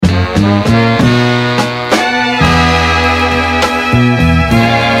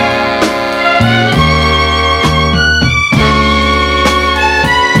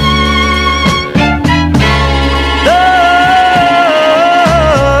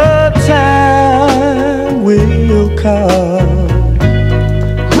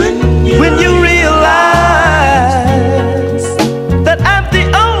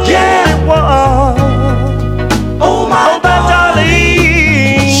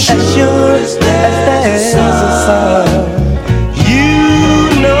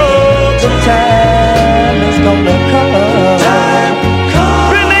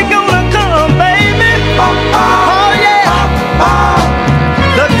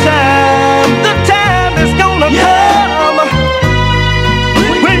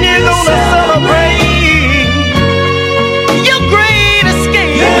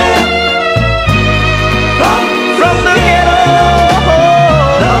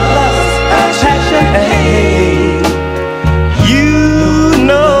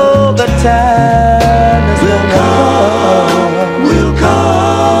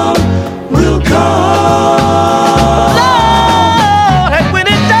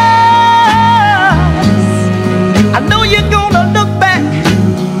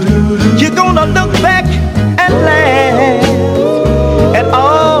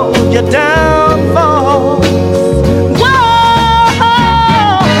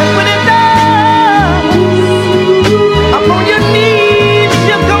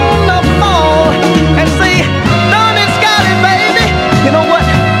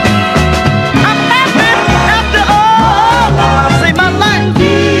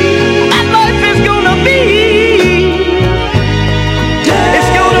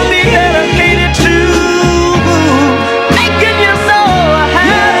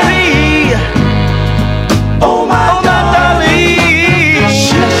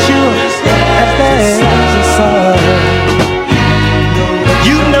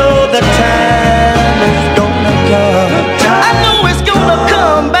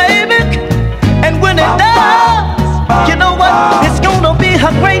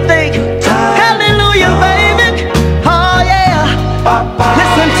a great thing. Hallelujah, baby. Oh, yeah.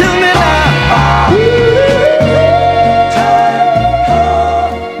 Listen to me now.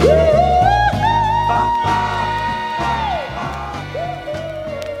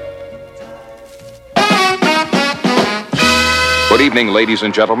 Good evening, ladies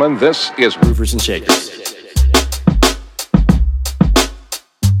and gentlemen. This is Movers and Shakers.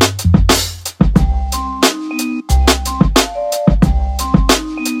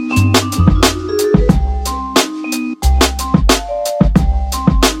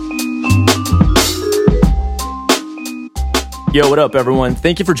 Yo, what up, everyone?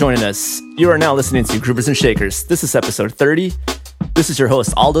 Thank you for joining us. You are now listening to Groovers and Shakers. This is episode 30. This is your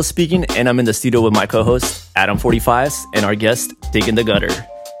host, Aldo, speaking, and I'm in the studio with my co-host, Adam 45s, and our guest, Digndagutr.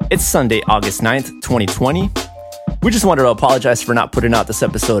 It's Sunday, August 9th, 2020. We just wanted to apologize for not putting out this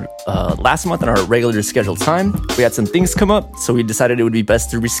episode last month on our regular scheduled time. We had some things come up, so we decided it would be best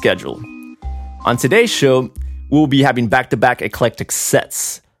to reschedule. On today's show, we'll be having back-to-back eclectic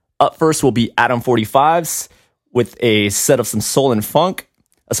sets. Up first will be Adam 45s, with a set of some soul and funk,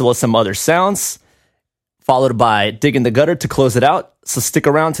 as well as some other sounds, followed by Digndagutr to close it out. So stick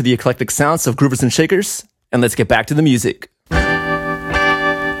around to the eclectic sounds of Groovers and Shakers, and let's get back to the music. Oh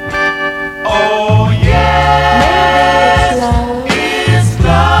yeah, maybe it's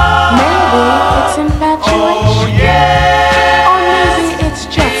love. Maybe it's infatuation. Oh yeah, or maybe it's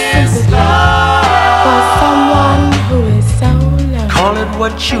just it's sympathy love. for someone who is so lonely. Call it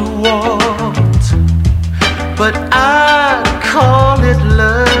what you want, but I call it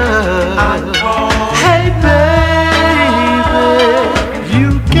love. Hey baby, you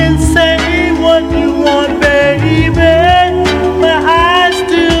can say what you want, baby, but I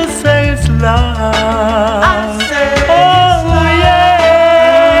still say it's love. Oh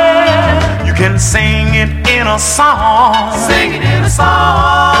yeah, you can sing it in a song,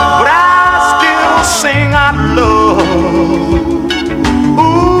 but I still sing out love.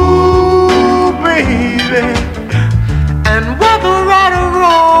 Ooh, baby. And whether right or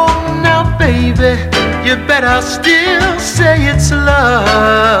wrong, now baby, you better still say it's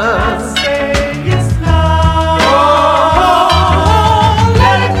love.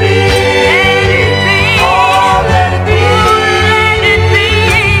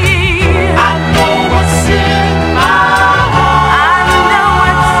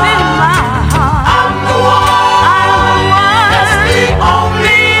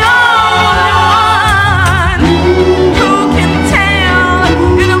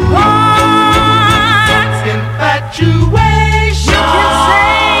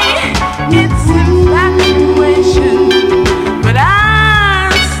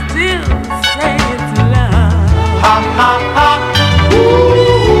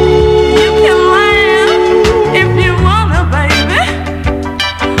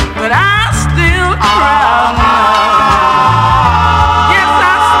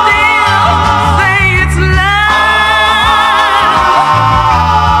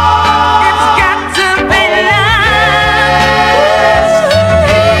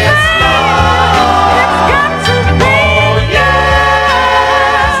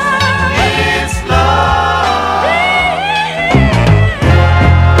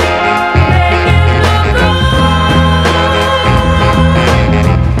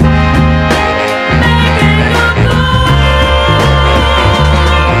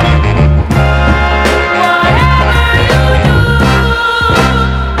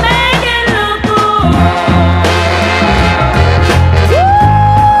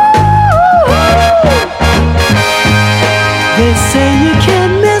 They say you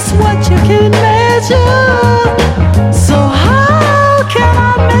can't miss what you can measure. So how can I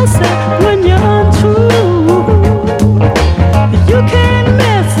miss it when you're untrue? You can't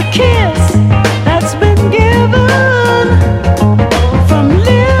miss a kiss that's been given from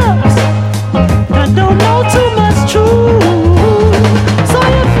lips that don't know too much truth. So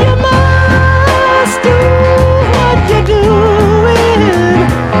if you must do what you're doing,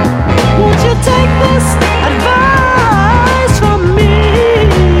 won't you take this advice from me?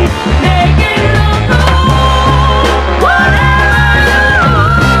 Make it look good, whatever you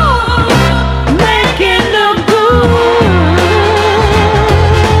do. Make it look good.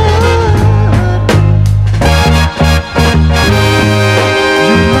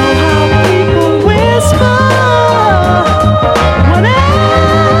 You know how people whisper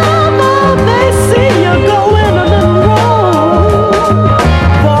whenever they see you going a little wrong.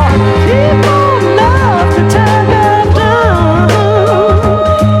 For people love to tear them down.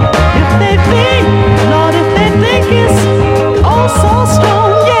 If they think, Lord, if they think it's oh so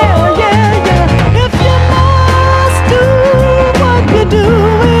strong, yeah, yeah, yeah. If you must do what you do,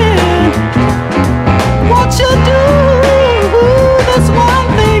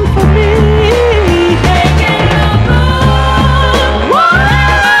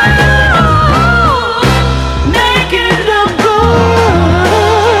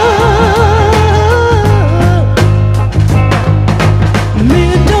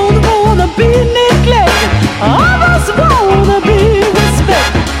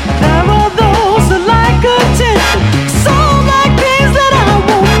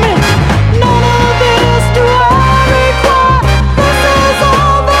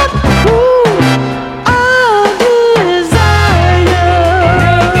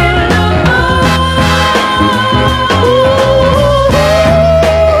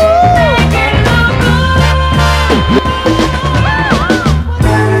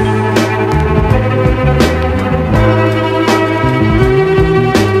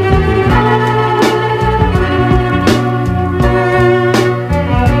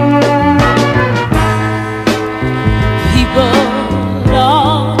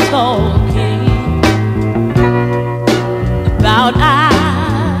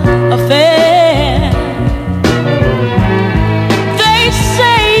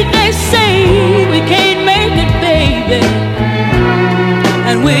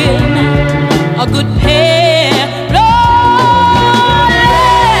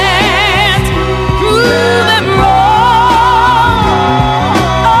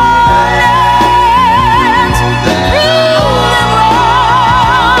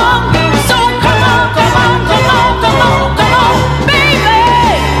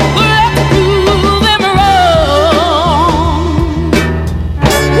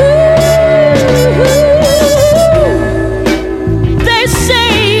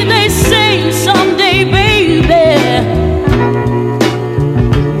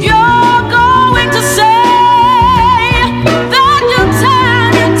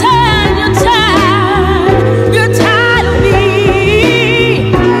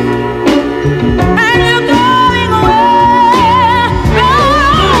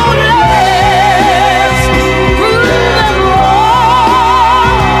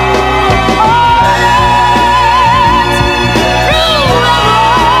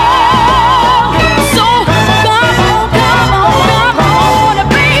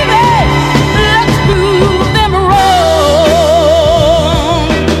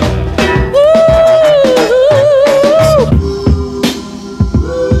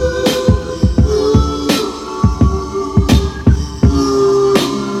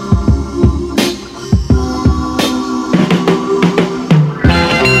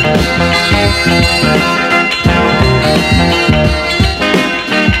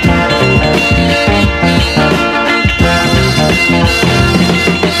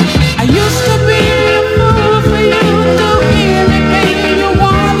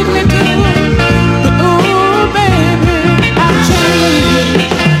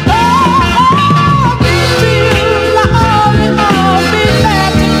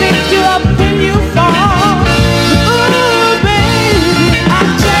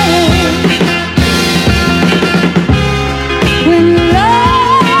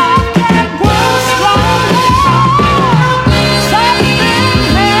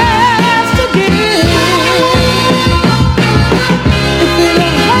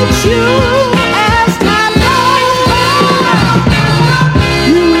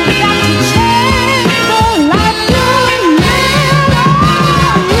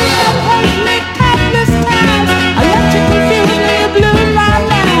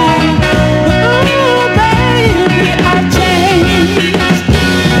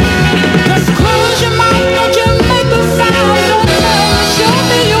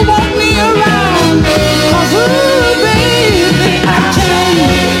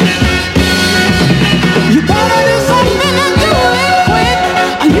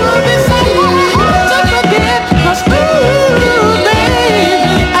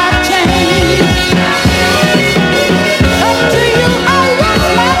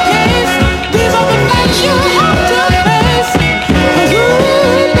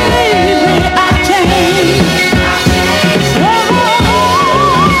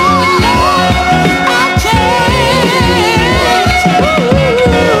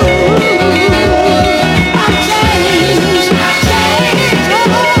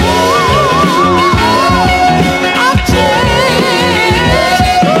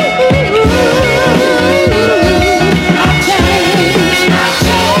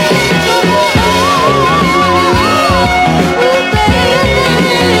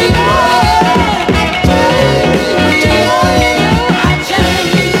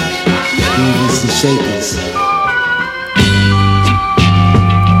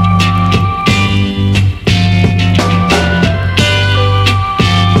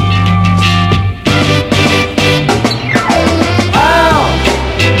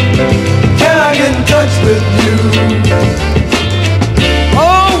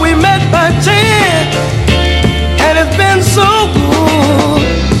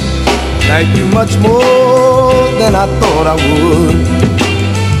 Thank you much more than I thought I would.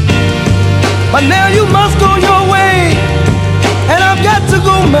 But now you must go your way, and I've got to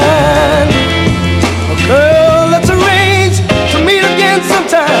go mine. Oh, girl, let's arrange to meet again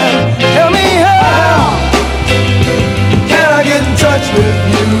sometime. Tell me how can I get in touch with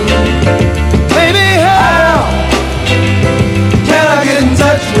you? Baby, how can I get in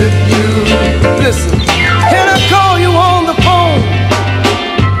touch with you? Listen, can I call you on the phone?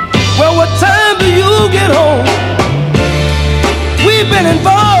 Well, what time do you get home? We've been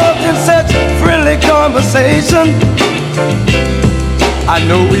involved in such friendly conversation. I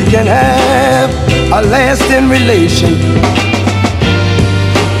know we can have a lasting relation.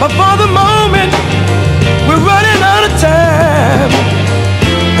 But for the moment, we're running out of time.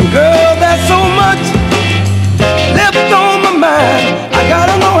 And girl, there's so much left on my mind. I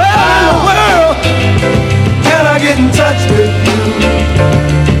gotta know how in the world can I get in touch with you?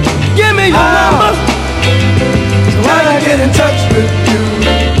 Give me your number so I can get in touch with you.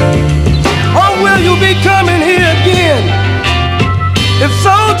 Or will you be coming here again? If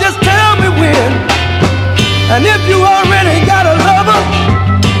so, just tell me when. And if you already got a lover,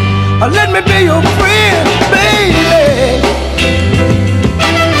 let me be your friend, baby.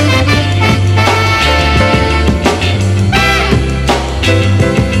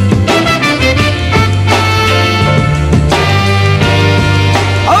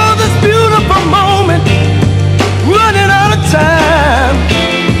 Oh, this beautiful moment, running out of time.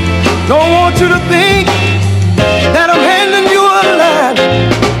 Don't want you to think that I'm handing you a line.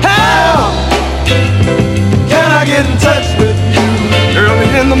 How can I get in touch with you early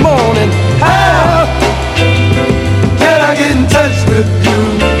in the morning? How can I get in touch with you,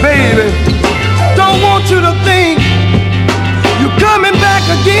 baby? Don't want you to think you're coming back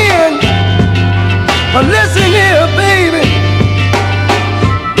again. But listen here, baby,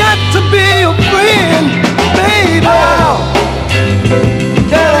 got to be your friend, baby. How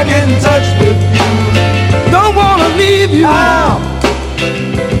can I get in touch with you? Don't wanna leave you. How?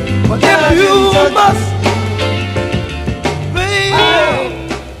 But if you must, baby,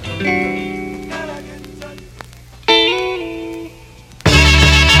 can I get in touch?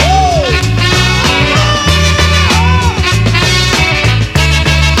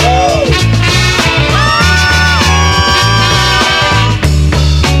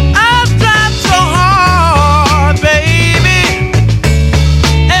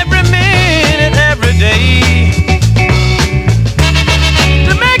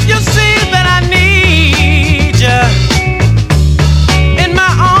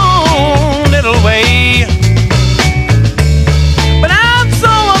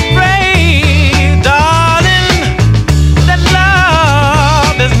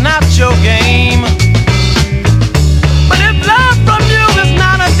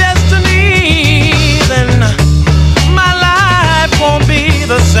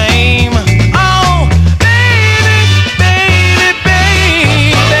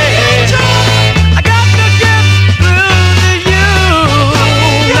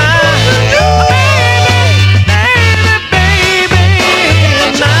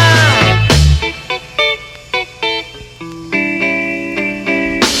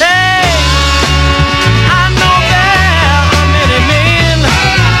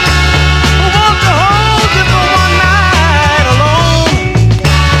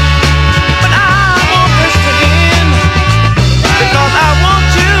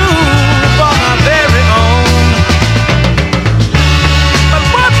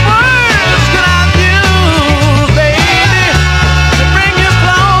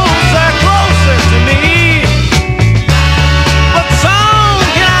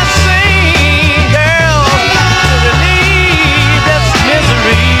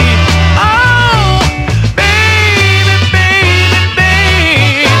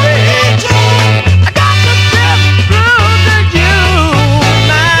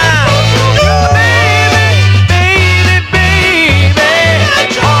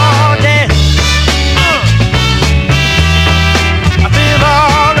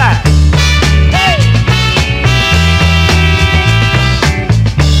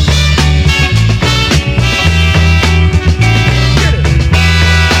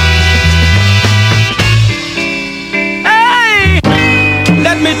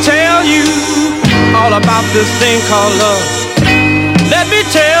 this thing called love. Let me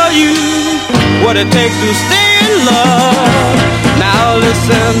tell you what it takes to stay in love. Now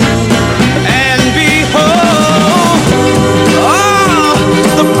listen and behold, oh,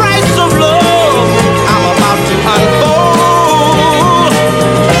 the price of love I'm about to unfold.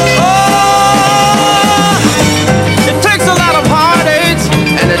 Oh, it takes a lot of heartaches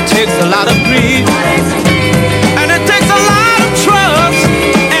and it takes a lot of grief, and it takes a lot of trust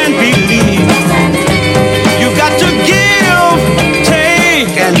and belief. You got to give,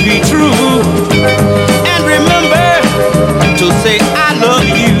 take, and be true, and remember to say I love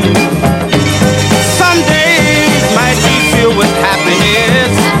you. Some days might be filled with happiness,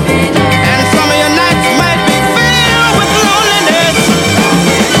 and some of your nights might be filled with loneliness.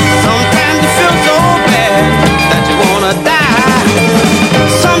 Sometimes you feel so bad that you wanna die.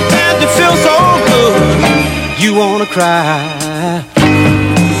 Sometimes you feel so good you wanna cry.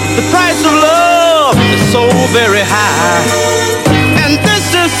 The price of love is so very high, and this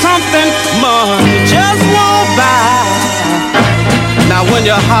is something money just won't buy. Now when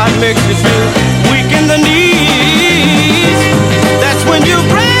your heart makes you feel weak in the knees, that's when you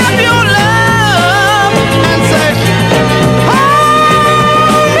grab your love and say,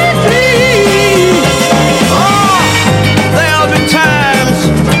 hold me please. Oh, there'll be times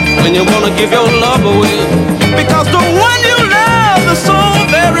when you wanna give your love away, because the one you love is so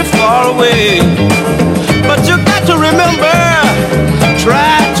very far away. But you got to remember,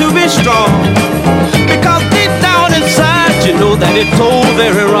 try to be strong, because deep down inside you know that it's so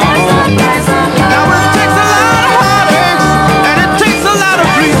very wrong. Now it takes a lot of heartaches, and it takes a lot of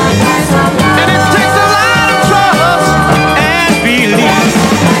grief, and it takes a lot of trust and belief.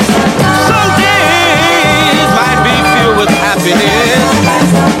 Some days might be filled with happiness,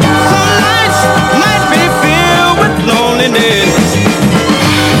 some nights might be filled with loneliness.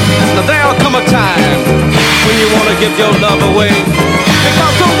 Now there'll come a time when you want to give your love away,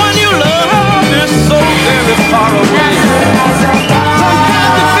 because the one you love is so very far away.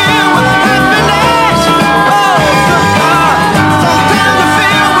 Sometimes you feel with happiness, oh good God. Sometimes you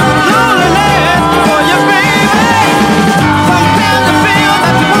feel with loneliness for your baby. Sometimes you feel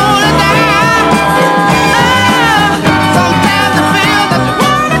that you wanna die. Sometimes you feel that you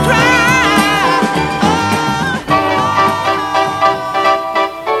wanna cry.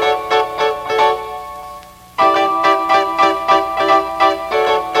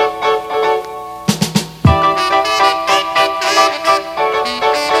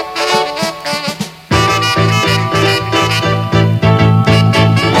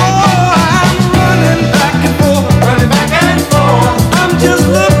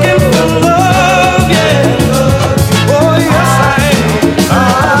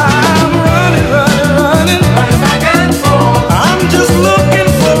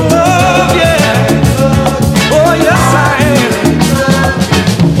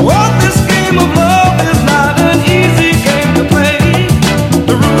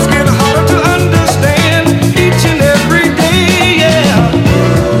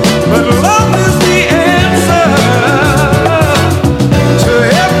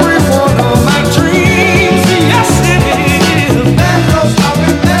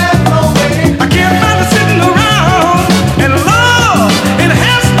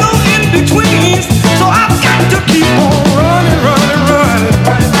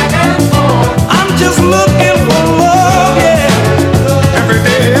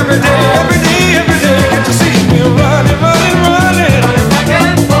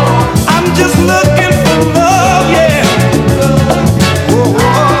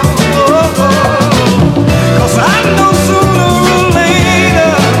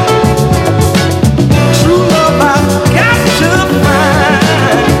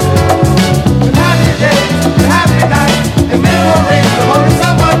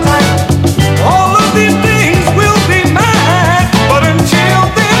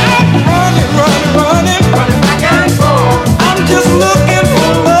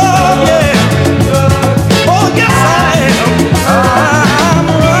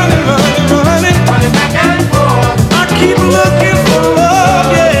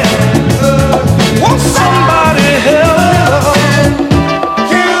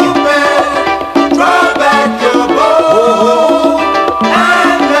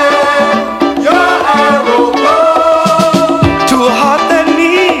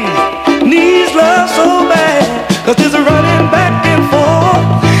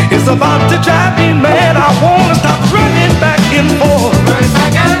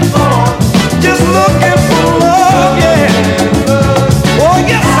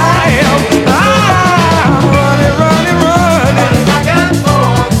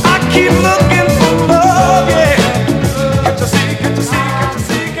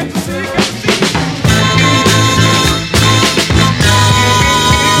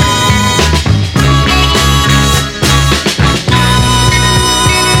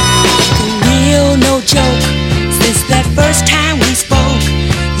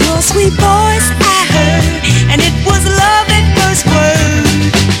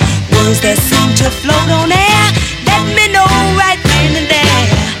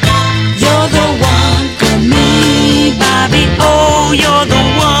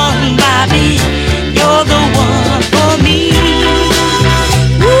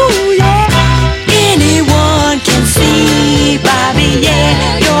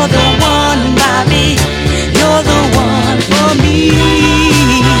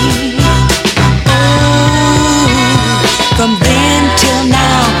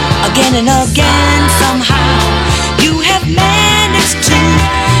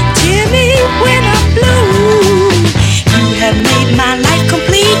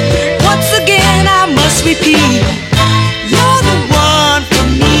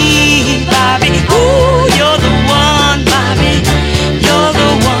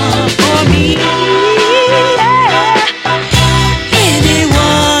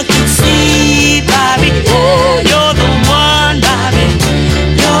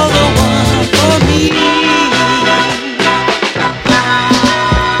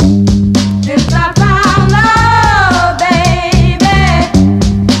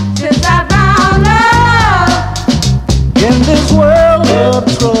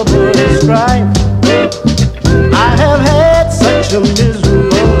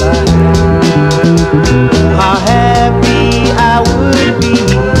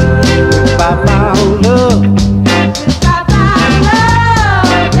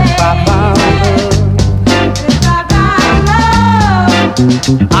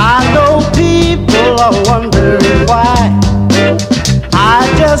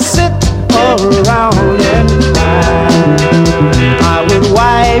 sit around and cry. I would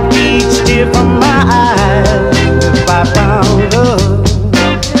wipe each tear from my eyes if I found love.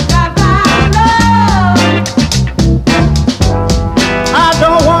 I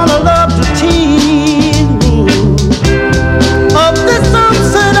don't want a love to tease me of this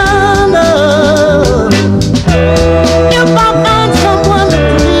sunset I love. If I find someone to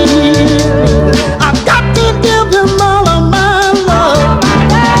please me, I've got to give him all of my love.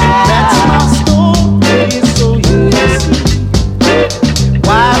 That's my story, so you see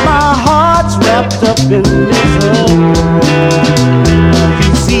why my heart's wrapped up in misery.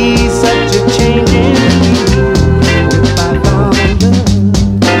 You see such a change in me if I found love.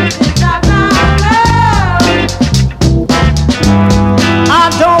 I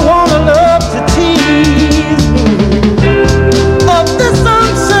don't want a love to tease me of the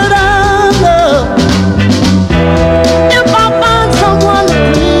sunset I love. If I find someone to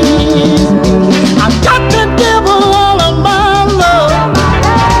please me, I've got to give her all of my love.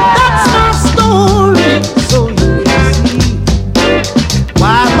 That's my story, so you can see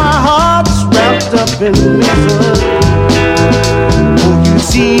why my heart's wrapped up in misery. Oh, you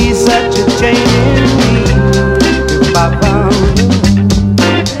see such a change in me if I found love.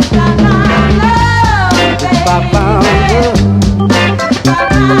 If I found love.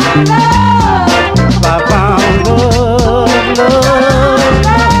 If I found love, love.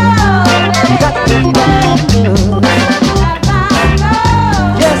 Got to find love.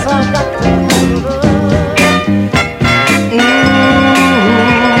 Yes, I got to find love.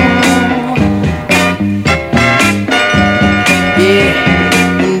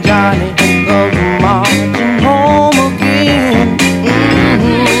 Yeah, and Johnny goes marching home again.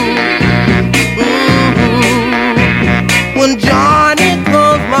 When Johnny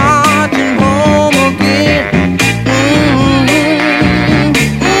goes marching home again.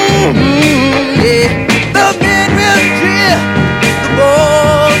 Yeah, the men will cheer, the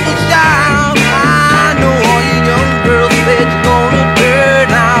boys will shout. I know all you young girls said you're gonna turn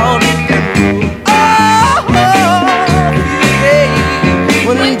out and move. Oh, yeah,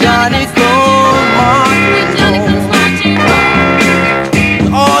 when Johnny goes marching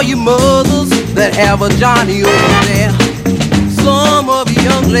home. All you mothers that have a Johnny over there, some of you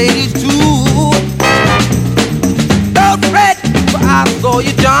young ladies too, don't fret, for I saw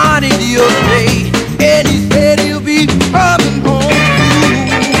you Johnny the other day, and he said he'll be coming home soon.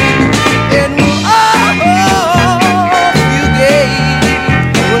 And you gay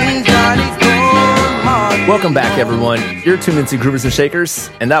when Johnny's gone. Welcome back, everyone. You're tuned into Groovers and Shakers,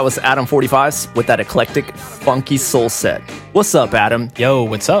 and that was Adam 45s with that eclectic, funky soul set. What's up, Adam? Yo,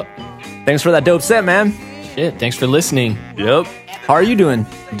 what's up? Thanks for that dope set, man. Shit, thanks for listening. Yep. How are you doing?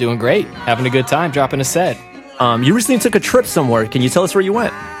 I'm doing great. Having a good time dropping a set. You recently took a trip somewhere. Can you tell us where you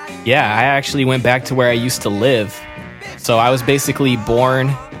went? Yeah, I actually went back to where I used to live. So I was basically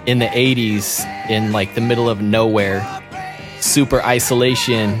born in the 80s in like the middle of nowhere. Super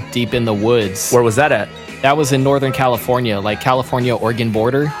isolation, deep in the woods. Where was that at? That was in Northern California, like California-Oregon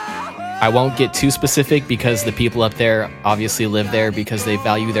border. I won't get too specific because the people up there obviously live there because they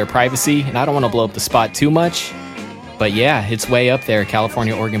value their privacy, and I don't want to blow up the spot too much. But yeah, it's way up there,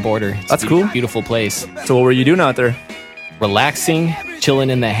 California-Oregon border. It's That's cool. Beautiful place. So what were you doing out there? Relaxing, chilling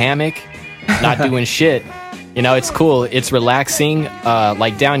in the hammock, not doing shit. You know, it's cool. It's relaxing.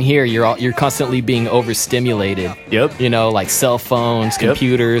 Like down here, you're constantly being overstimulated. Yep. You know, like cell phones,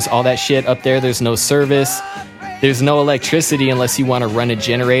 computers, all that shit. Up there, there's no service. There's no electricity unless you want to run a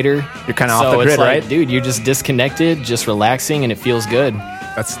generator. You're kind of off the grid, it's like, right? Dude, you're just disconnected, just relaxing, and it feels good.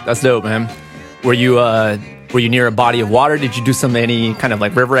 That's dope, man. Were you near a body of water? Did you do any kind of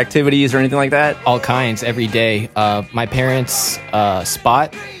like river activities or anything like that? All kinds, every day. My parents'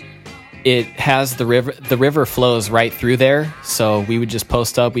 spot, it has the river. The river flows right through there, so we would just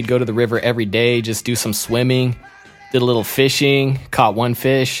post up. We'd go to the river every day, just do some swimming, did a little fishing, caught one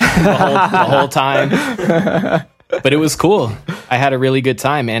fish the whole time. But it was cool. I had a really good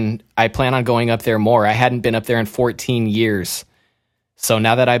time, and I plan on going up there more. I hadn't been up there in 14 years. So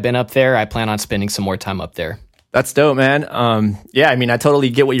now that I've been up there, I plan on spending some more time up there. That's dope, man. Yeah, I mean, I totally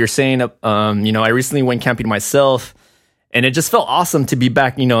get what you're saying. I recently went camping myself, and it just felt awesome to be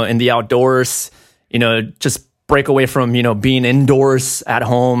back, in the outdoors, just break away from, being indoors at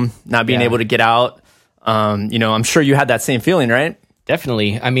home, not being able to get out. I'm sure you had that same feeling, right?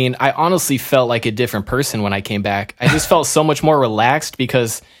 Definitely. I mean, I honestly felt like a different person when I came back. I just felt so much more relaxed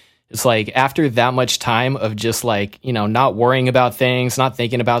because it's like after that much time of just like, not worrying about things, not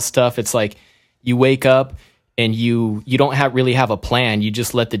thinking about stuff, it's like you wake up and you don't really have a plan. You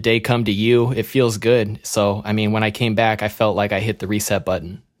just let the day come to you. It feels good. So, I mean, when I came back, I felt like I hit the reset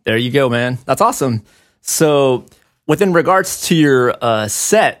button. There you go, man. That's awesome. So, within regards to your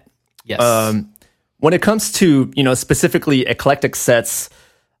set, Yes. when it comes to, specifically eclectic sets,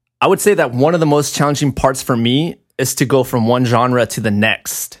 I would say that one of the most challenging parts for me is to go from one genre to the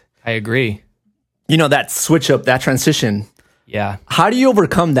next. I agree. That switch up, that transition. Yeah. How do you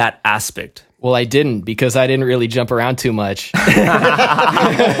overcome that aspect? Well, I didn't because I didn't really jump around too much.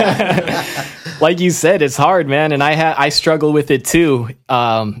 Like you said, it's hard, man, and I struggle with it too.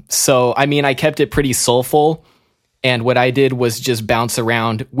 So I kept it pretty soulful, and what I did was just bounce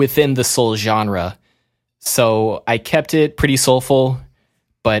around within the soul genre. So I kept it pretty soulful,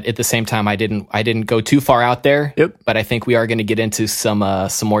 but at the same time, I didn't go too far out there. Yep. But I think we are going to get into some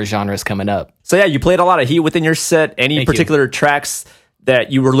more genres coming up. So yeah, you played a lot of heat within your set. Any Thank particular tracks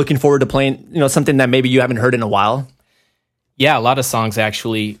that you were looking forward to playing? Something that maybe you haven't heard in a while. Yeah, a lot of songs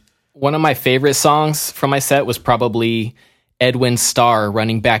actually. One of my favorite songs from my set was probably Edwin Starr,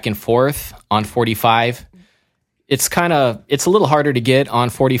 Running Back and Forth on 45. It's a little harder to get on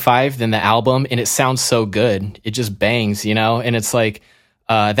 45 than the album, and it sounds so good. It just bangs, and it's like,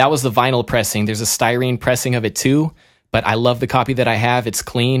 that was the vinyl pressing. There's a styrene pressing of it too, but I love the copy that I have. It's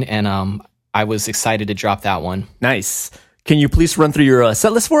clean, and I was excited to drop that one. Nice. Can you please run through your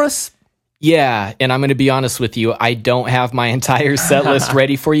set list for us? Yeah, and I'm going to be honest with you. I don't have my entire set list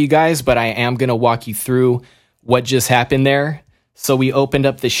ready for you guys, but I am going to walk you through what just happened there. So we opened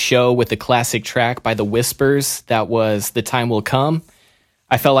up the show with a classic track by The Whispers. That was The Time Will Come.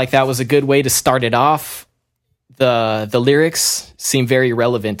 I felt like that was a good way to start it off. The lyrics seem very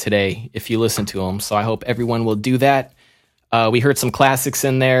relevant today if you listen to them, so I hope everyone will do that. We heard some classics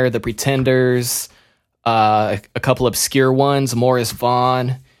in there, The Pretenders, a couple obscure ones, Morris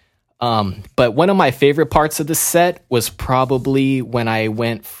Vaughn. But one of my favorite parts of the set was probably when I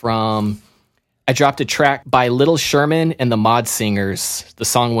dropped a track by Little Sherman and the Mod Singers. The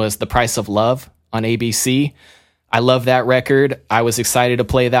song was The Price of Love on ABC. I love that record. I was excited to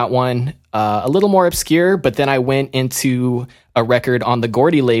play that one. A little more obscure, but then I went into a record on the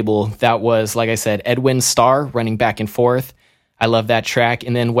Gordy label that was, like I said, Edwin Starr, Running Back and Forth. I love that track.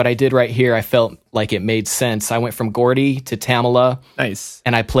 And then what I did right here, I felt like it made sense. I went from Gordy to Tamala. Nice.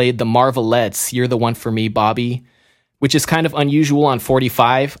 And I played the Marvelettes, You're the One for Me, Bobby, which is kind of unusual on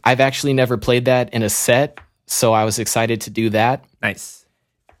 45. I've actually never played that in a set, so I was excited to do that. Nice.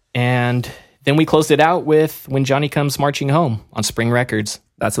 And then we closed it out with When Johnny Comes Marching Home on Spring Records.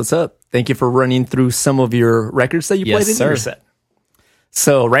 That's what's up. Thank you for running through some of your records that you played in your set.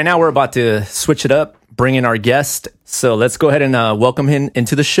 So right now we're about to switch it up, bring in our guest. So let's go ahead and welcome him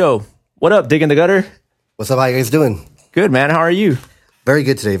into the show. What up, Dig in the Gutter? What's up? How you guys doing? Good, man. How are you? Very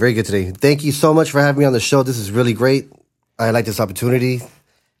good today. Very good today. Thank you so much for having me on the show. This is really great. I like this opportunity.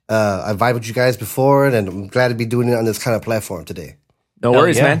 I vibed with you guys before, and I'm glad to be doing it on this kind of platform today. No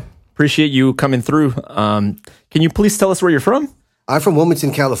worries, man. Appreciate you coming through. Can you please tell us where you're from? I'm from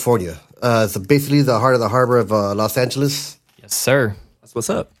Wilmington, California. It's basically the heart of the harbor of Los Angeles. Yes, sir. That's what's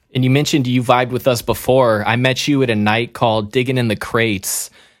up. And you mentioned you vibed with us before. I met you at a night called Digging in the Crates.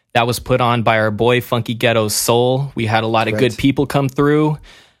 That was put on by our boy Funky Ghetto Soul. We had a lot of good people come through.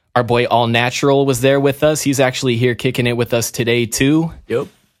 Our boy All Natural was there with us. He's actually here kicking it with us today too. Yep.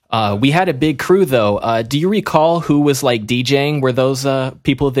 We had a big crew though. Do you recall who was like DJing? Were those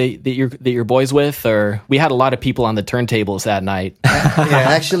people that you're boys with, or we had a lot of people on the turntables that night? Yeah,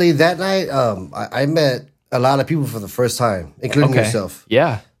 actually that night I met a lot of people for the first time, including yourself.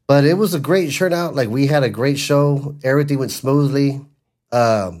 Yeah. But it was a great turnout. Like, we had a great show. Everything went smoothly.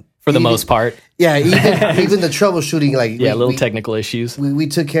 For the most part. Yeah, even the troubleshooting. Like, little technical issues. We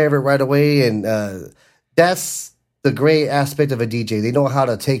took care of it right away. And that's the great aspect of a DJ. They know how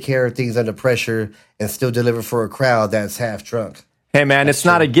to take care of things under pressure and still deliver for a crowd that's half drunk. Hey, man, it's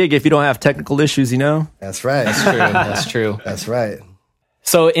not a gig if you don't have technical issues, you know? That's right. That's true. That's true. That's right.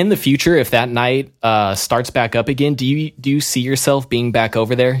 So in the future, if that night starts back up again, do you see yourself being back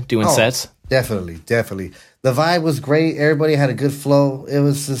over there doing sets? Definitely. The vibe was great. Everybody had a good flow. It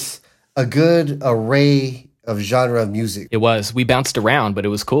was just a good array of genre of music. It was. We bounced around, but it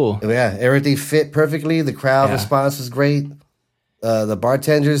was cool. Yeah, everything fit perfectly. The crowd response was great. The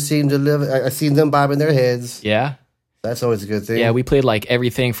bartenders seemed to live. I seen them bobbing their heads. Yeah. That's always a good thing. Yeah, we played like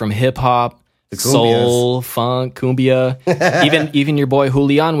everything from hip hop, cumbias. soul, funk, cumbia. even your boy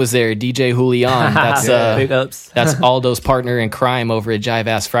Julian was there, DJ Julian. That's Big ups. That's Aldo's partner in crime over at Jive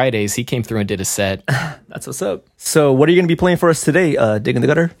Ass Fridays. He came through and did a set. That's what's up. So what are you going to be playing for us today, Dig in the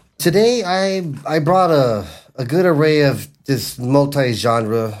Gutter? Today, I brought a good array of this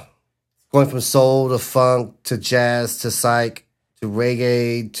multi-genre, going from soul to funk to jazz to psych to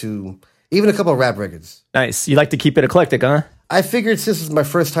reggae to even a couple of rap records. Nice. You like to keep it eclectic, huh? I figured since it's my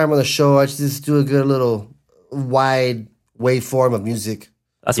first time on the show, I should just do a good little wide waveform of music.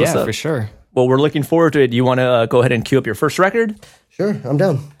 That's what's Yeah, up. for sure. Well, we're looking forward to it. Do you want to go ahead and cue up your first record? Sure, I'm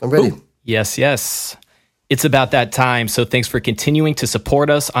down. I'm ready. Yes, yes. It's about that time, so thanks for continuing to support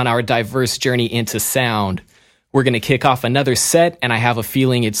us on our diverse journey into sound. We're going to kick off another set, and I have a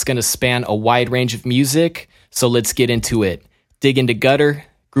feeling it's going to span a wide range of music, so let's get into it. Digndagutr,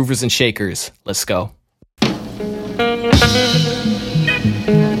 Groovers and Shakers. Let's go.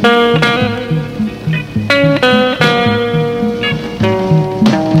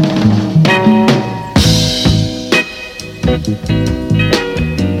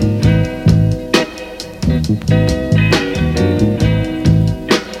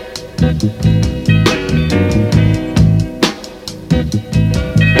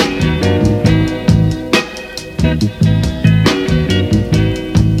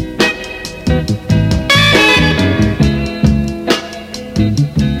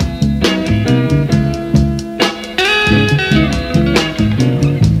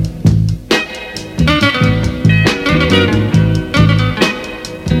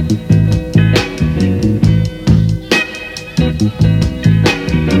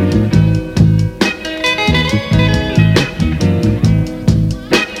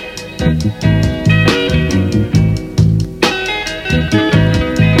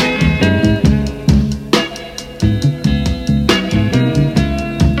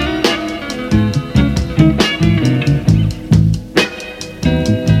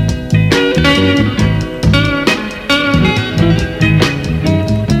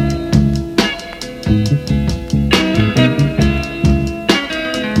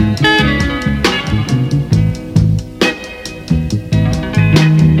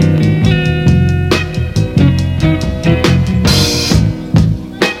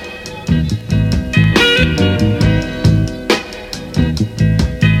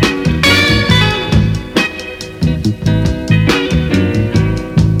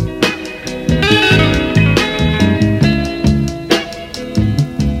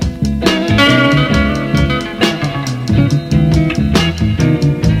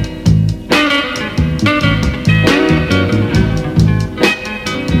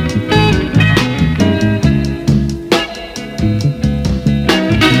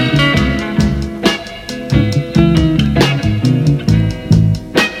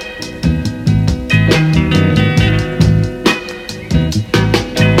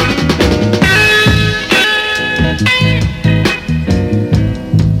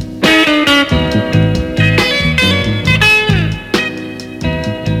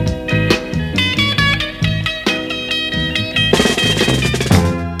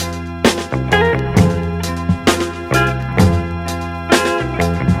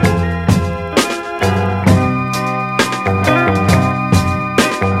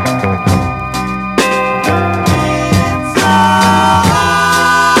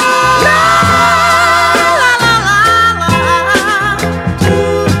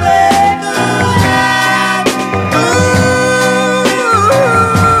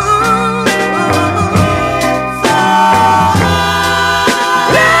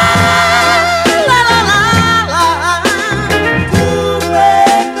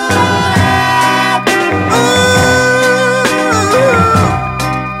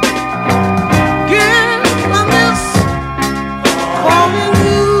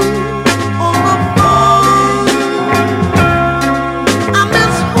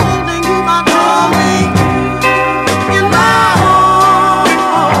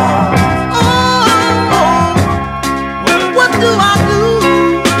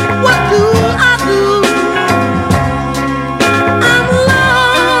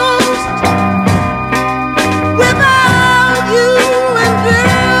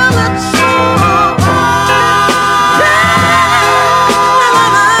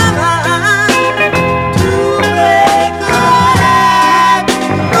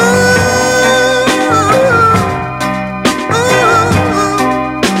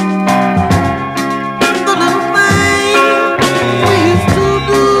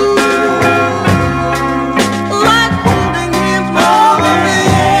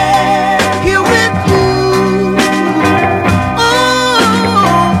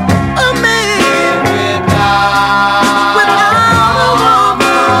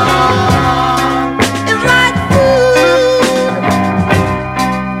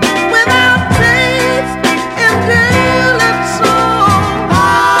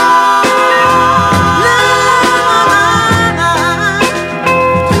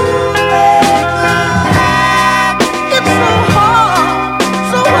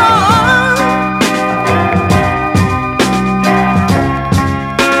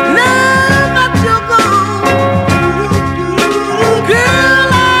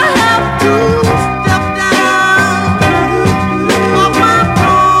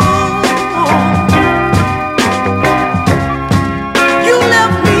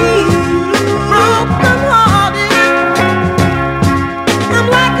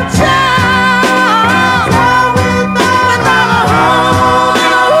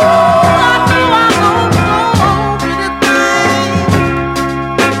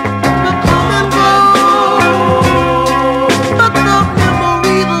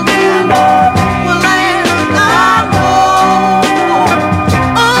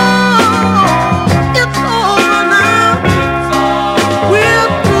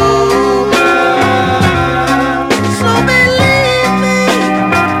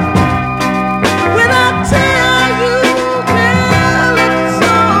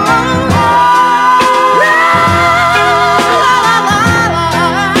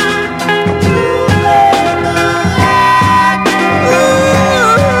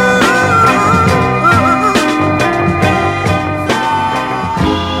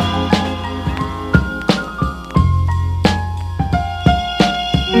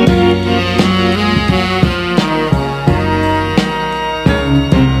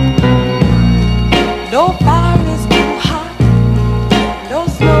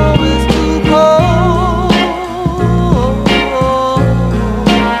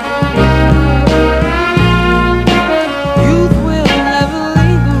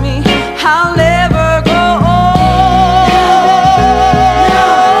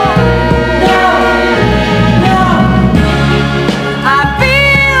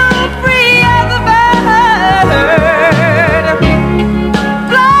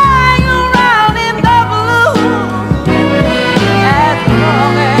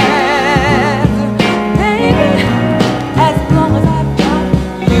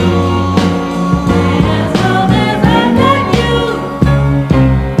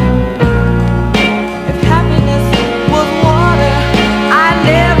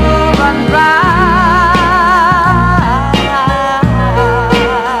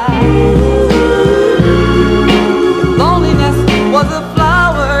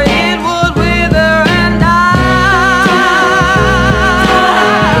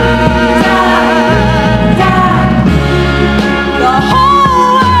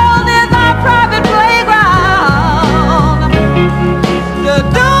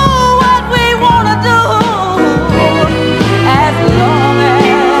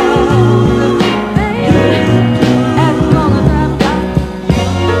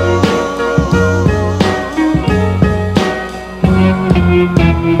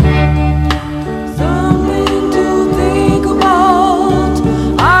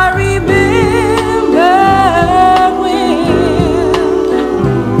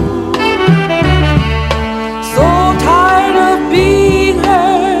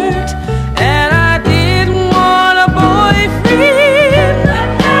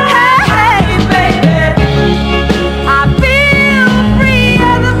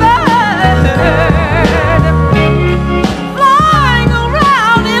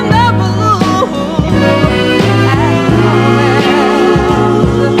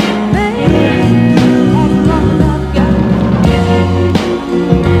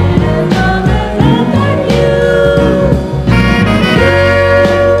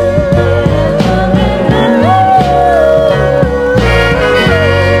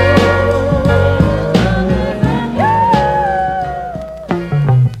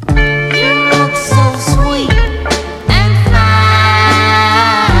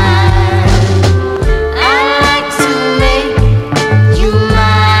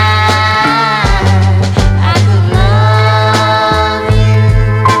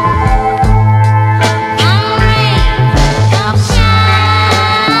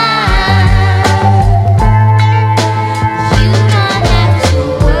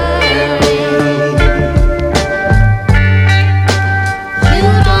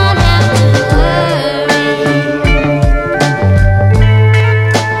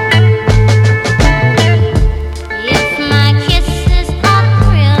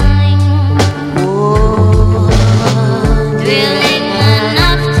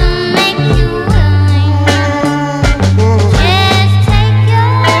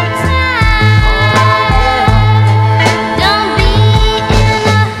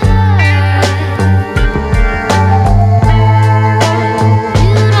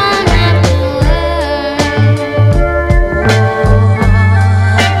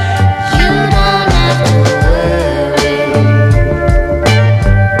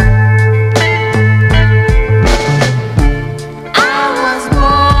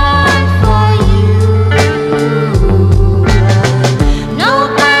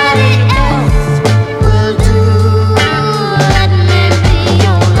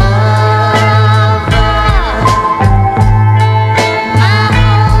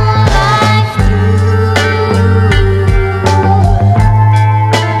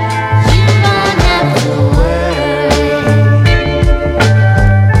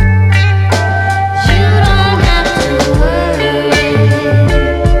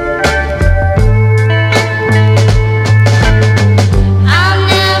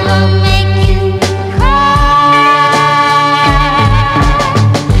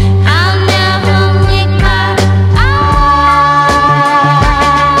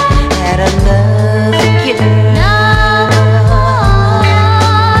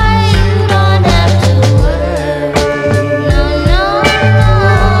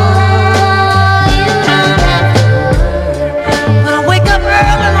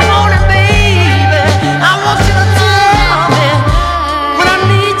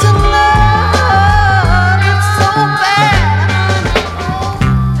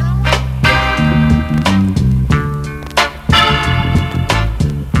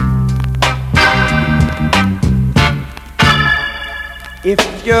 If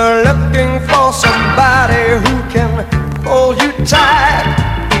you're looking for somebody who can hold you tight,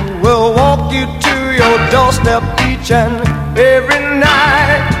 who will walk you to your doorstep each and every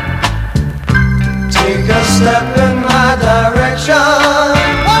night, take a step in my direction.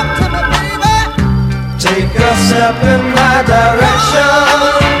 Walk to me, baby. Take a step in my direction.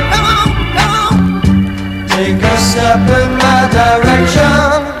 Come on, come on. Take a step in my direction.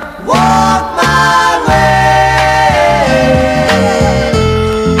 Walk my way.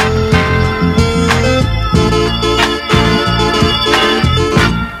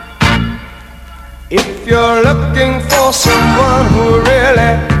 If you're looking for someone who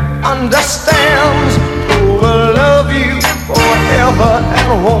really understands, who will love you forever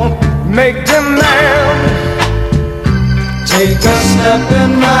and won't make demands, take a step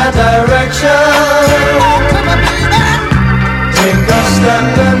in my direction. Take a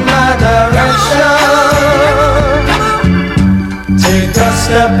step in my direction. Take a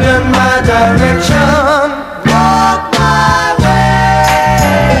step in my direction. Walk my way.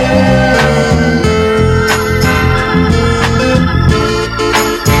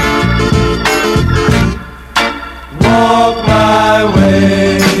 Walk my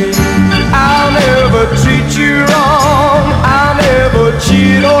way. I'll never treat you wrong. I'll never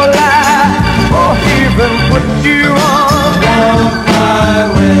cheat or lie, or even put you on. Walk my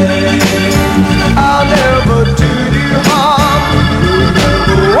way. I'll never do you harm. You'll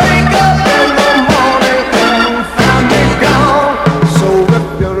never wake up in the morning and find me gone. So if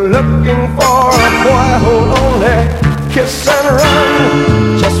you're looking for a boy who'll only kiss and run,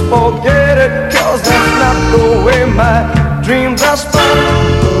 just forget it, 'cause that's not the way my dreams are spun.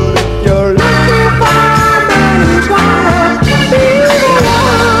 But if you're looking for a man who's gonna be the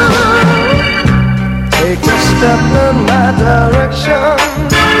one, take a step in my direction.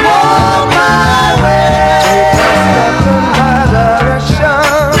 Walk my way. Take a step in my direction.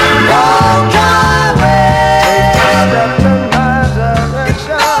 Walk my way. Take a step in my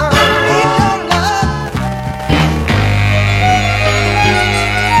direction. Keep your love.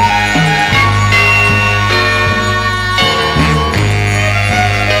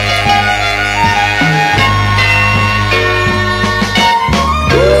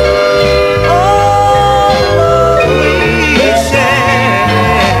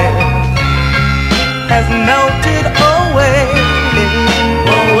 Has melted away,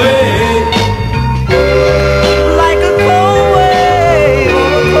 like a cold wave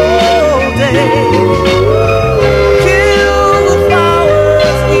on a cold day. Kill the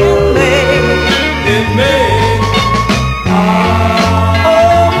flowers in May.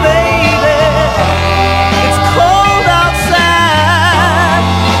 Oh baby, it's cold outside.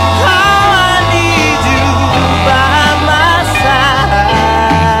 How I need you by my side.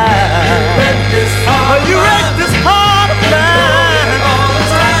 Are you ready?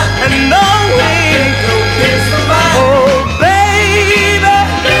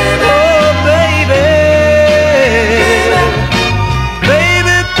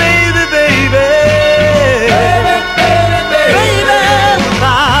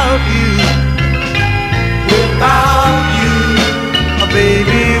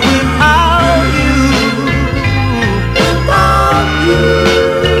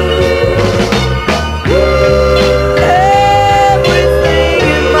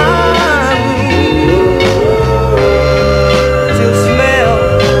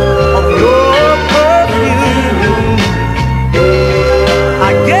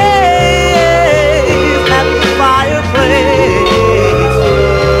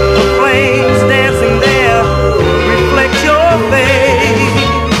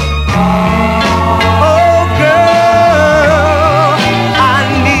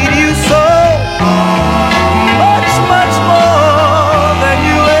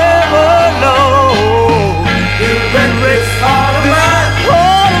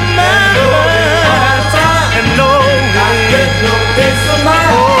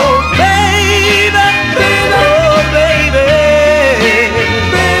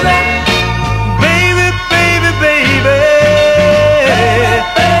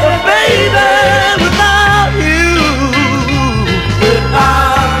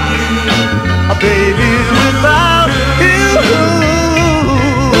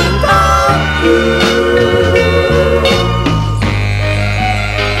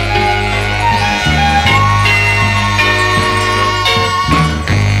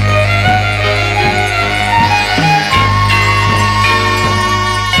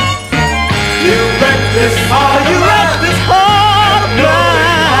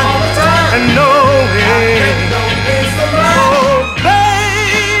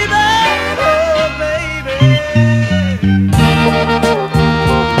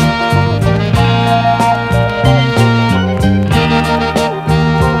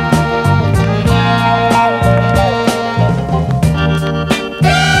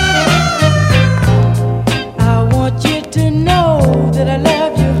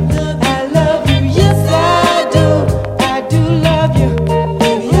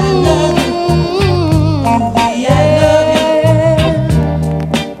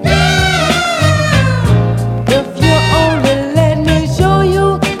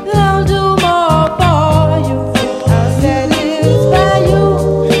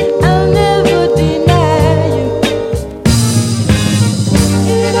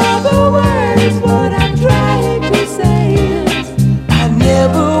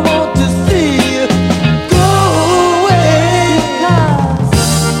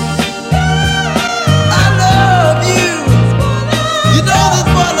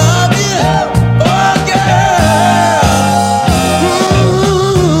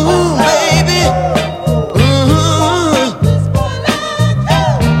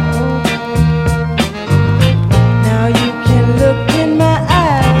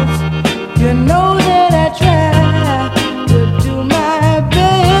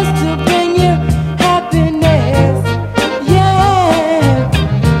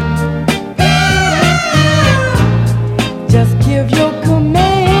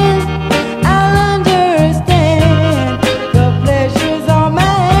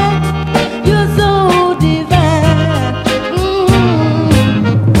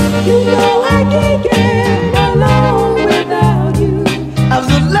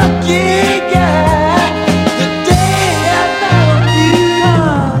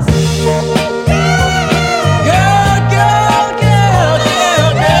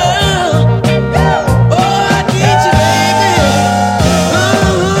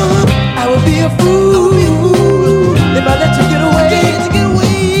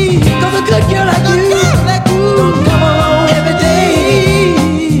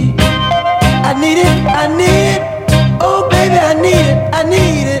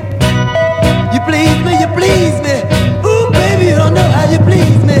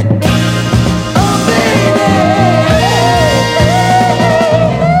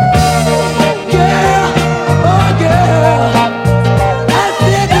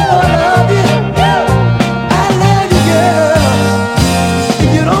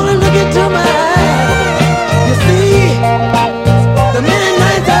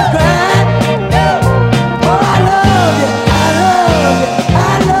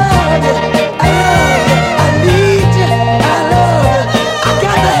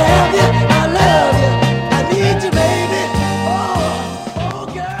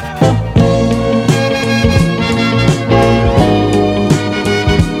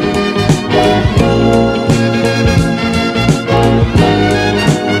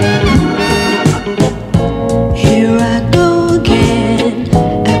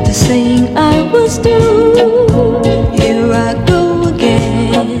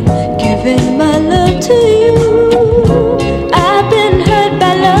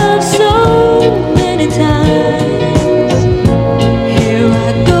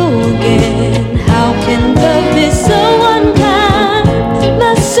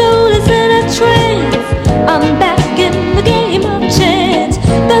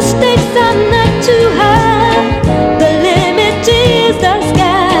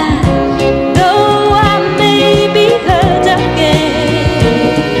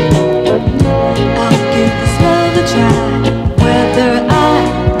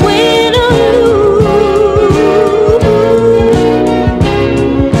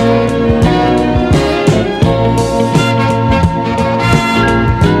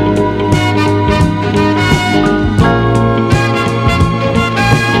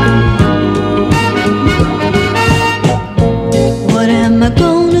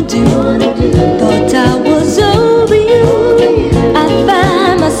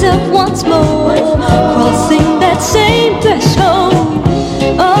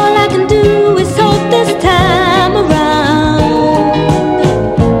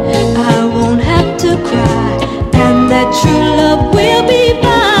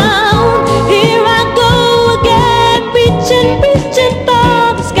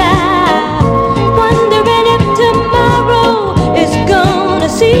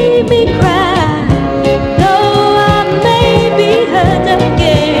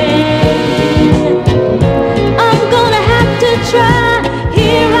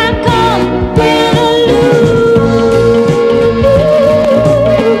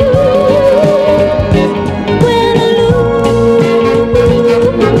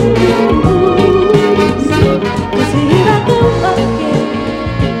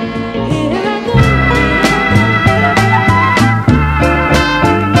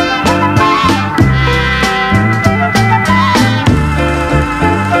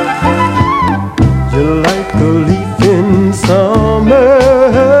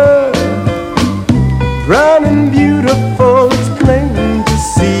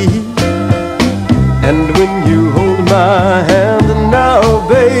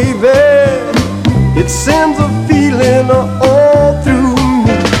 sends a feeling all through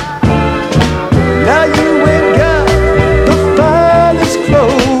me. Now you ain't got the finest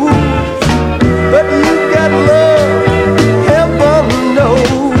clothes, but you got love, heaven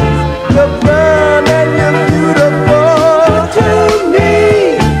knows. You're brown and you're beautiful to me.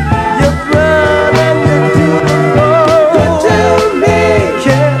 You're brown and you're beautiful to me.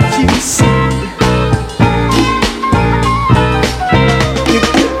 Can't you see? You're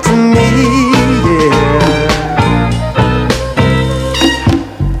good to me, yeah.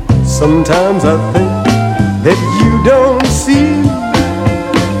 Sometimes I think that you don't see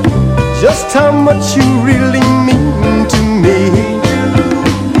just how much you really mean to me.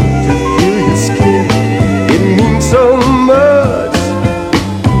 To feel your skin, it means so much.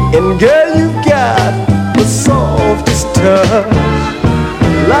 And girl, you've got the softest touch.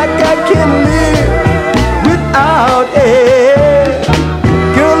 Like I can't live without air.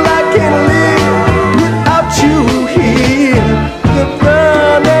 Girl, I can't live without you here. You're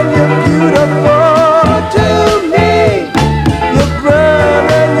brown and you're beautiful to me. You're brown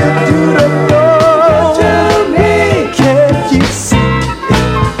and you're beautiful to me. Can't you see?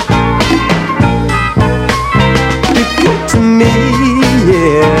 You're good to me,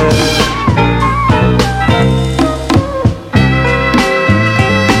 yeah.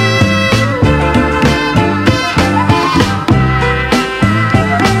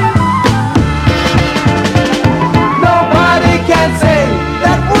 Nobody can say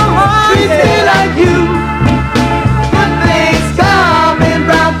that woman treats me like you. Good things come in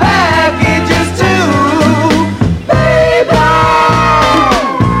brown packages too, baby.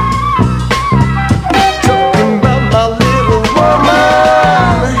 Talking about my little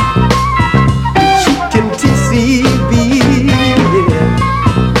woman, she can TCB.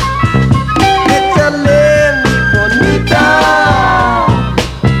 Italian bonita,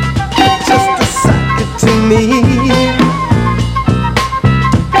 just a sucker to me.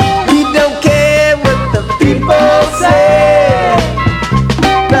 We don't care what the people say.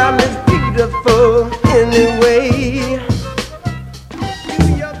 Brown is beautiful anyway. Do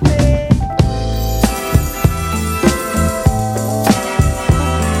your thing.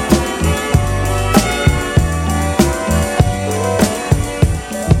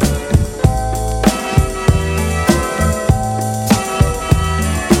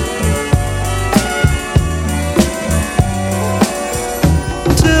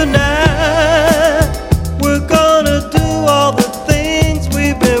 Tonight, we're gonna do all the things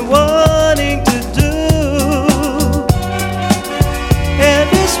we've been wanting to do. And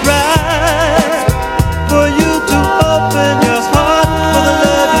it's right for you to open your heart for the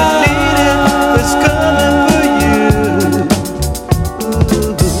love you needed. It's coming for you.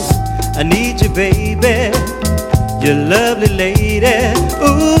 Ooh, I need you, baby. You're lovely lady.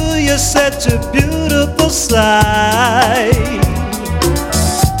 Ooh, you're such a beautiful sight.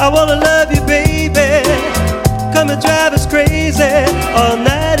 I wanna love you, baby. Come and drive us crazy all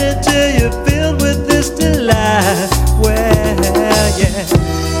night until you're filled with this delight. Well, yeah,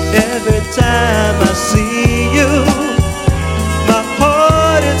 every time I see you, my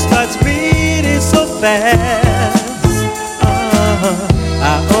heart it starts beating so fast. I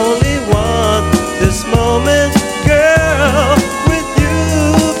only want this moment, girl, with you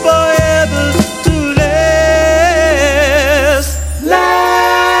forever to last.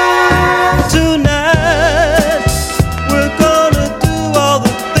 Tonight, we're gonna do all the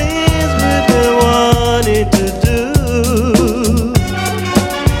things we've been wanting to do.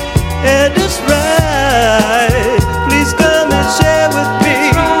 And it's right, please come and share with me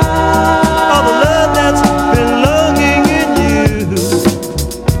all the love that's been longing in you.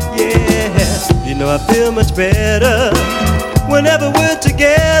 Yeah, you know I feel much better whenever we're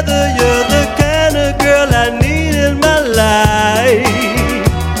together. You're the kind of girl I need in my life.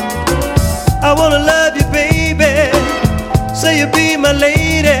 I wanna love you, baby. Say you'll be my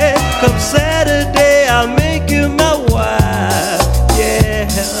lady. Come Saturday, I'll make you my wife. Yeah,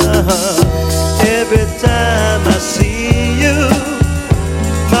 every time I see you,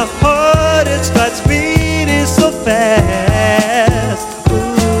 my heart it starts beating so fast.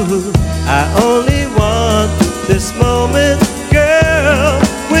 Ooh, I only want this moment, girl,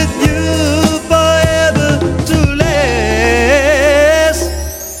 with you forever to last.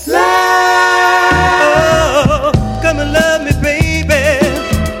 Oh, come and love me, baby.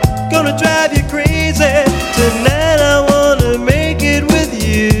 Gonna drive you crazy. Tonight I wanna make it with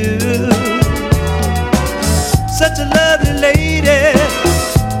you. Such a lovely lady.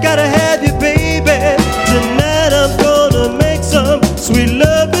 Gotta have you, baby. Tonight I'm gonna make some sweet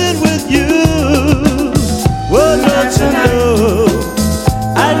loving with you. Well, don't you know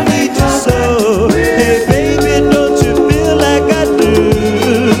I need you so? Hey,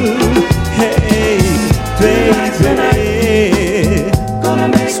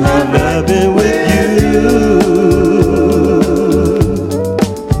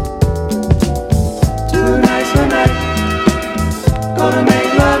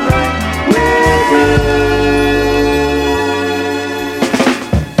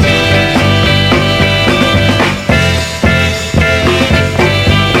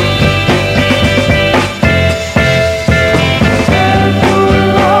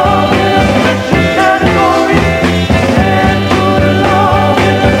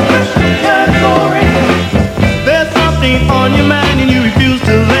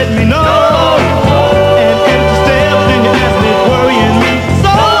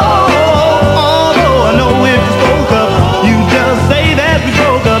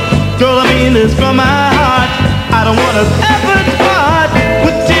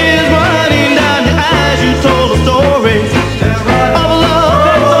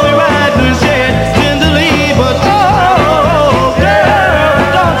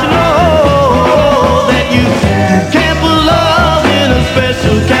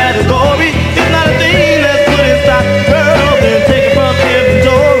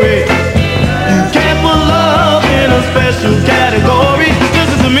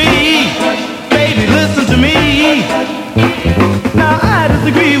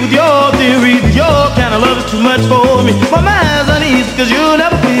 much for me. My mind's uneasy, cause you'll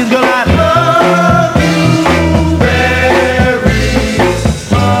never please, girl. I love you very much.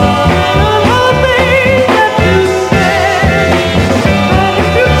 All the things that you said, and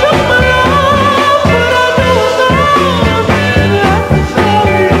if you took my love, would I do it all? That's the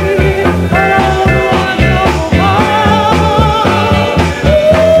story, but I don't wanna know more.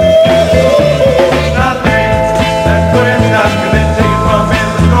 Nothing that couldn't stop you and take it from in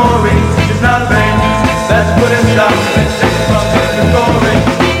the story. It's nothing that's couldn't stop you and take it from in the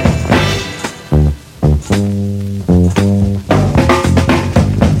story.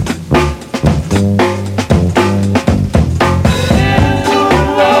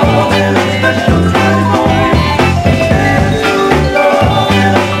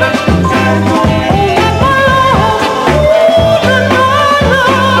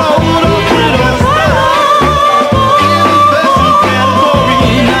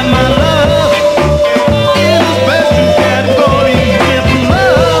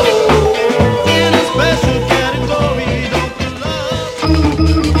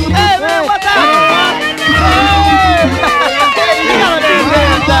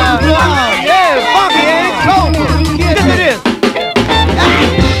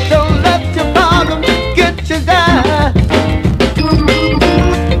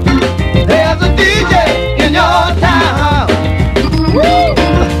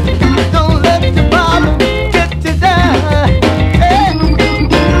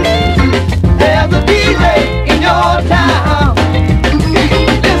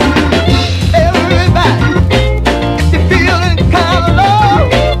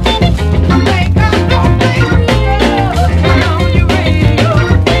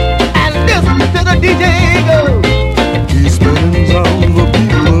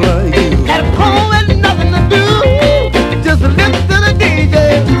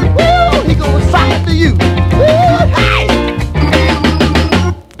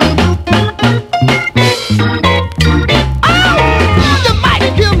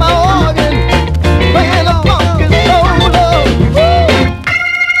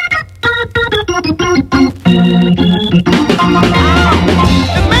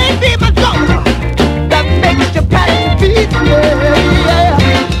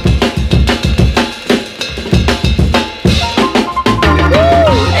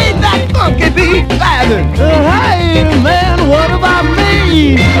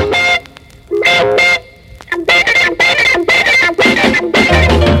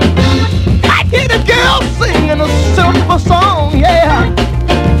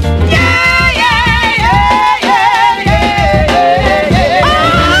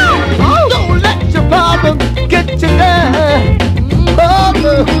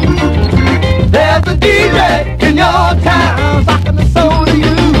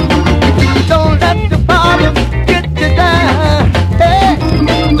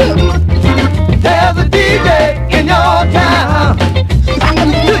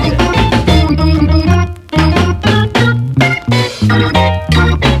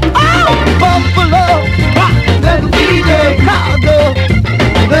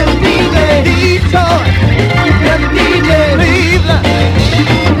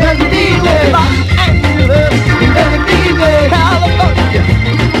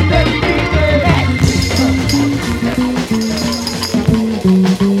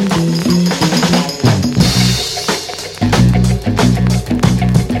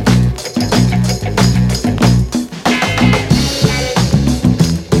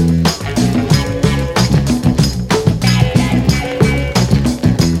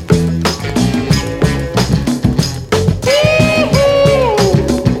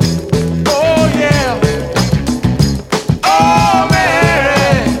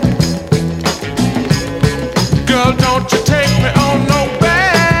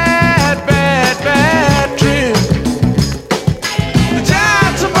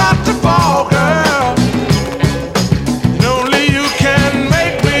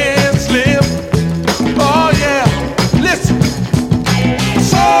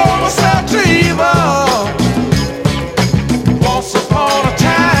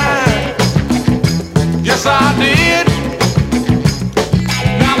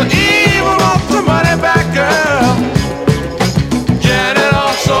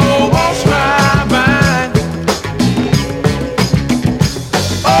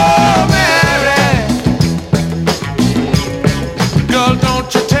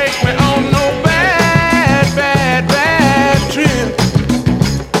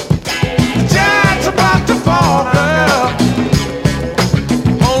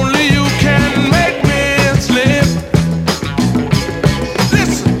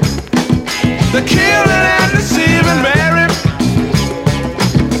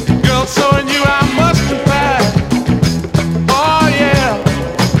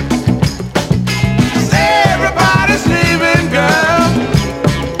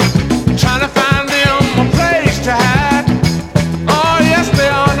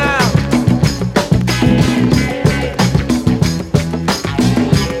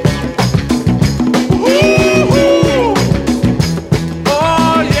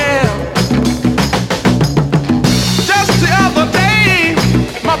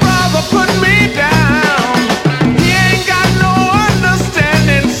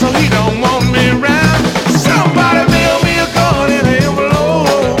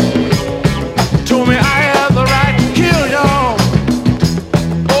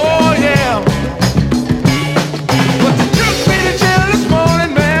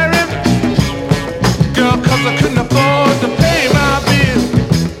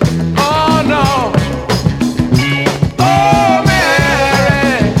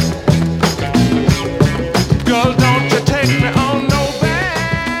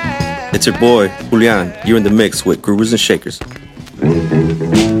 It's your boy, Julian. You're in the mix with Groovers and Shakers.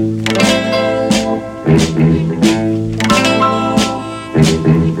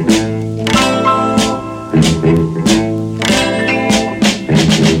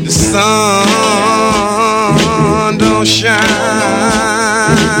 The sun don't shine,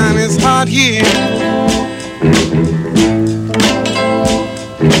 it's hot here.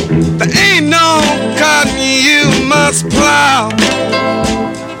 There ain't no cotton you must plow.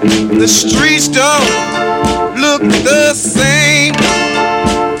 The streets don't look the same,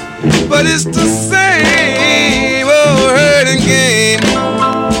 but it's the same old hurting game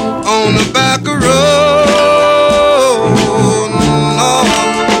on the back of road. No,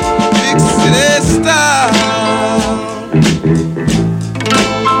 big city style.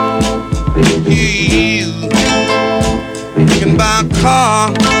 You can buy a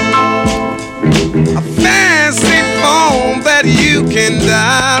car, a fancy phone that you can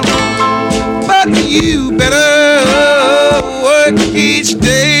dial, but you better work each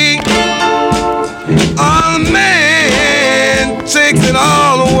day. All man takes it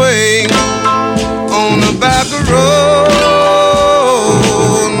all away on the back of road.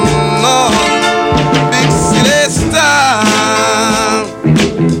 No, big city style.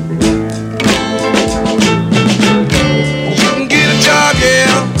 You can get a job,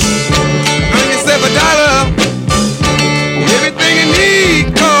 yeah, earn yourself $1. Everything you need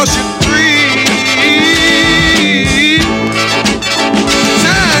costs you $3.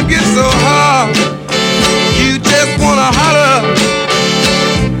 Time gets so hard, you just wanna holler.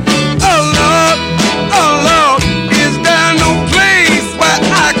 Oh Lord, is there no place where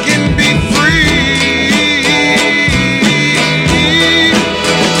I can be free?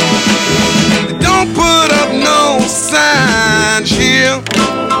 Don't put up no signs here,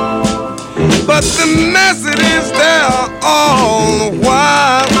 but the message is there all the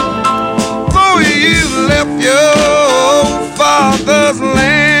while. Though you left your father's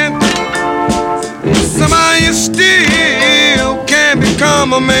land, somehow you still can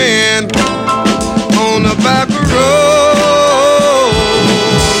become a man on the back road.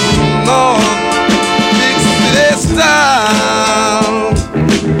 No, big city style.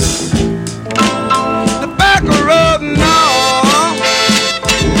 The back road, no.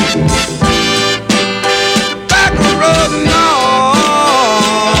 Back road, no.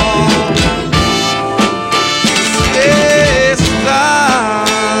 City style.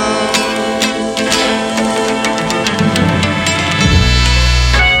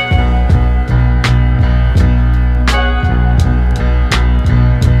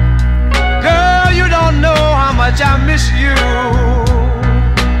 Girl, you don't know how much I miss you.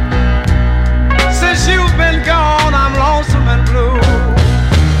 Since you've been gone, I'm lonesome and blue.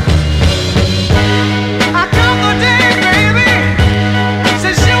 I count the days, baby,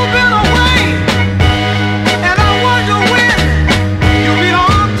 since you've been away, and I wonder when you'll be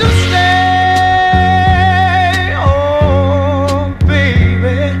home to stay. Oh,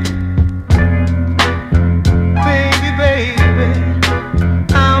 baby, baby, baby,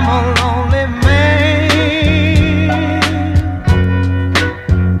 I'm a lonely man.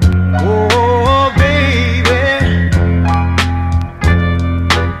 Oh, baby,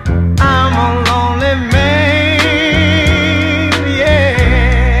 I'm a lonely man. Yeah.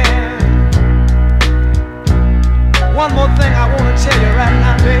 One more thing I want to tell you right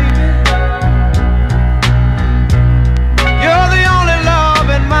now, baby. You're the only love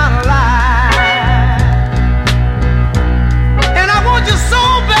in my life, and I want you so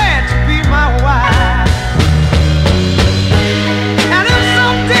bad to be my wife. And if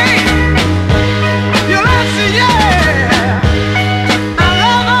someday you'll answer, yeah, I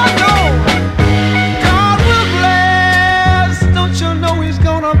love her, no, God will bless. Don't you know He's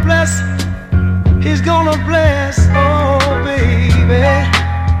gonna bless? He's gonna bless, oh baby,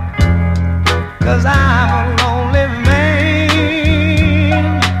 'cause I'm a lonely man.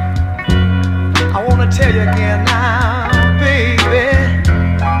 I wanna tell you again now, baby,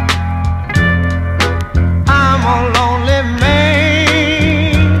 I'm a lonely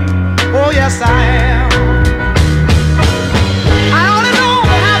man. Oh yes I am. I only know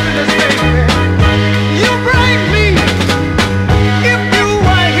the happiness, baby, you bring me. If you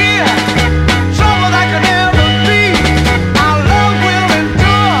were here, trouble that could never be. Our love will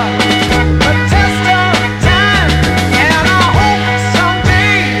endure the test of time, and I hope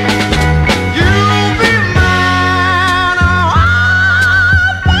someday you'll be mine. Oh,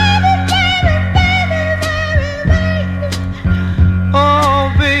 baby, baby, baby. Oh,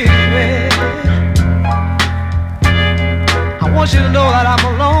 baby, I want you to know that I'm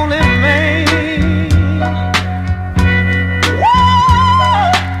a lonely man.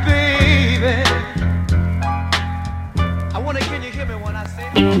 Whoa, baby.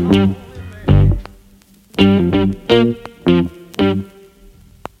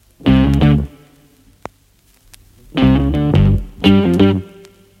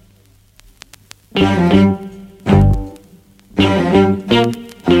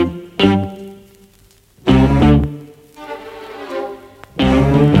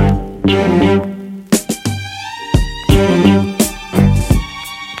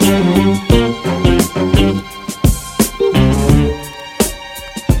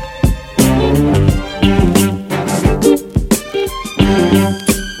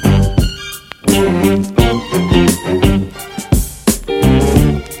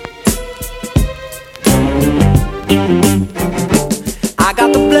 I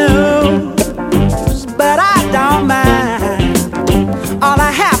got the blues, but I don't mind. All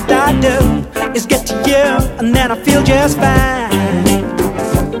I have to do is get to you, and then I feel just fine.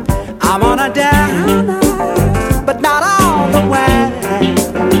 I'm on a down, but not all the way.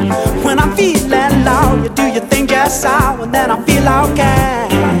 When I'm feeling low, you do your thing just so, and then I feel okay.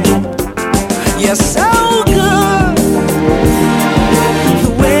 You're so good,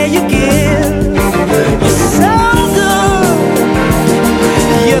 the way you give. You're so good,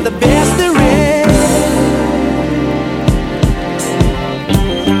 you're the best there is.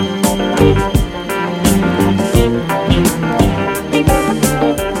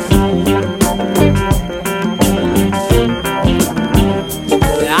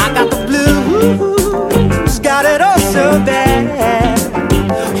 I got the blues, got it all so bad.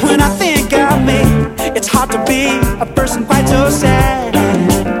 When I think of me, it's hard to be a person quite so sad.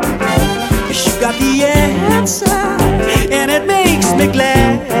 You got the answer, and it makes me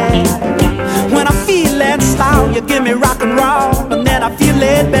glad.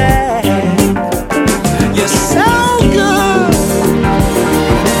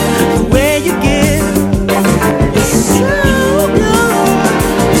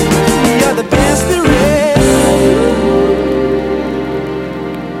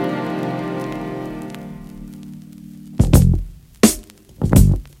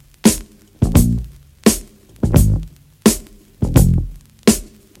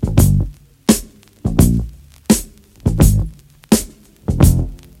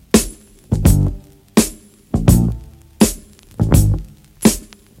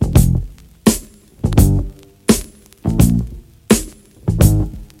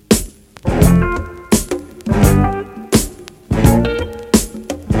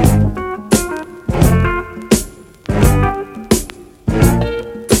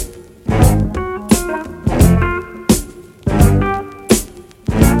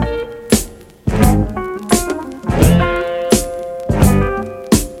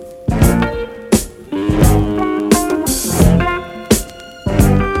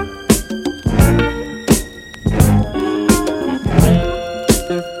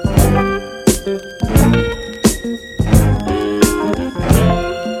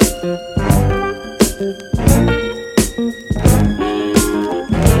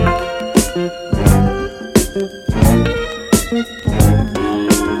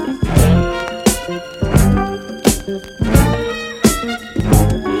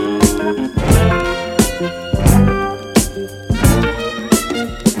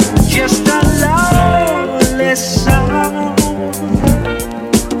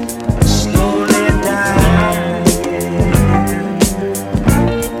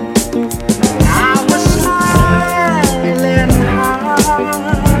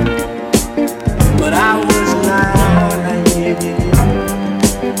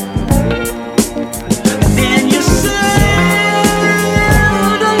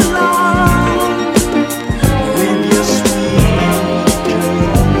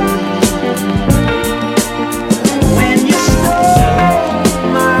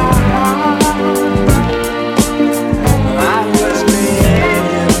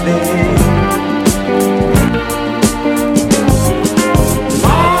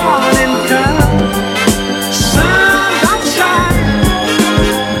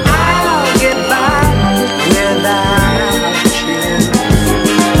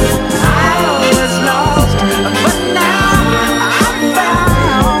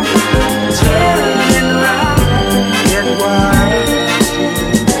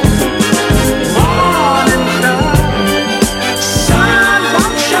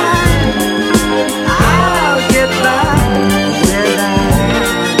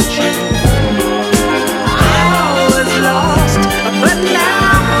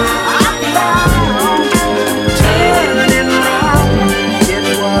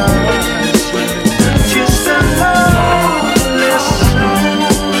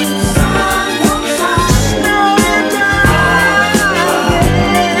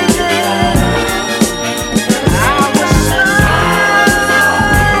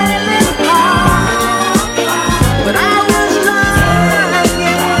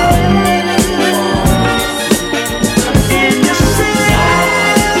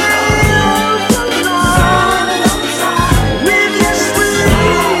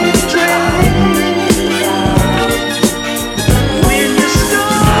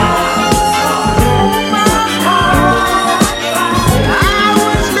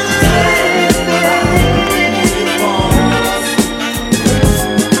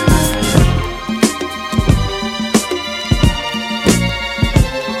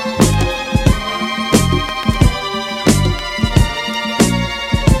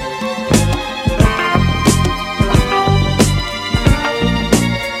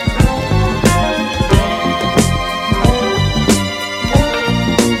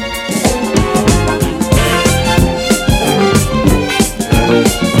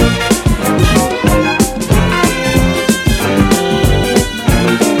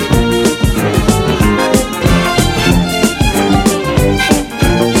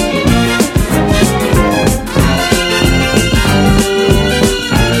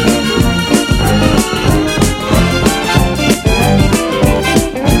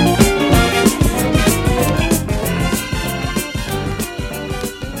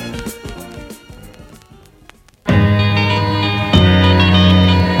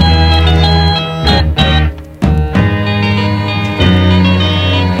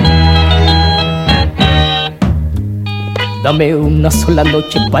 Dame una sola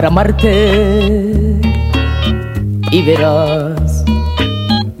noche para amarte y verás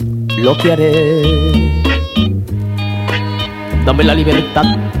lo que haré. Dame la libertad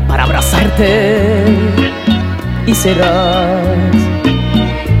para abrazarte y serás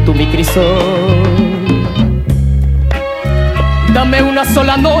tú mi crisol. Dame una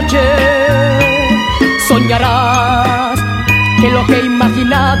sola noche, soñarás que lo que he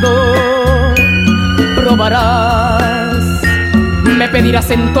imaginado probarás. Me pedirás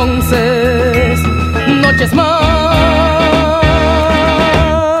entonces noches más.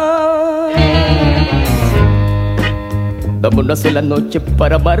 Dame una sola noche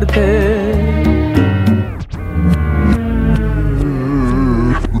para amarte.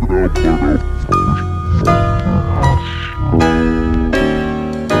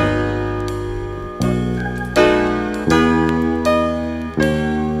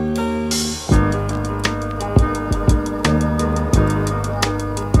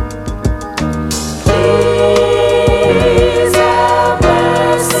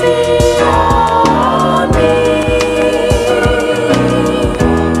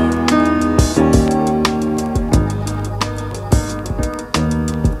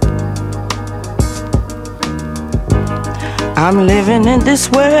 I'm living in this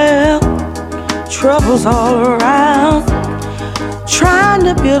world, troubles all around, trying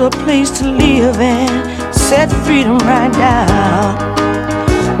to build a place to live and set freedom right down.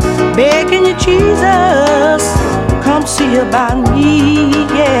 Begging you, Jesus, come see about me,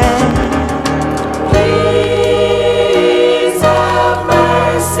 yeah. Please have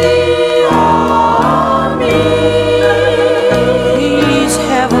mercy on me. Please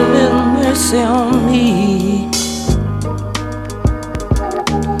have a little mercy on me.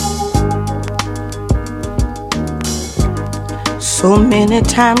 So many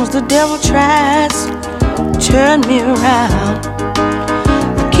times the devil tries to turn me around.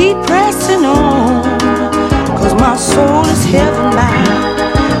 I keep pressing on, cause my soul is heaven bound.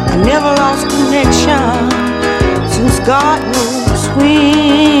 I never lost connection since God knows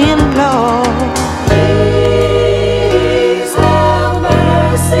when, Lord. Please have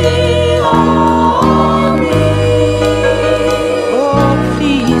mercy on me. Oh,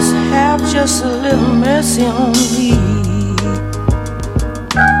 please have just a little mercy on me.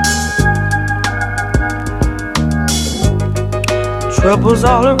 Troubles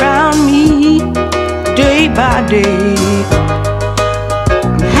all around me, day by day.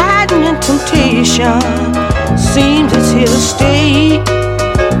 I'm hiding in temptation, seems it's here to stay.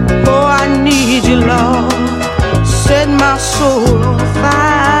 Oh, I need you, Lord, set my soul on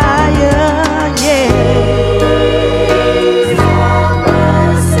fire, yeah. Have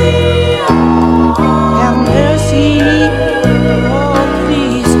mercy have mercy, oh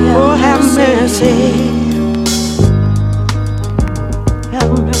please, oh have mercy.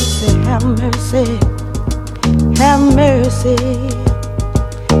 Have mercy, have mercy, have mercy,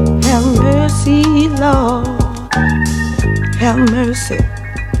 have mercy, Lord, have mercy,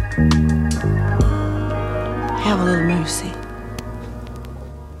 have a little mercy.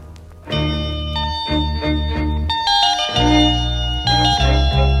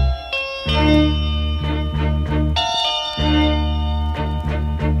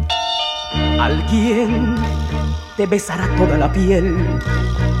 Alguien te besará toda la piel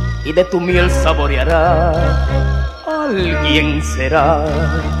y de tu miel saboreará. Alguien será,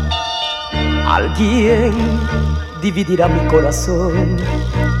 alguien dividirá mi corazón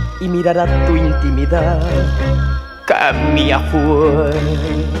y mirará tu intimidad que mía fue.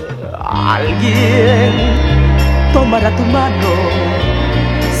 Alguien tomará tu mano,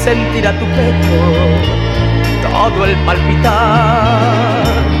 sentirá tu pecho, todo el palpitar.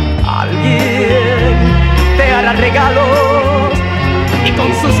 Alguien te hará regalos y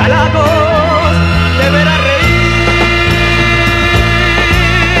con sus halagos te verá reír.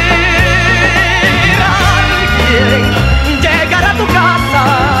 Alguien llegará a tu casa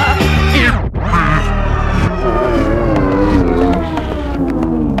y...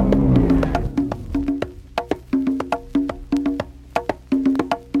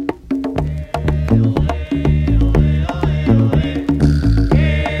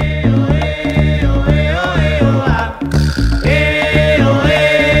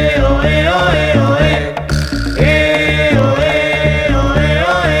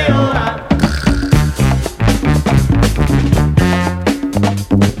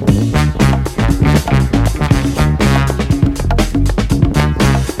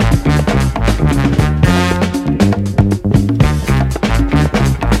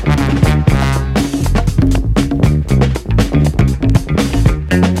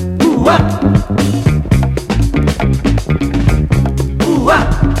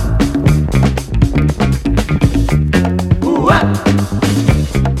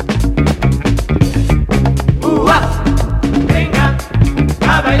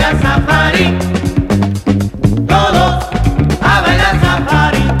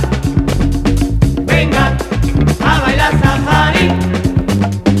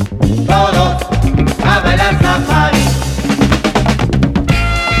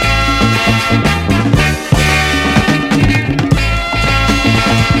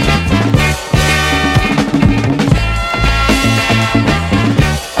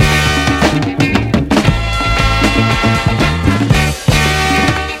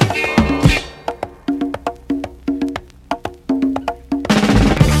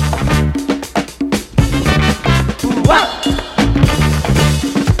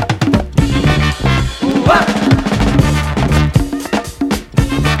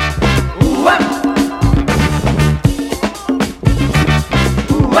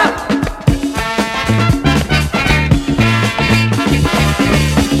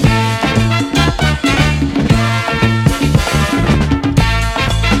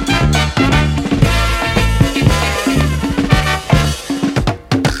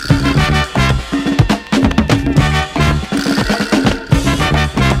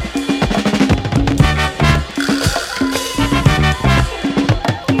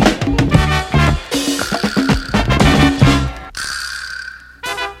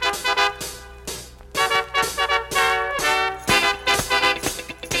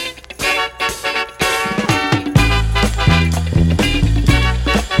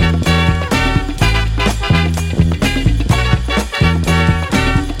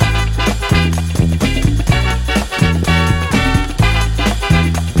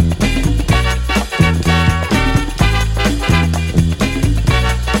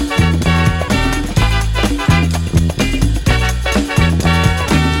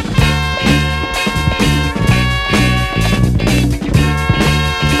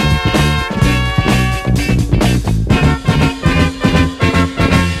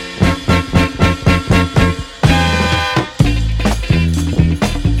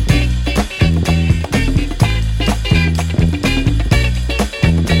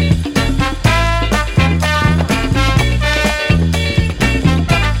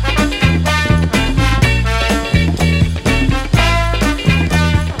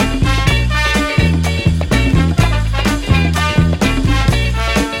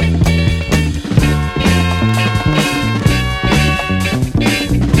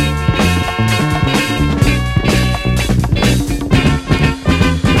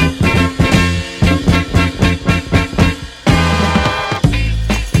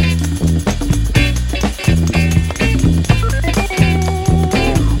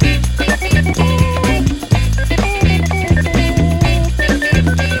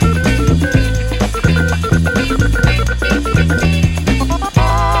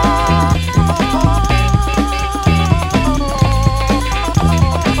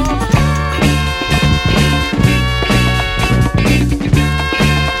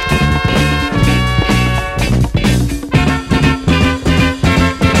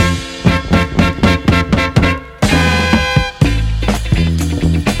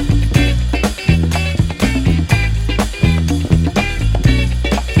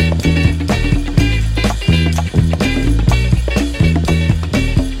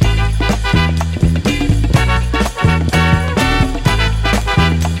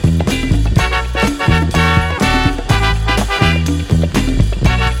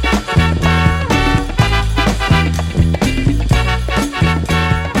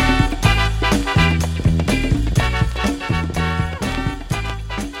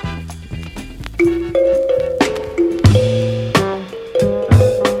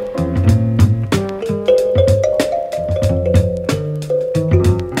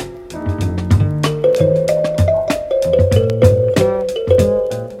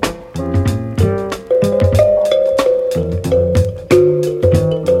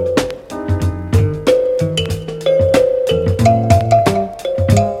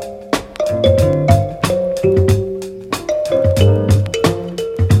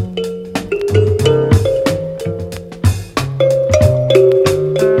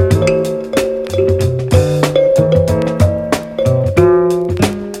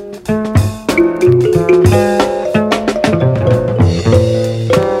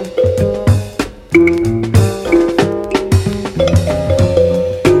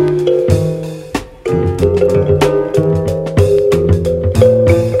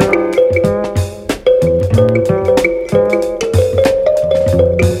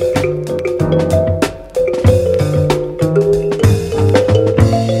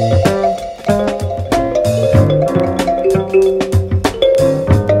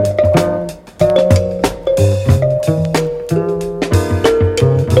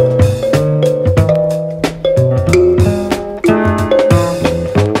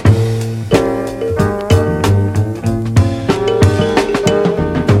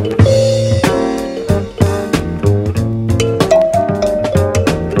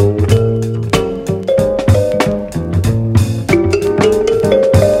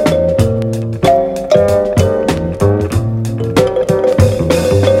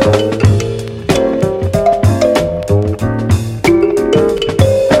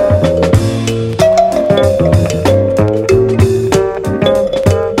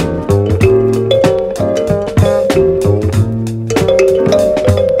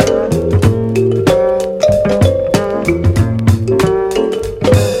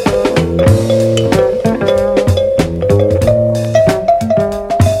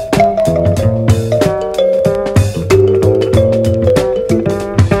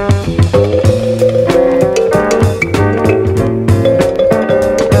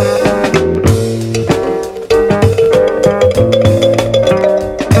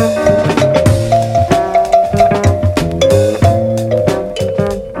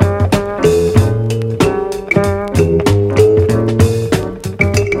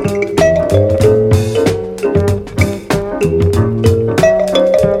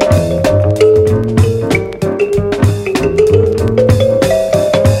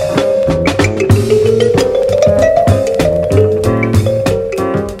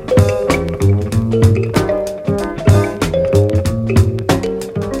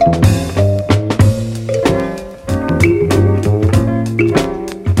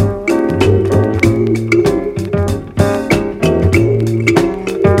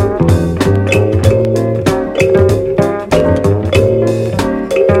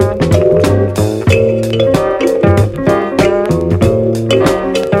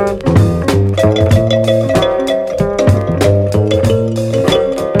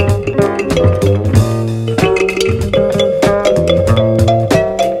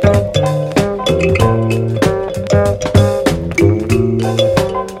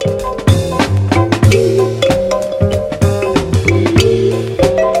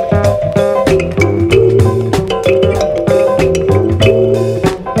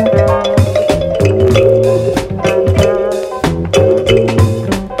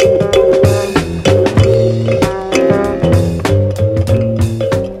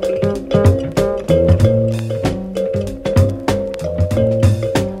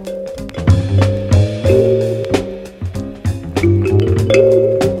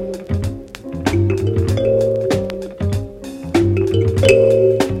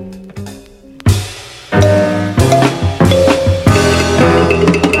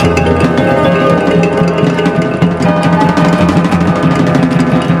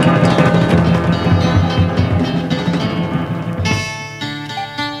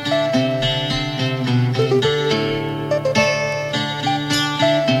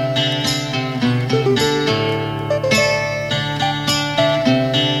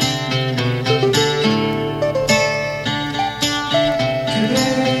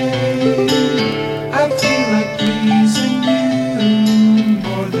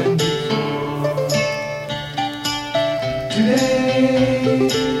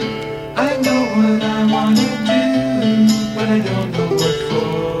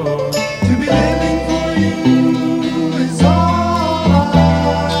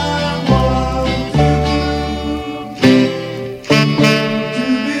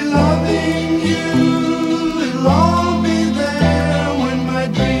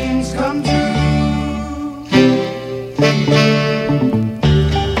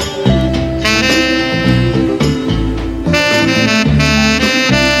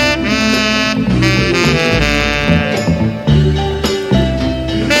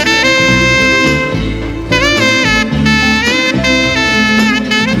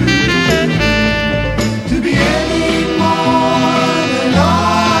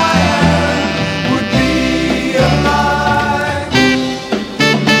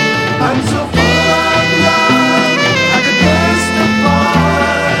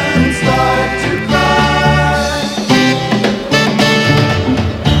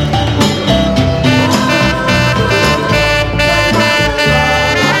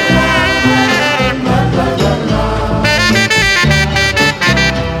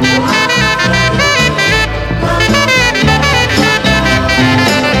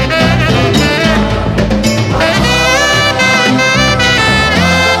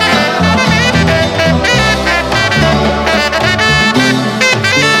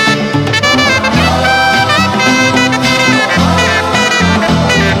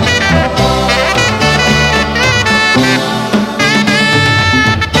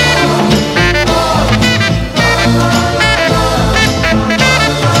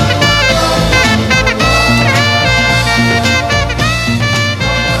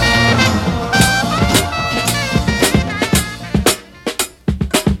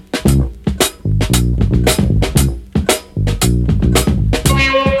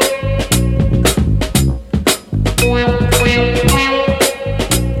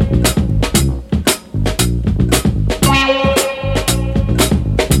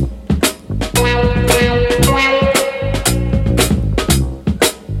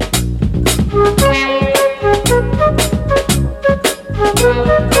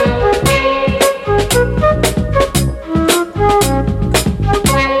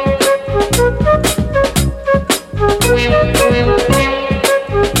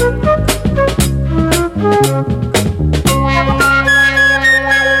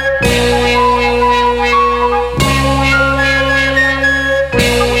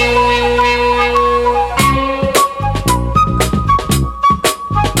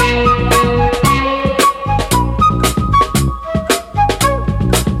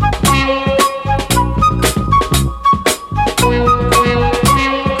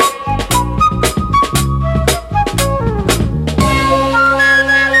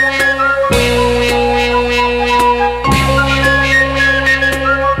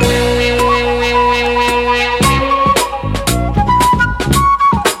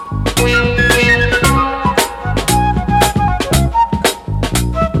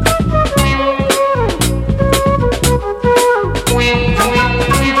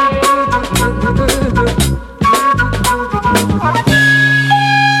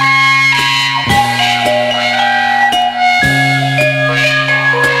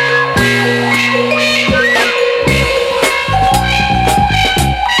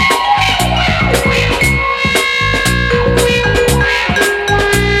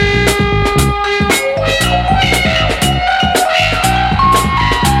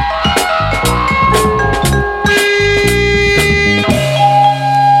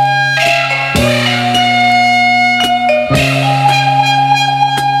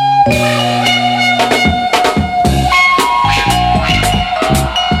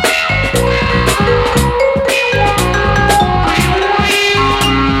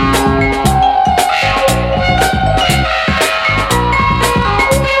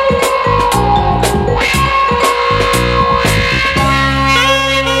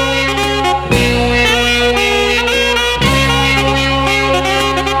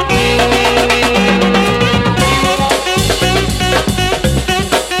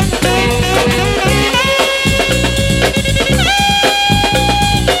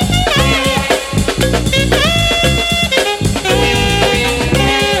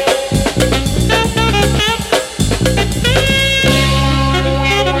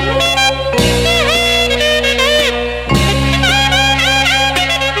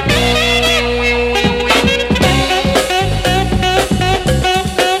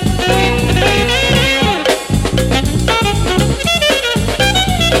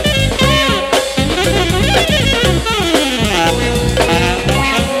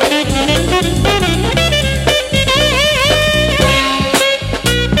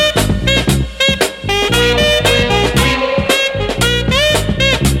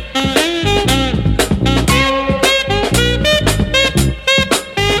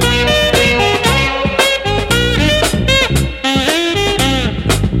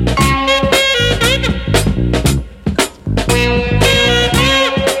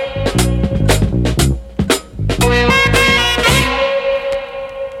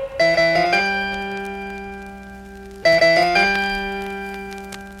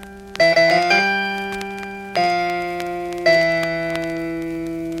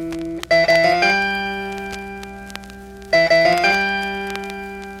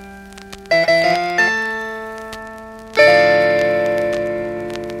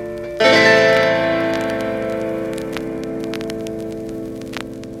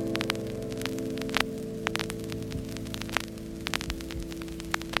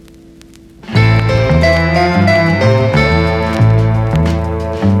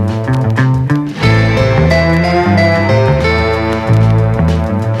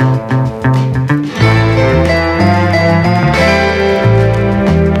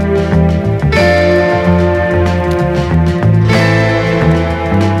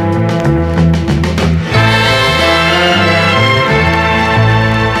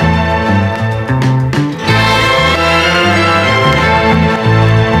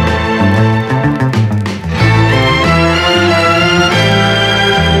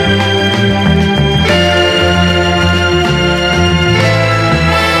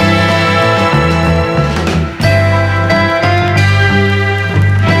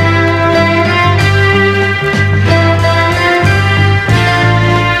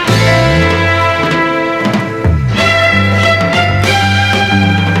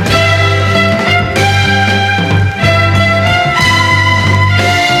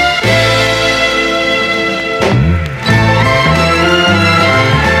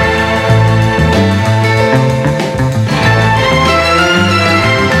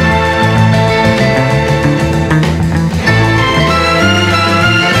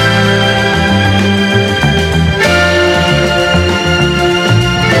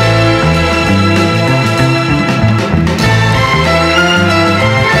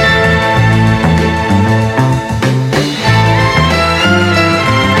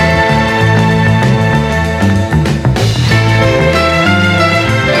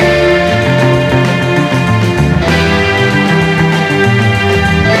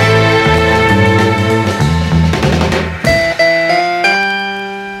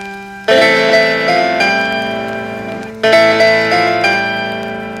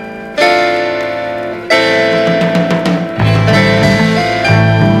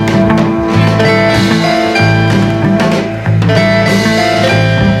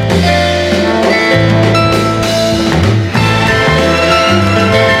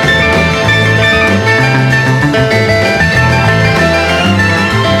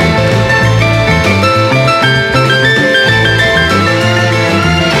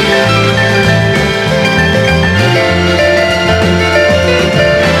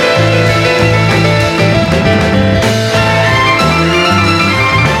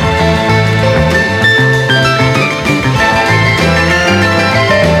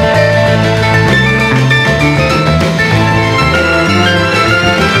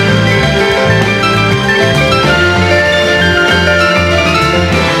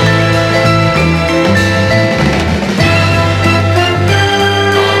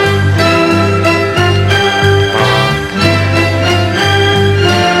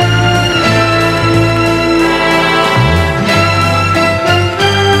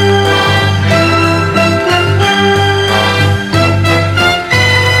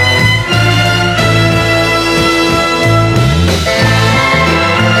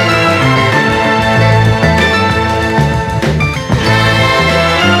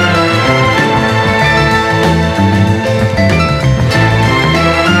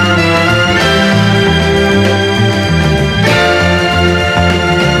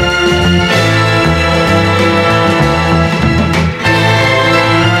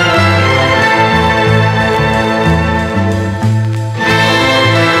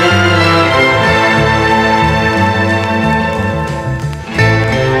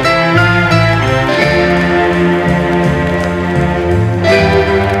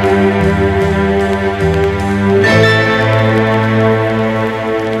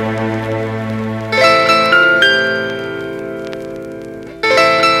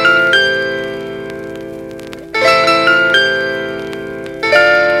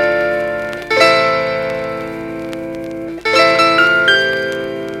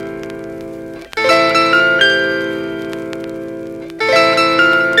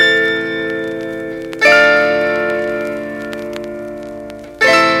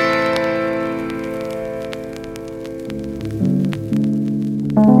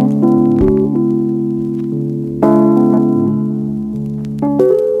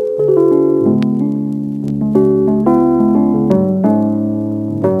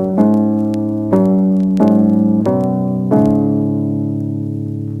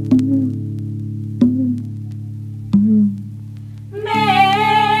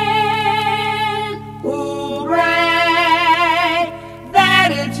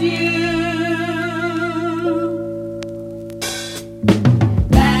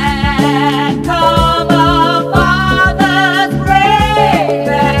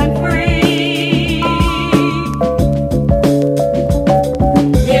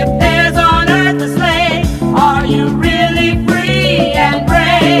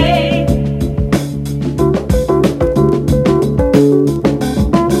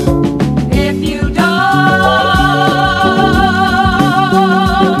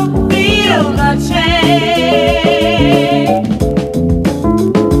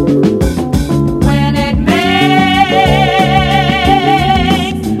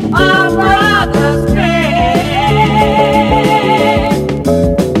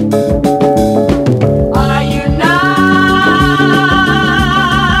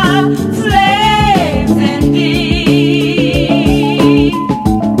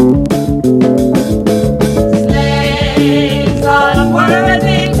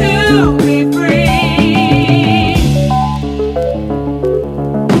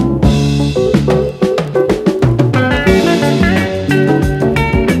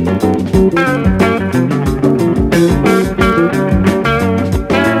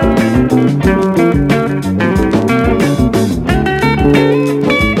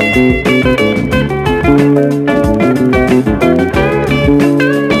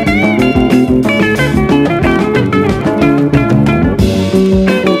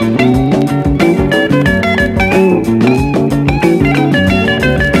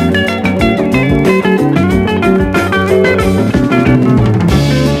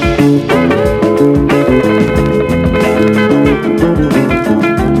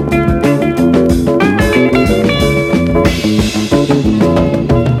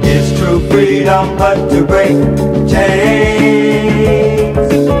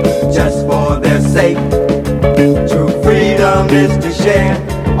 make. True freedom is to share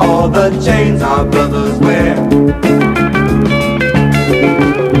all the chains our brothers wear.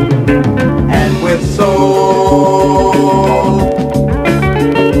 And with soul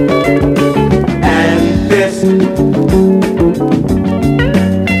and fist,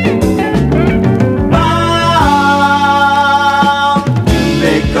 bound,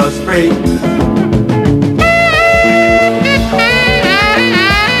 make us free.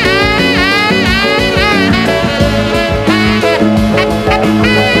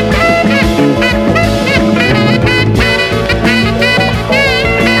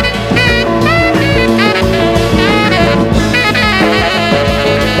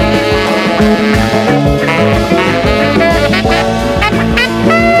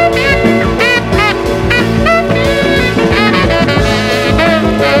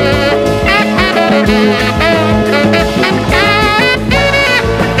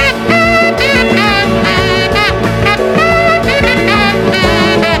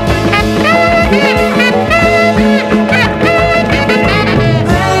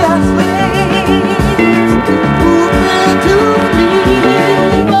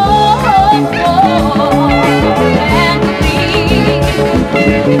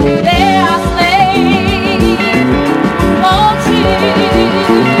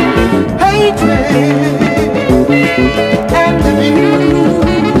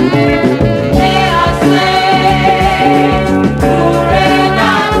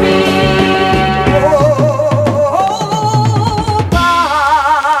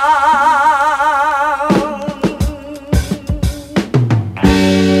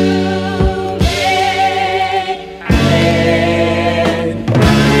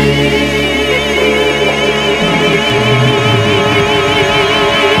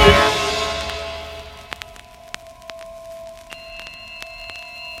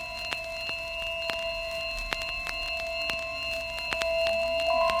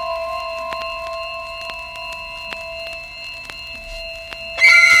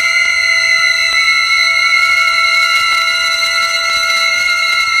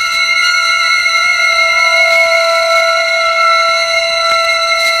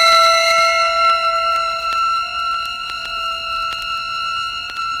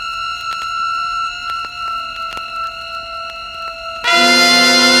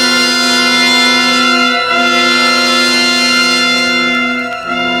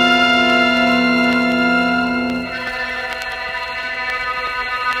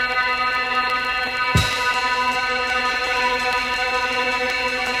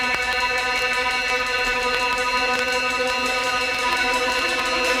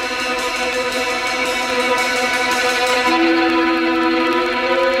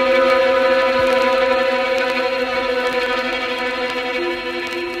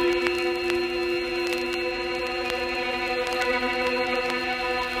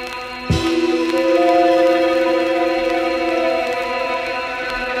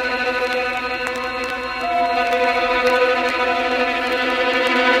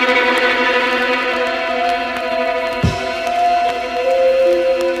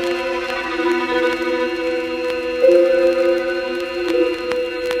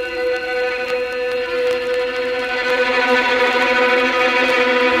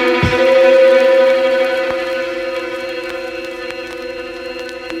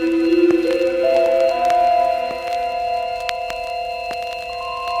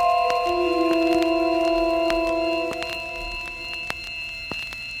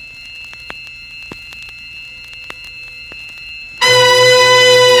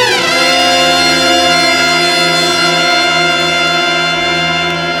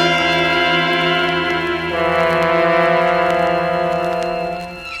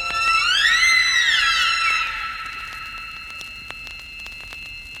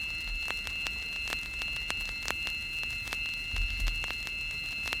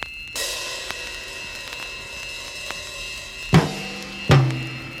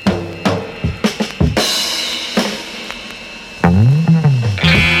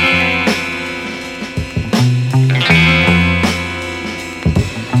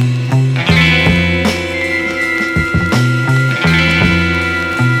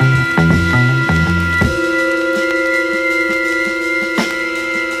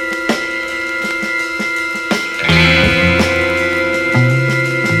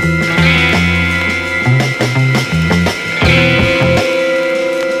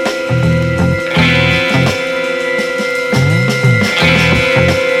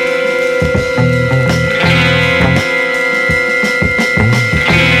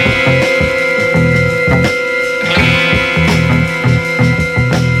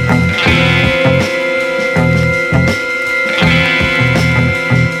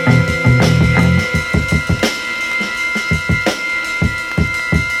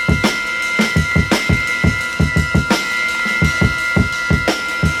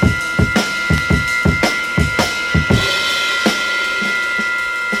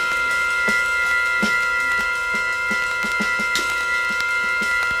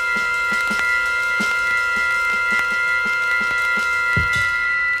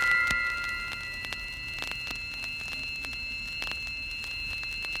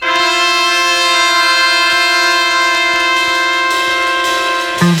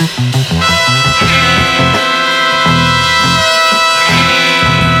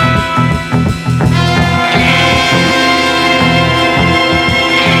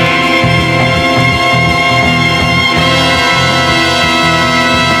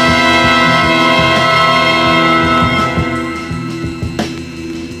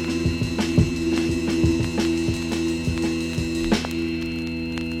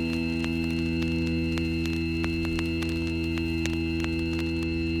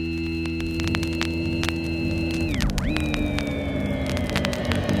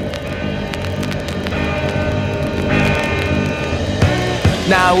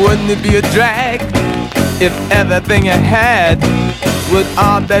 Now wouldn't it be a drag if everything you had would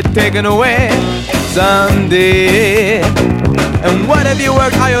all be taken away someday? And what if you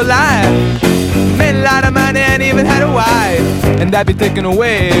worked all your life, made a lot of money and even had a wife, and that be taken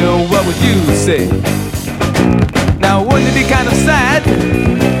away? What would you say? Now wouldn't it be kind of sad?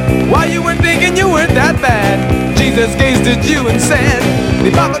 Why you weren't thinking you weren't that bad? Jesus gazed at you and said,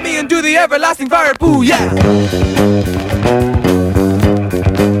 "Depart from me into the everlasting fire." Boo, yeah.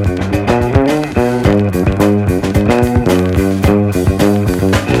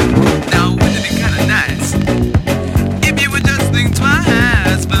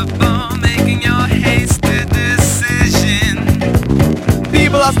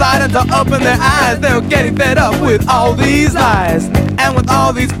 Starting to open their eyes, they're getting fed up with all these lies and with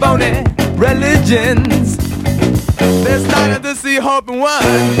all these phony religions. They're starting to see hope in one,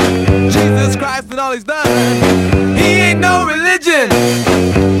 Jesus Christ and all he's done. He ain't no religion.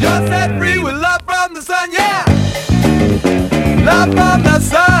 You're set free with love from the sun, yeah. Love from the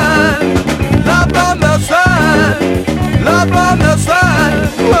sun, love from the sun, love from the sun.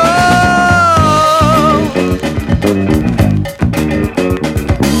 Whoa.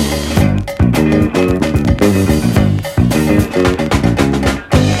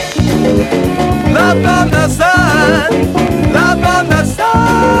 Love from the sun, love from the sun,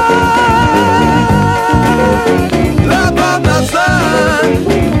 love from the sun,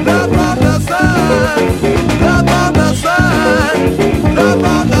 love from the sun, love from the sun,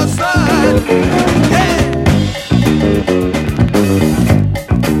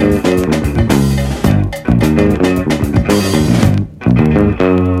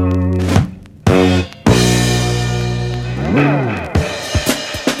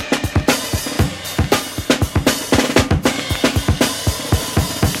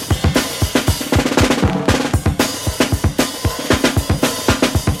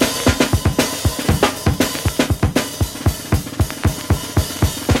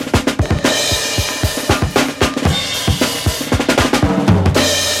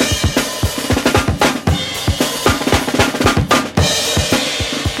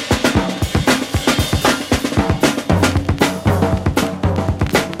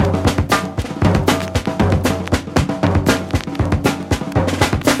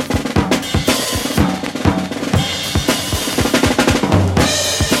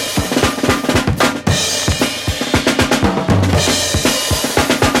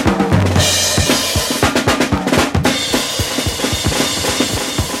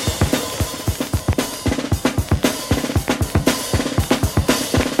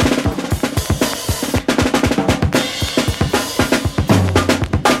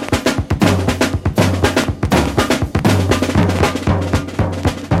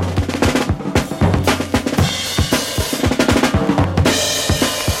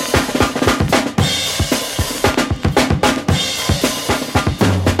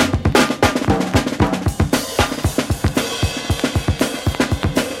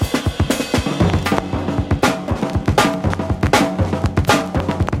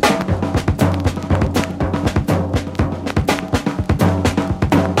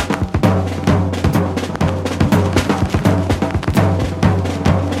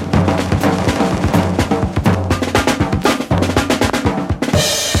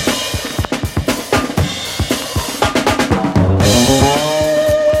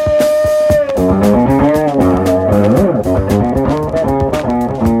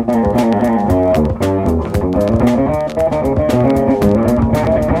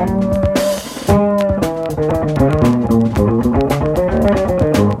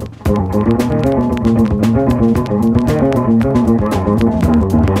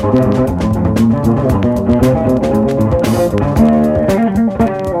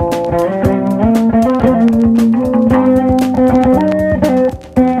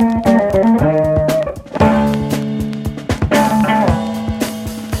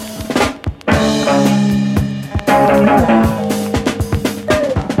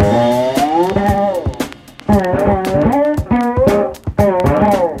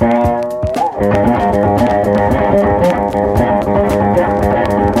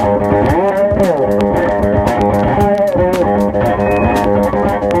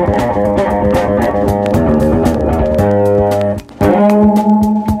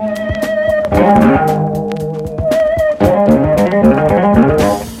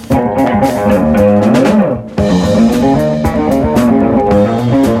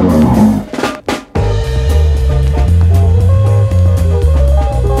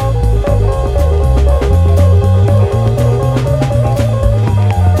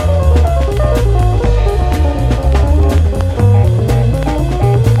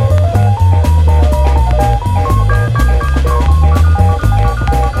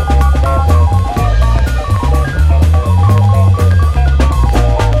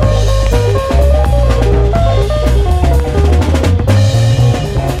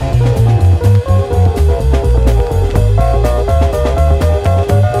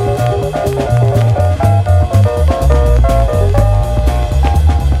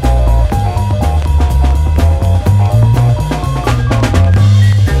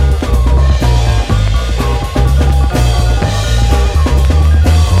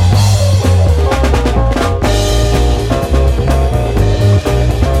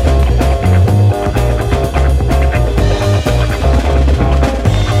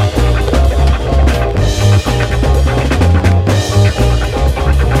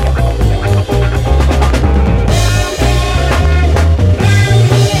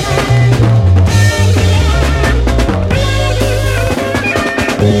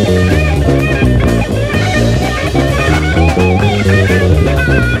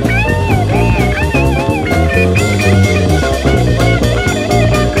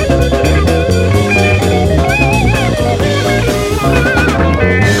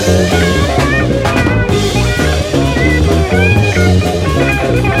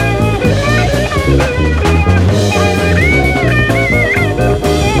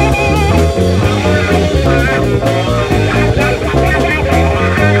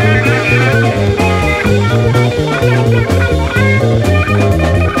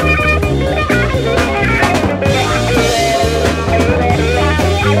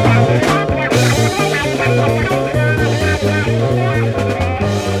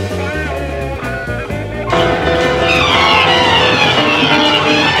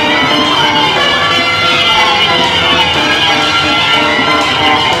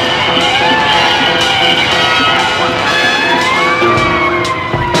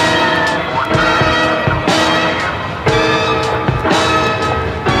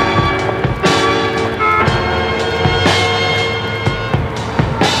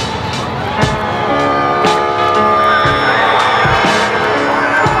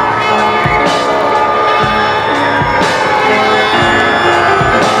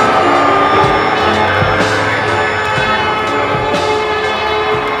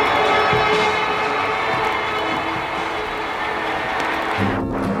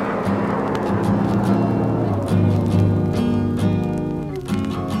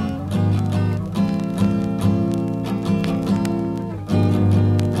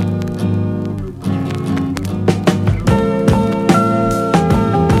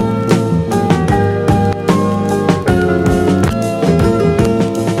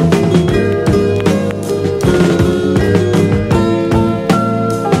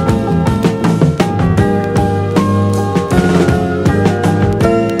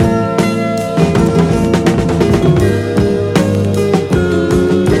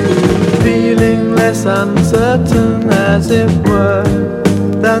 uncertain as it were,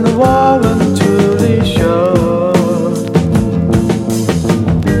 than the warrant truly showed.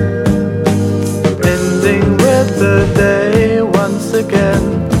 Ending with the day once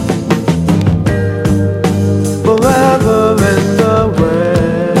again, forever in the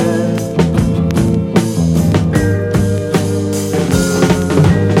west.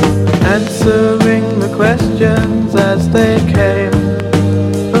 Answering the questions as they came,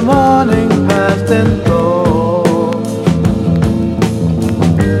 the morning passed and gone,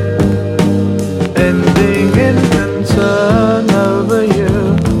 ending in concern over you.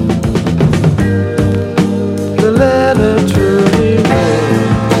 The letter truly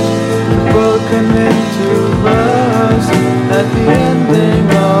was broken into verse at the ending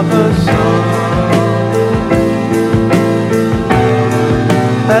of a song.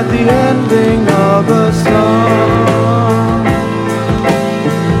 At the ending of a song.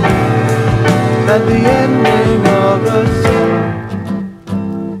 At the ending of a song.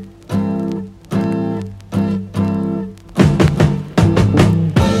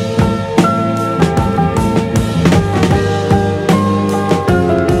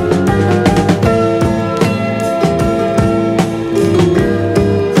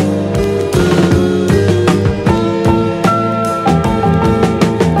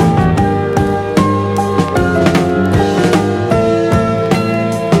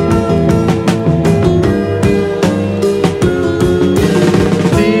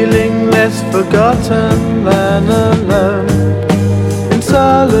 Forgotten than alone, in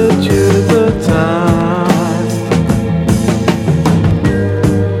solitude the time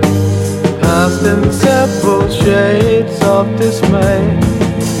passed in several shades of dismay,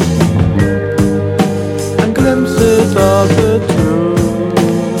 and glimpses of the truth.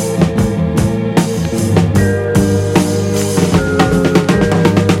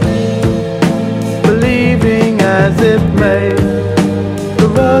 Believing as it may, the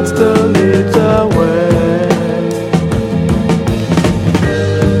road still leads away.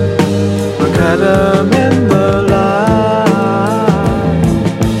 Look at them in the light,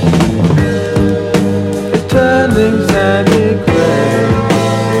 it's turning sandy grey,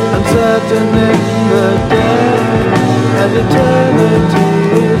 uncertain in the day, as eternity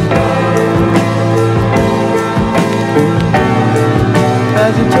is long,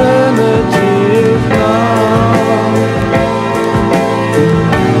 as eternity is long.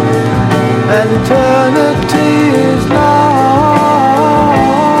 And eternity is long.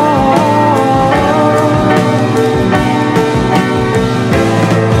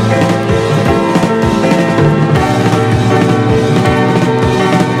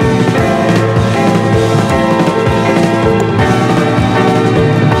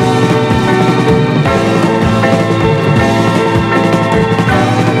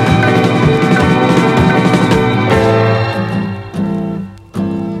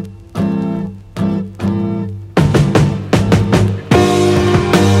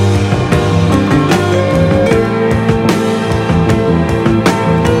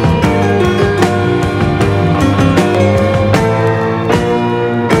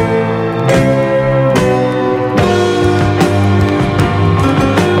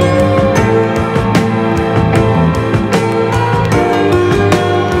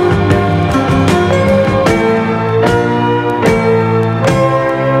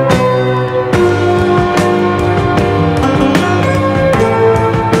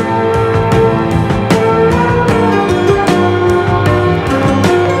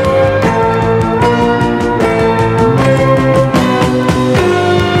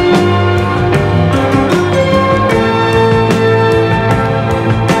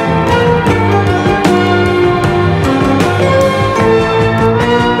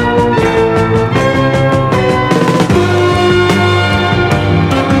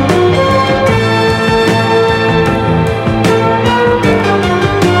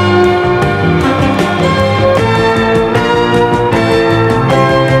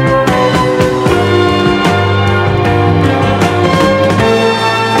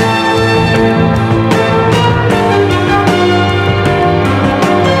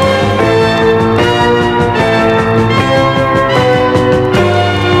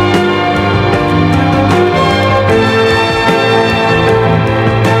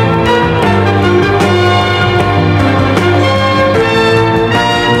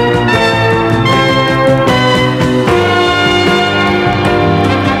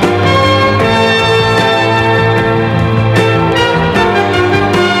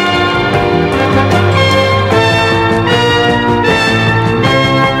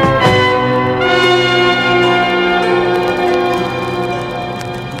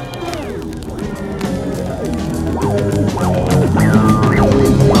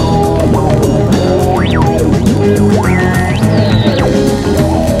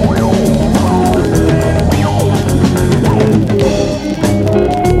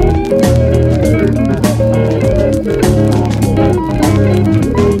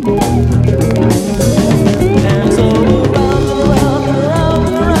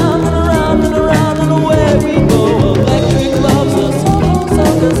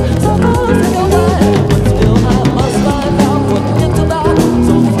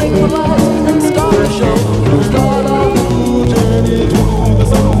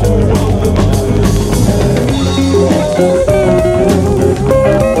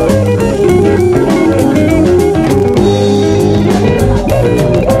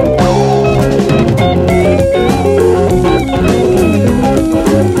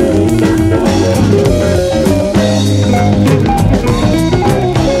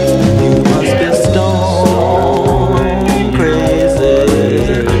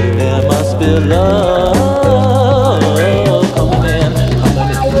 feel love coming in.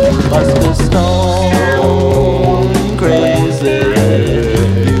 You must be stone crazy.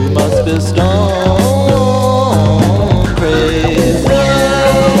 You must be stone crazy.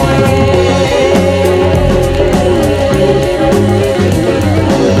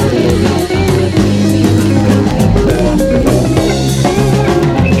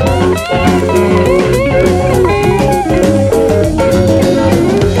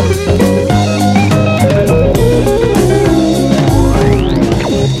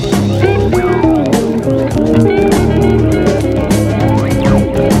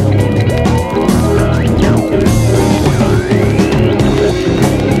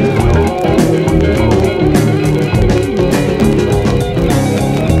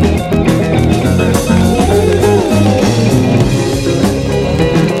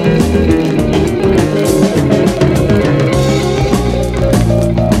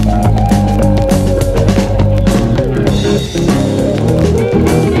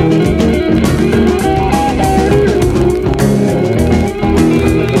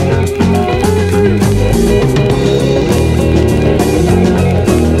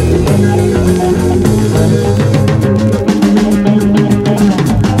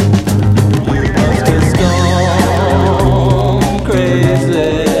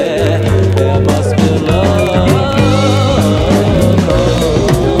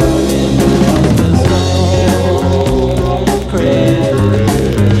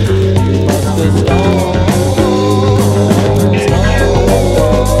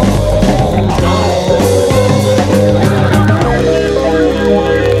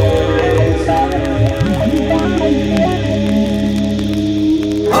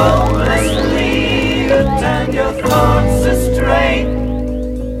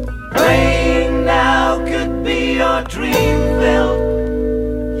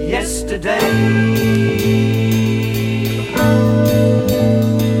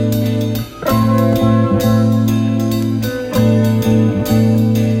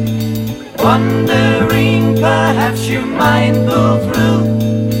 Wondering, perhaps you might pull through.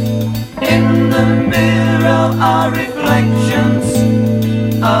 In the mirror are reflections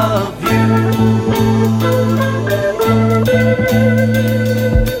of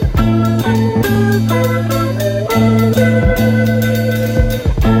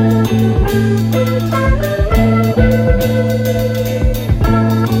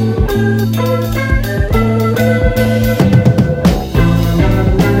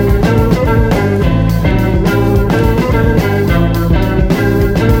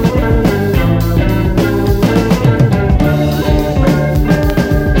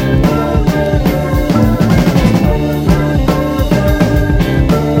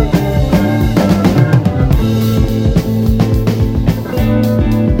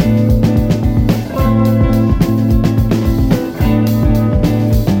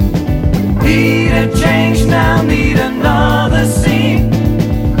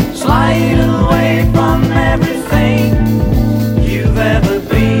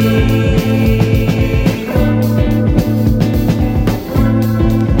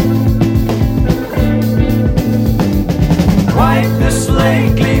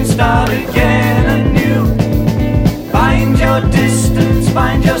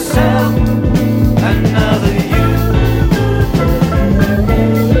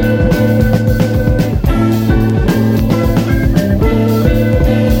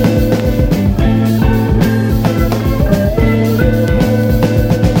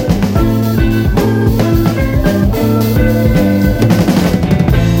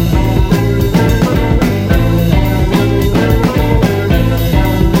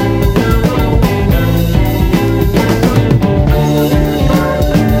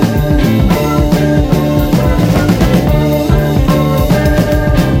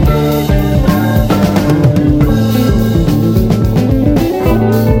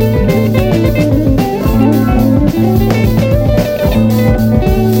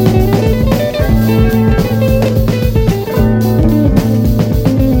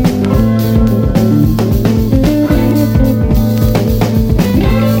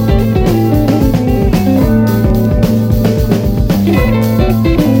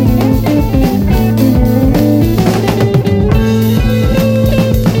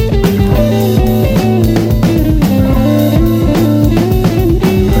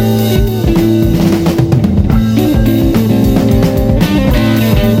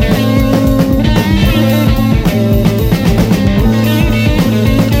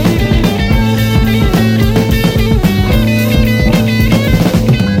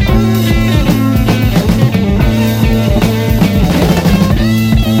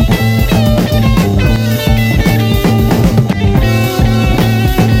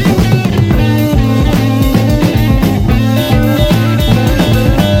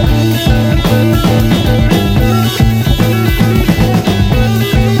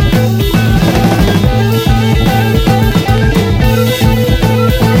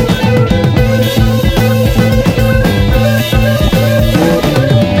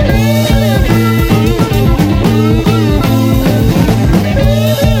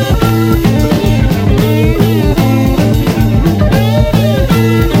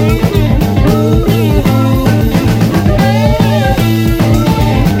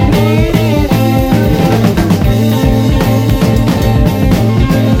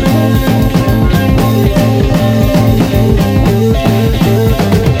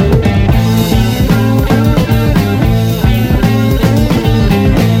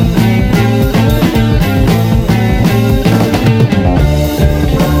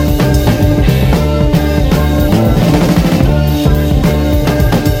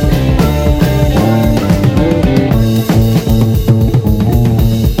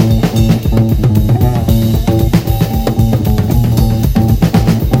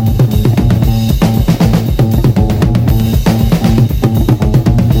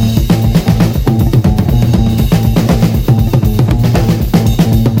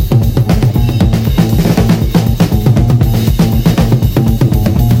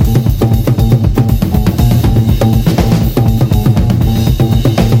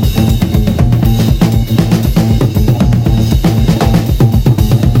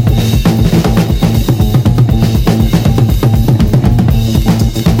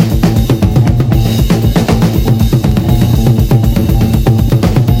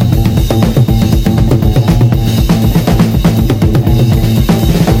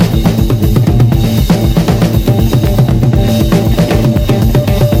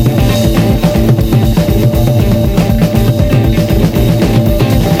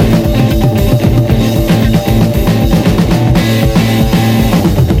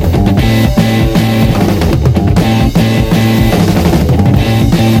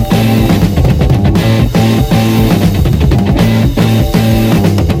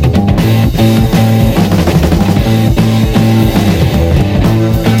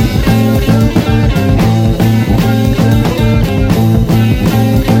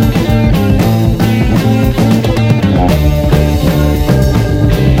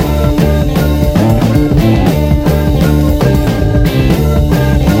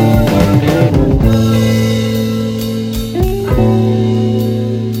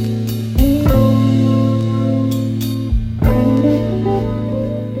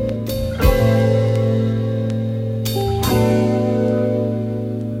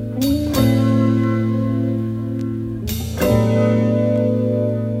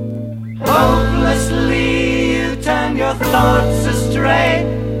your thoughts astray.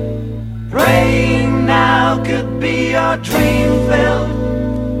 Praying now could be your dream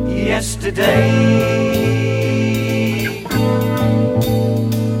filled yesterday.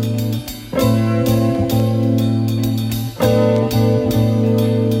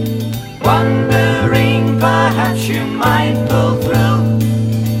 Wondering, perhaps you might pull through.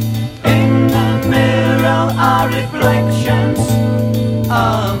 In the mirror are reflections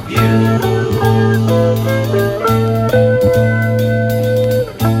of you.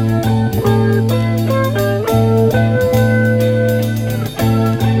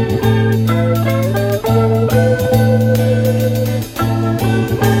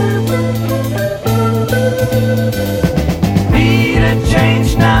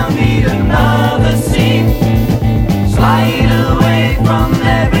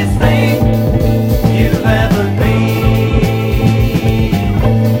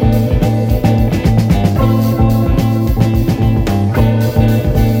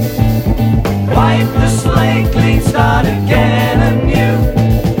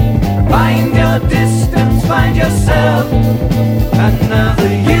 Find yourself another.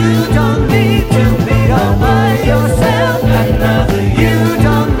 You don't need to be all by yourself. Another. You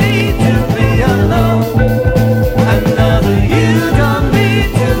don't need to be alone. Another. You don't need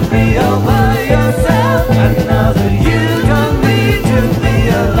to be all by yourself. Another. You don't need to be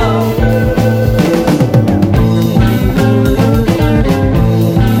alone.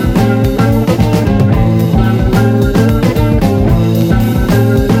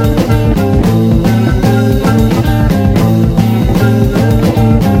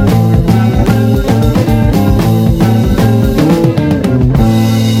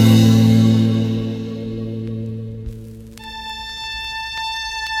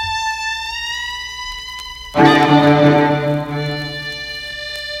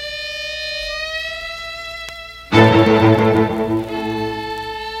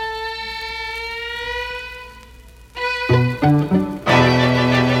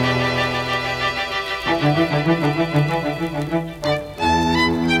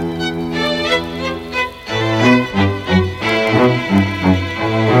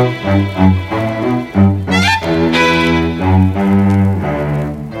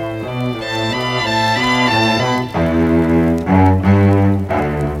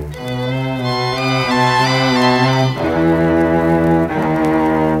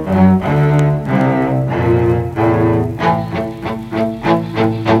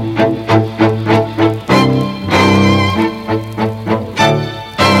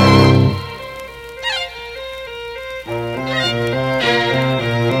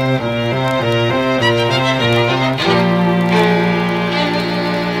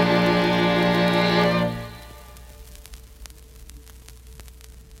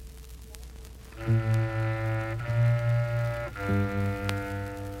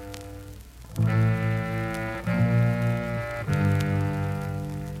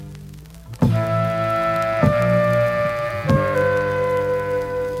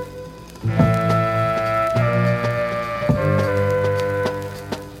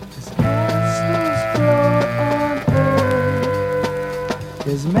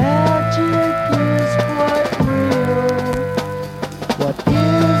 His magic is quite real. What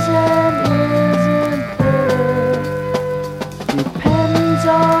is and isn't there depends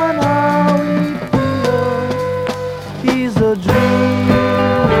on how we feel. He's a dreamer.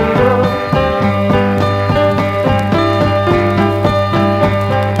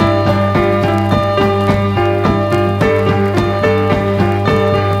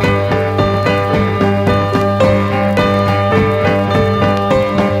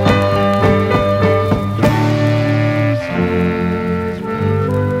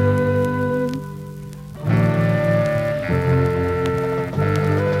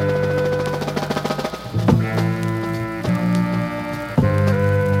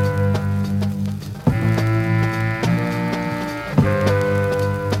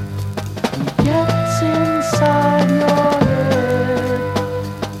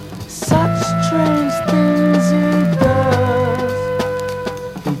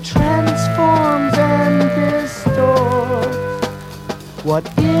 What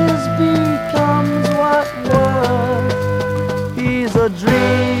is becomes what was. He's a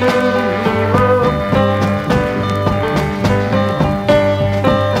dreamer.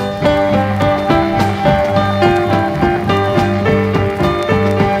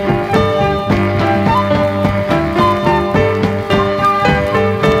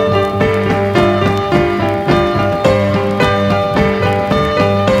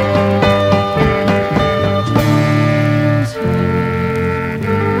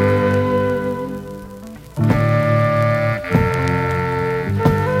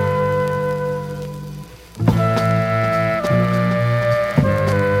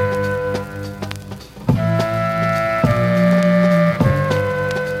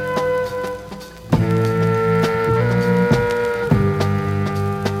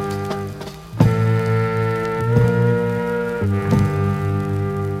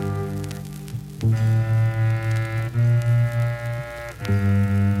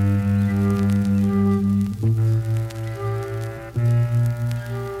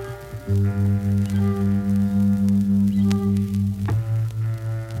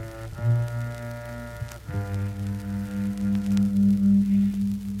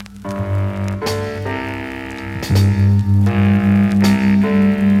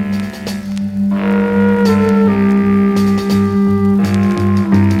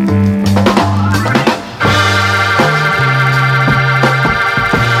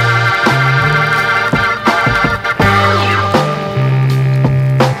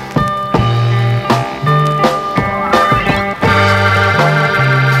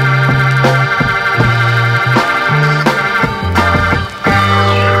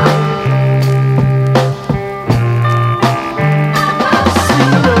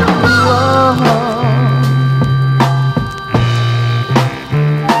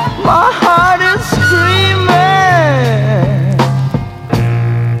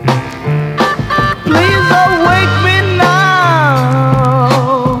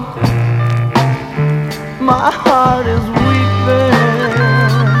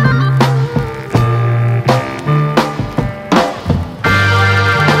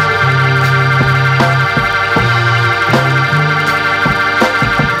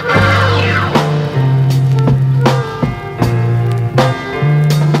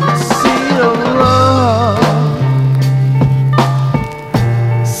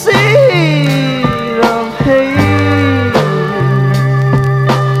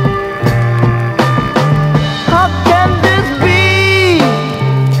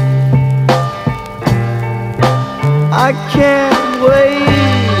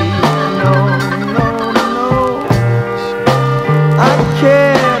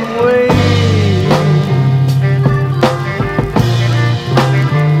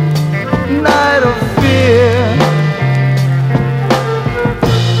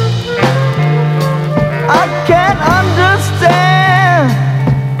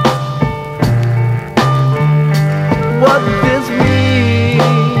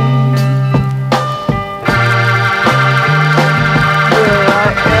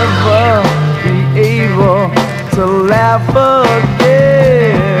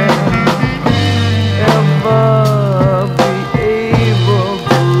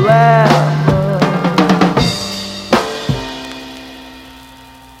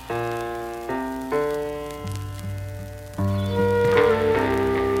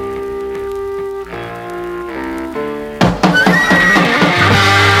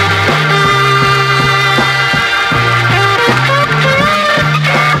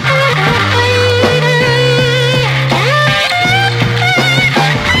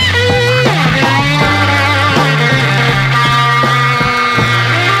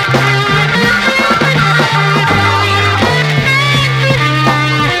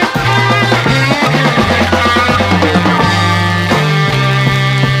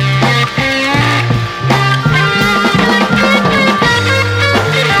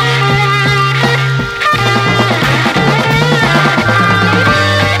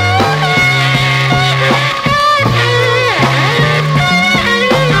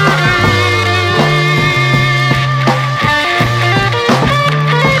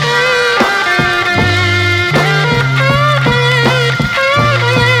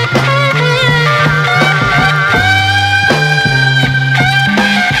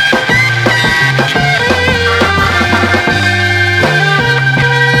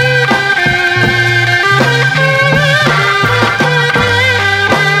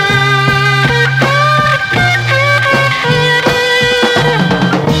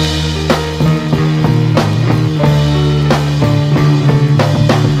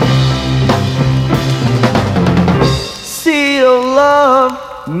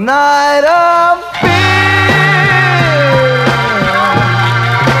 night of fear.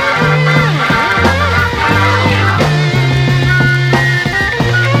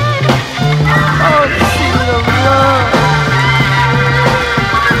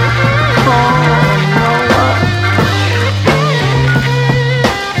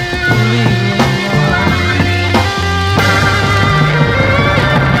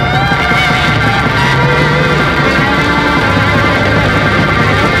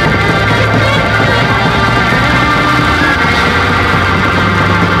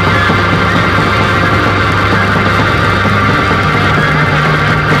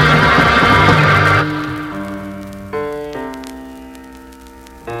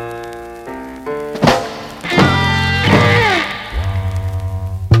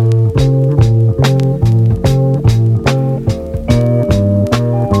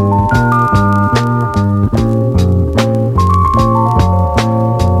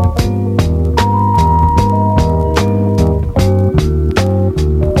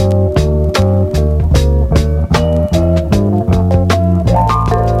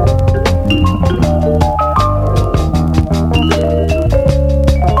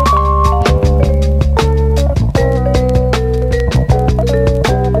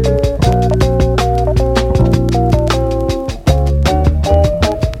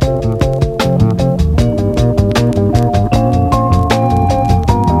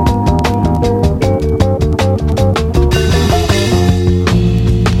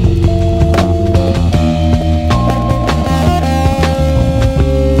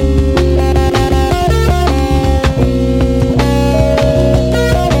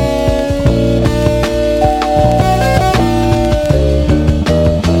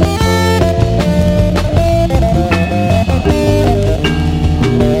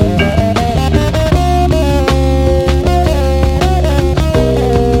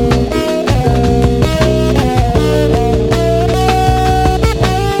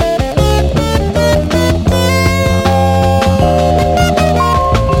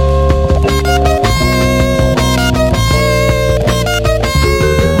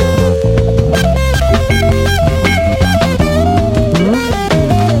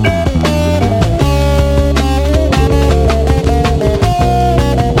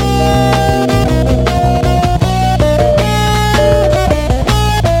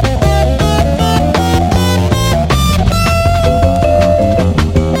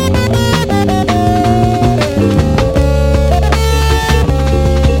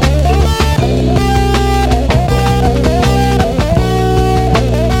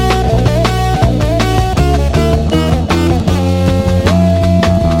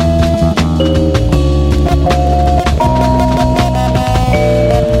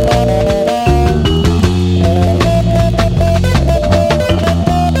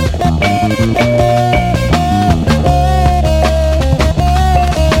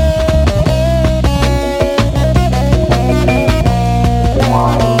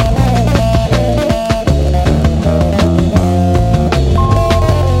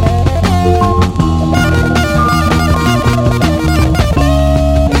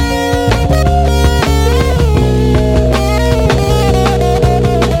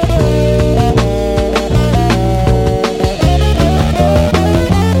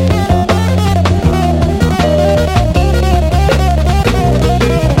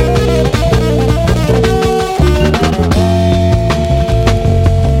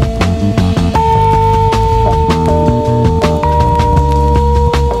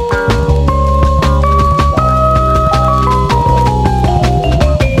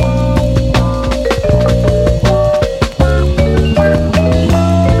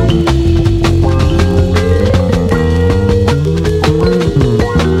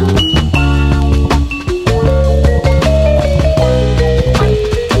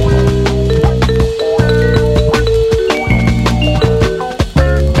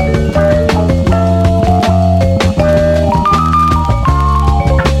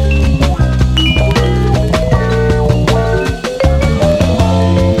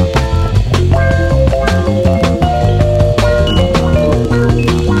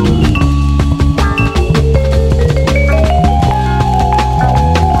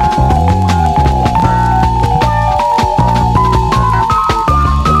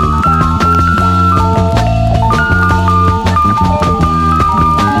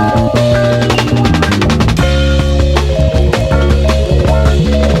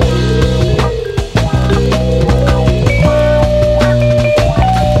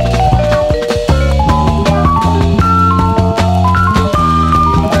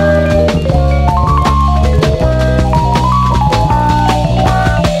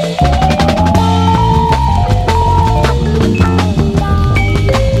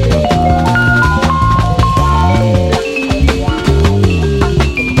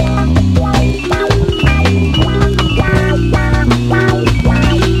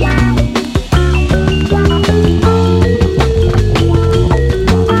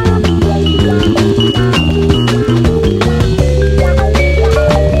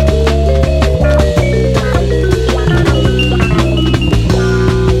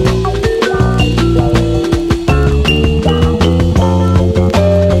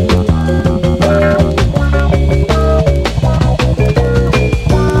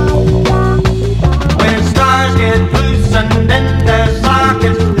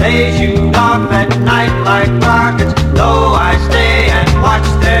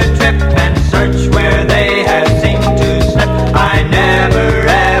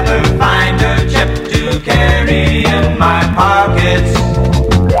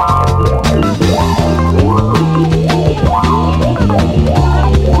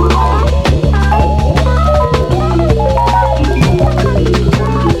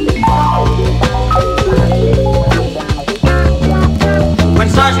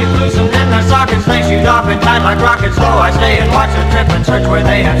 she's loosened in their sockets. They shoot off in time like rockets. So I stay and watch the trip and search where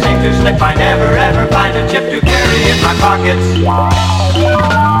they have seemed to slip. I never ever find a chip to carry in my pockets.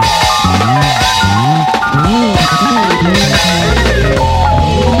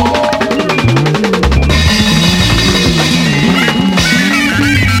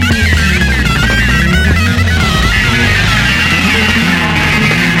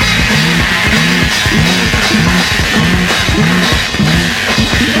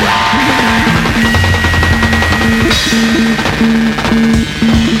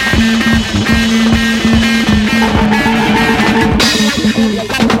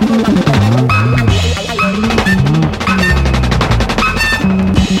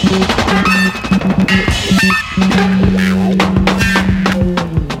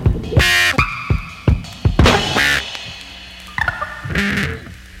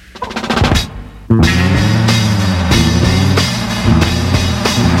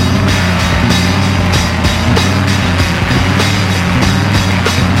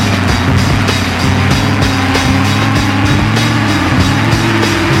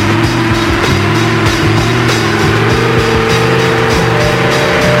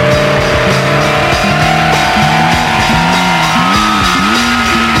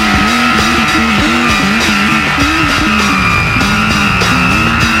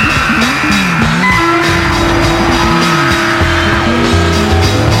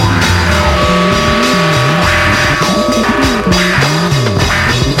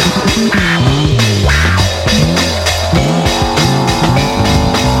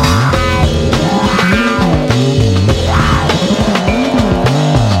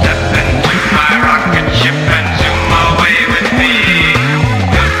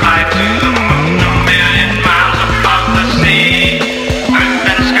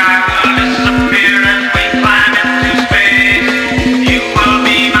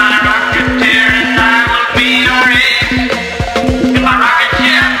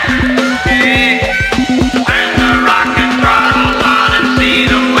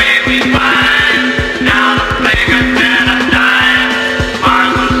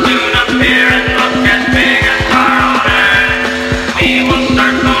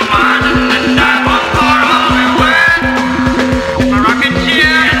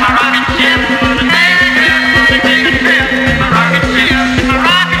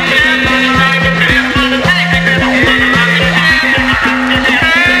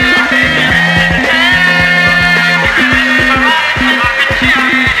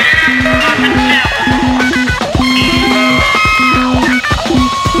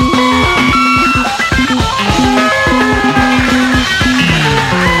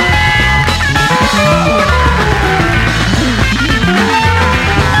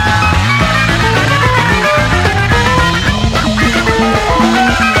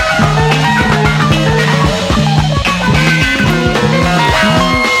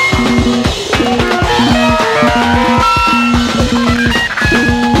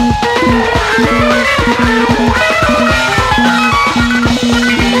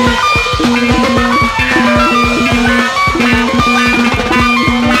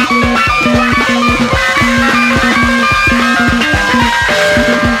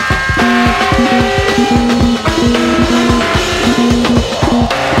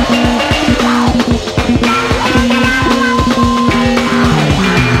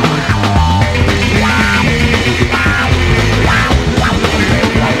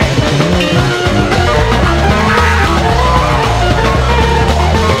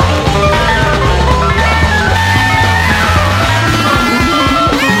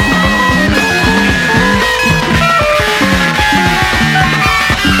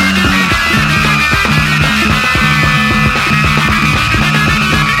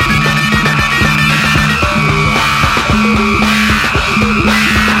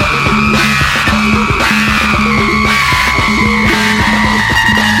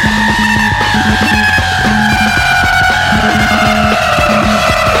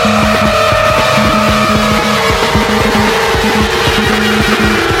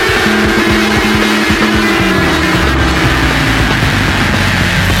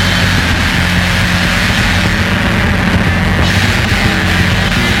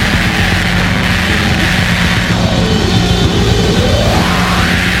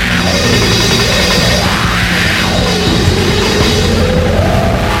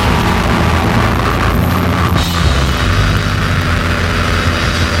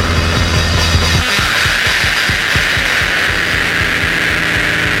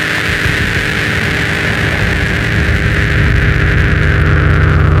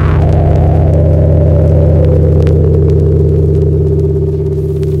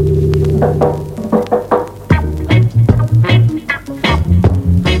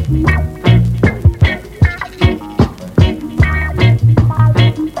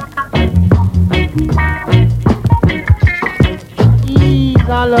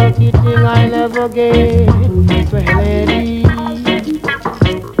 lucky thing I never get. Swear lady.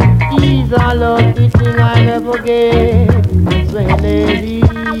 He's a lucky thing I never get. Swear lady.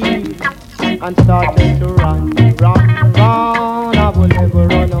 And started to run. I will never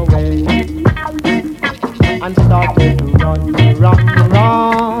run away. And started to run.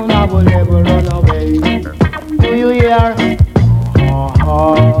 I will never run away. Do you hear?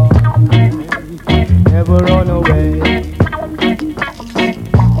 Never run away.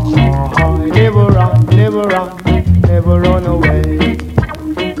 Never run away.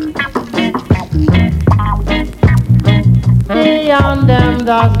 Beyond them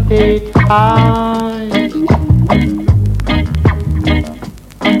that state high,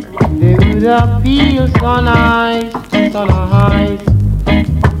 they would have feel so nice.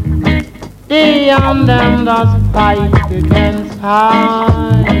 Beyond them that fight against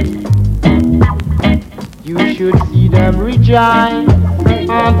high, you should see them rejoice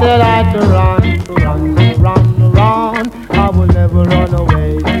until I to run. I will never run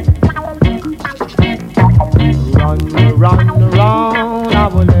away. Run, I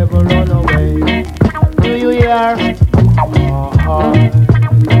will never run away. Do you hear?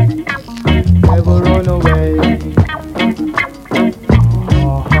 Never run away.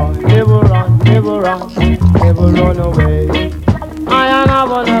 Never run away. I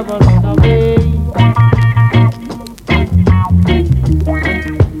will never run away.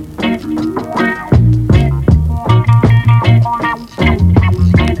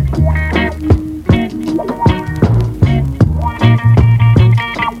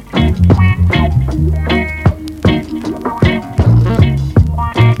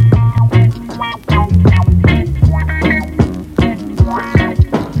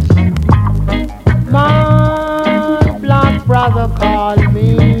 Call me,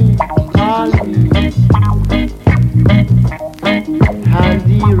 and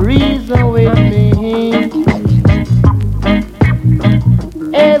the reason with me,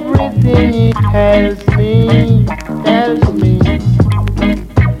 everything he tells me,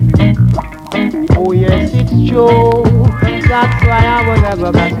 oh yes it's true, that's why I will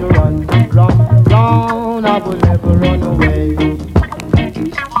never have to run, I will never run away,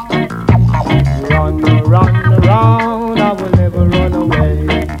 run, I will never run away.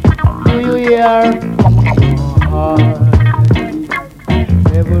 Do you hear?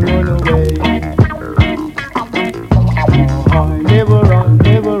 Never run away.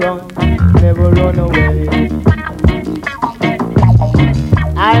 Never run away.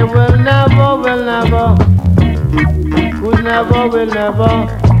 I will never, will never.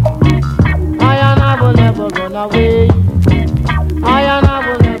 I will never run away. I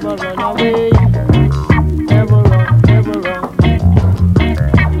will never run away. Never run.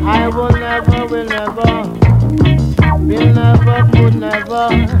 I will never, could never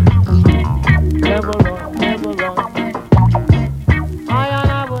run. I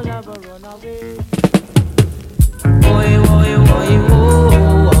will never run away.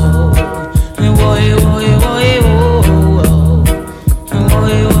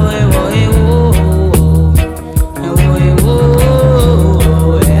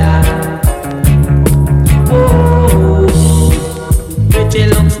 Pretty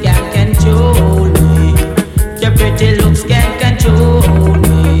looks can control me. Your pretty looks can control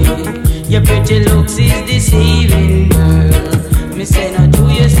me. Your pretty looks is deceiving, girl. Me say no, do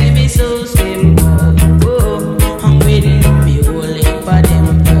you see me so simple? Oh, I'm waiting for me holy for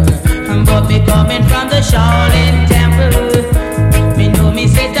them, girl. But me coming from the Shaolin temple. Me know me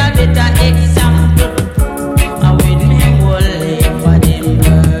set a better example. I'm waiting him holy for them,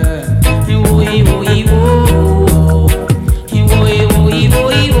 girl. Woey, woey, woey.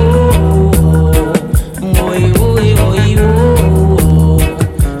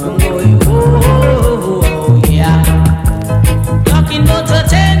 Talking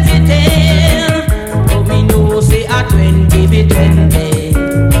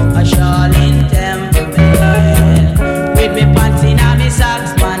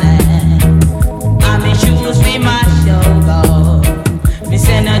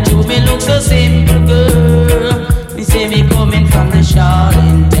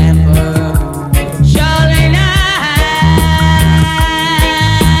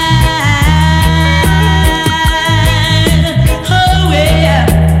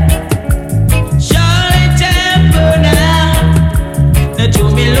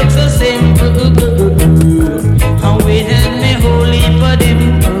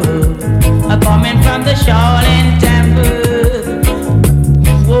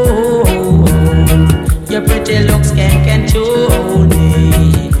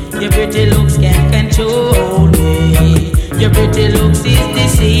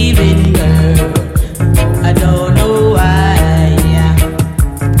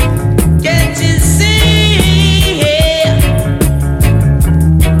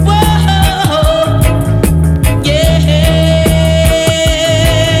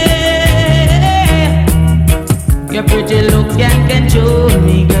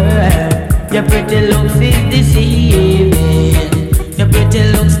pretty looks is deceiving. Your pretty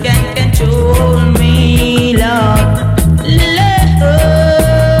looks can control me, Lord.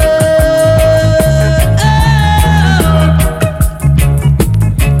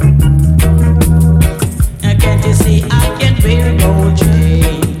 Can't you see I can wear gold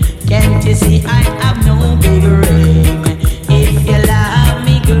chain? Can't you see I have no big ring? If you love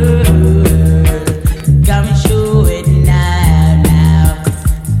me, girl, come show it now.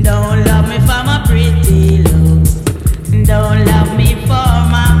 Don't love me for my pretty looks. Don't love me for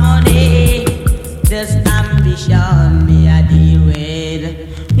my money. This ambition me I deal with.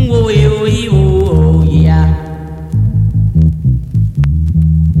 Whoa, yeah.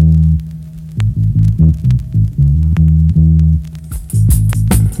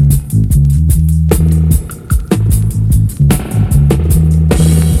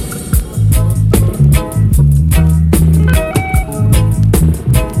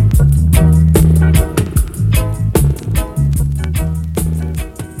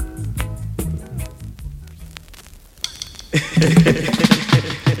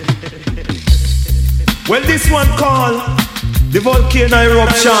 Well, this one called the volcano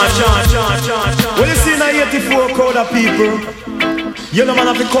eruption. Well, you see now 84 crowd of people. You know man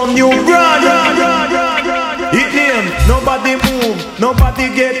have to come new brand. It name, nobody move,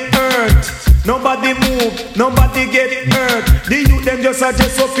 nobody get hurt. Nobody move, nobody get hurt. The youth them just are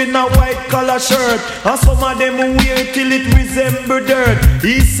dressed up in a white collar shirt, and some of them wear till it resemble dirt.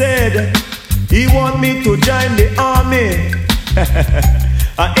 He said he want me to join the army.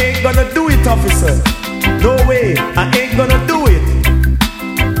 I ain't gonna do it, officer. No way, I ain't gonna do it.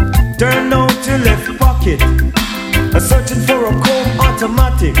 Turn out your left pocket. I'm searching for a comb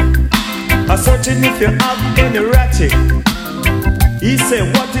automatic. I'm searching if you have any ratchet. He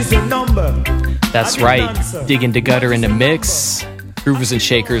said, what is your number? That's right. Digndagutr in the mix. Groovers and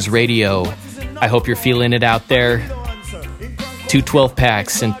Shakers Radio. I hope you're feeling it out there. 2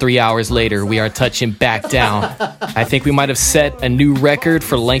 12-packs, and 3 hours later, we are touching back down. I think we might have set a new record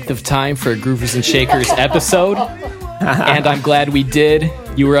for length of time for a Groovers and Shakers episode, and I'm glad we did.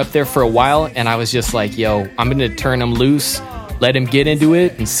 You were up there for a while, and I was just like, yo, I'm going to turn him loose, let him get into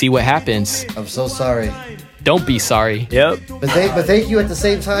it, and see what happens. I'm so sorry. Don't be sorry. Yep. But thank you at the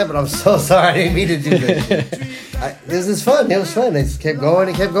same time, but I'm so sorry I didn't mean to do this. This is fun. It was fun. It just kept going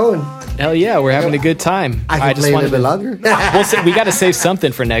and kept going. Hell yeah, we're having a good time. I can play a little bit longer. We got to save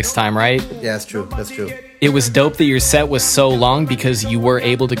something for next time, right? Yeah, that's true. That's true. It was dope that your set was so long because you were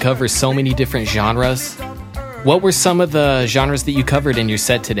able to cover so many different genres. What were some of the genres that you covered in your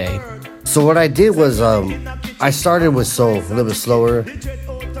set today? So what I did was I started with soul, a little bit slower,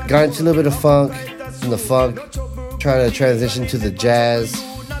 got into a little bit of funk, from the funk, trying to transition to the jazz,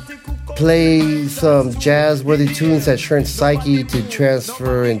 play some jazz-worthy tunes that turned psyche to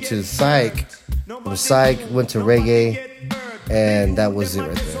transfer into psych. From psych, went to reggae, and that was it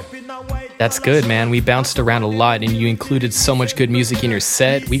right there. That's good, man. We bounced around a lot, and you included so much good music in your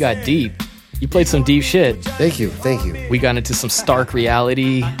set. We got deep. You played some deep shit. Thank you. We got into some stark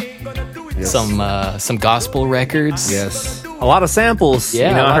reality, yes. some gospel records. Yes. A lot of samples.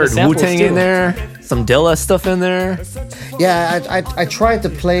 Yeah, I heard Wu-Tang in there, some Dilla stuff in there. Yeah, I tried to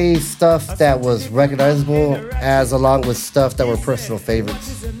play stuff that was recognizable as along with stuff that were personal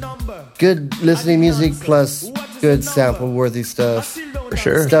favorites. Good listening music plus good sample-worthy stuff. For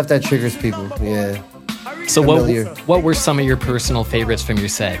sure. Stuff that triggers people, yeah. So what were some of your personal favorites from your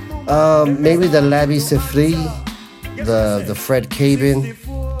set? Maybe the Labby Sifri, the Fred Cabin.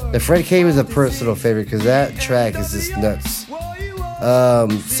 The Fred Cabin is a personal favorite because that track is just nuts.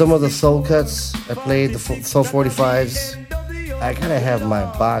 Some of the soul cuts I played, the Soul 45s. I kind of have my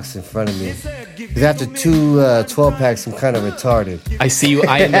box in front of me. Because after 2 12-packs, I'm kind of retarded. I see you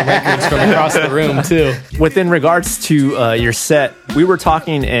eyeing the records from across the room, too. Within regards to your set, we were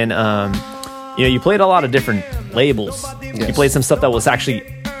talking and, you played a lot of different labels. Yes. You played some stuff that was actually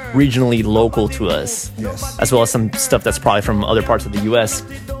regionally local to us. Yes. As well as some stuff that's probably from other parts of the U.S.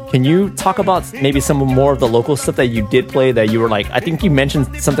 Can you talk about maybe some more of the local stuff that you did play that you were like, I think you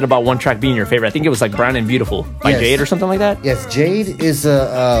mentioned something about one track being your favorite. I think it was like Brown and Beautiful by Jade or something like that? Yes, Jade is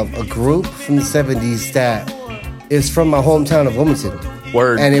a group from the 70s that is from my hometown of Wilmington.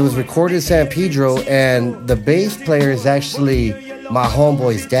 Word. And it was recorded in San Pedro, and the bass player is actually my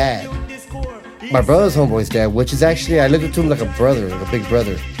homeboy's dad. My brother's homeboy's dad, which is actually, I look up to him like a brother, like a big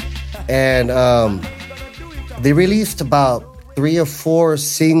brother. And they released about 3 or 4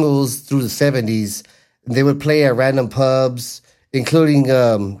 singles through the 70s. They would play at random pubs, including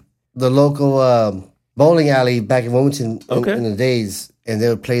the local bowling alley back in Wilmington in the days, and they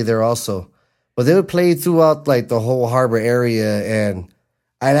would play there also. But they would play throughout like the whole harbor area, and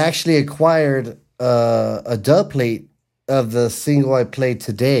I'd actually acquired a dub plate of the single I played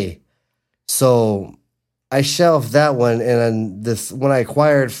today. So I shelved that one, and then this one I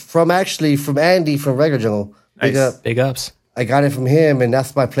acquired from Andy from Record Jungle. Big ups. I got it from him, and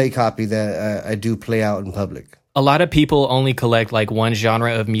that's my play copy that I do play out in public. A lot of people only collect like one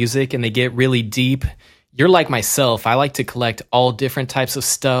genre of music, and they get really deep. You're like myself. I like to collect all different types of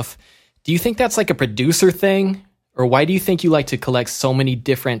stuff. Do you think that's like a producer thing? Or why do you think you like to collect so many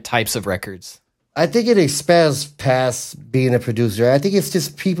different types of records? I think it expands past being a producer. I think it's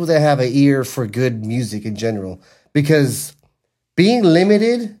just people that have an ear for good music in general. Because being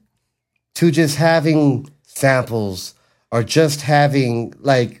limited to just having samples or just having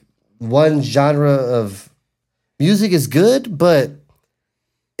like one genre of music is good, but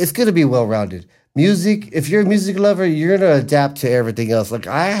it's going to be well-rounded. Music, if you're a music lover, you're going to adapt to everything else. Like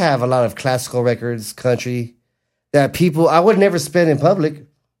I have a lot of classical records, country, that people, I would never spend in public.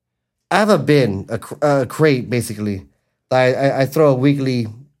 I have a bin, a crate, basically. I throw a weekly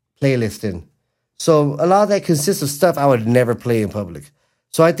playlist in. So a lot of that consists of stuff I would never play in public.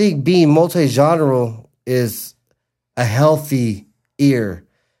 So I think being multi-genre is a healthy ear.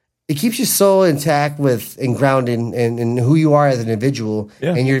 It keeps your soul intact and grounded in who you are as an individual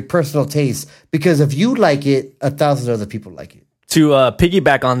and your personal taste. Because if you like it, 1,000 other people like it. To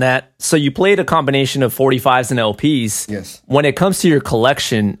piggyback on that, so you played a combination of 45s and LPs. Yes. When it comes to your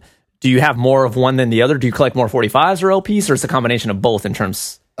collection, do you have more of one than the other? Do you collect more 45s or LPs, or it's a combination of both in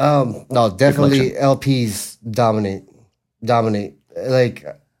terms? No, definitely LPs dominate. Like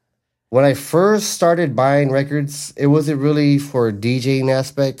when I first started buying records, it wasn't really for DJing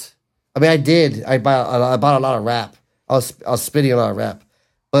aspect. I mean, I did. I bought a lot of rap. I was spinning a lot of rap,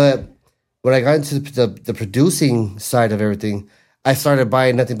 but when I got into the producing side of everything, I started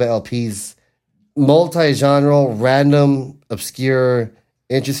buying nothing but LPs, multi-genre, random, obscure,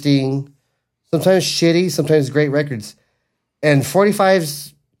 interesting, sometimes shitty, sometimes great records. And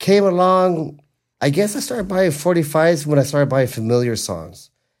 45s came along. I guess I started buying 45s when I started buying familiar songs.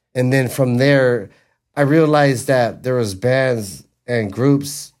 And then from there, I realized that there was bands and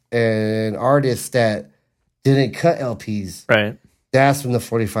groups and artists that didn't cut LPs. Right. That's when the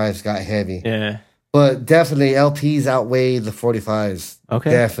 45s got heavy. Yeah. But definitely LPs outweigh the 45s. Okay.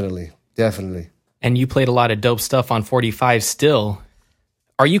 Definitely. And you played a lot of dope stuff on 45 still.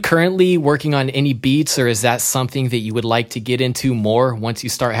 Are you currently working on any beats, or is that something that you would like to get into more once you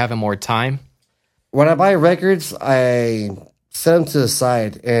start having more time? When I buy records, I set them to the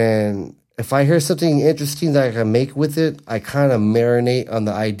side, and if I hear something interesting that I can make with it, I kind of marinate on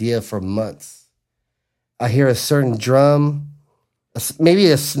the idea for months. I hear a certain drum, maybe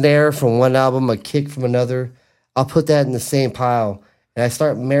a snare from one album, a kick from another. I'll put that in the same pile, and I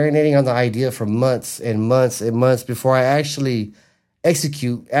start marinating on the idea for months and months and months before I actually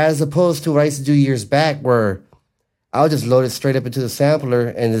execute, as opposed to what I used to do years back, where I would just load it straight up into the sampler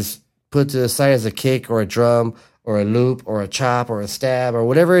and just put to the side as a kick or a drum or a loop or a chop or a stab or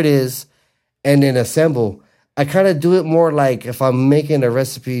whatever it is, and then assemble. I kind of do it more like if I'm making a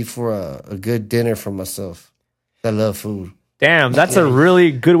recipe for a good dinner for myself. I love food. Damn, that's a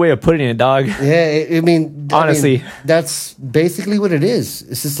really good way of putting it, dog. Yeah, honestly, that's basically what it is.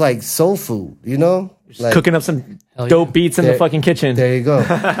 It's just like soul food, you know? Like, cooking up some dope beats in the fucking kitchen. There you go.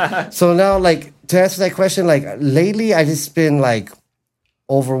 So now, like, to answer that question, like, lately I just been, like,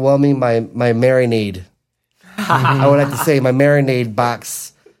 overwhelming my marinade. I would like to say my marinade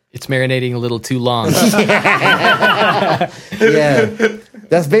box. It's marinating a little too long. Yeah.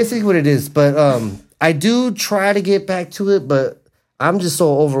 That's basically what it is. But I do try to get back to it, but I'm just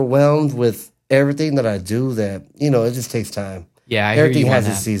so overwhelmed with everything that I do that, it just takes time. Yeah, everything has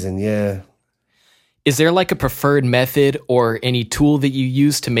its season. Yeah. Is there like a preferred method or any tool that you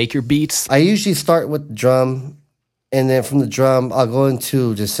use to make your beats? I usually start with the drum, and then from the drum, I'll go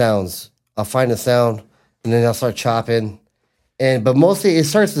into the sounds. I'll find a sound, and then I'll start chopping. But mostly it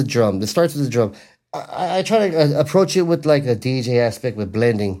starts with the drum. I try to approach it with like a DJ aspect with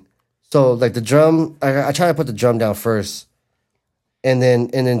blending. So like the drum, I try to put the drum down first, and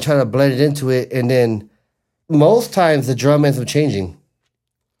then try to blend it into it, and then most times the drum ends up changing,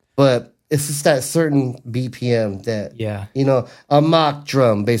 but it's just that certain BPM that a mock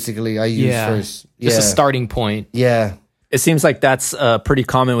drum basically I use first. Just a starting point. Yeah, it seems like that's pretty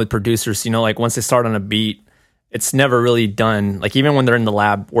common with producers. Like once they start on a beat, it's never really done. Like even when they're in the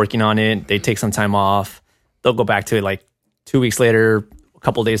lab working on it, they take some time off. They'll go back to it like 2 weeks later, a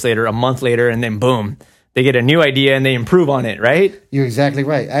couple days later, a month later, and then boom, they get a new idea and they improve on it, right? You're exactly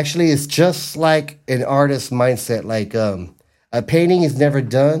right. Actually, it's just like an artist mindset. Like a painting is never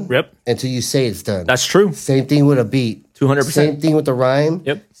done until you say it's done. That's true. Same thing with a beat. 200%. Same thing with the rhyme.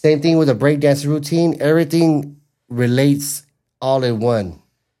 Yep. Same thing with the breakdance routine. Everything relates all in one,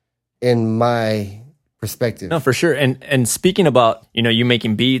 in my perspective. No, for sure. And speaking about, you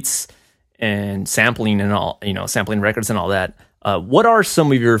making beats and sampling and all, sampling records and all that, what are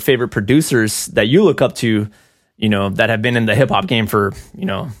some of your favorite producers that you look up to, that have been in the hip hop game for,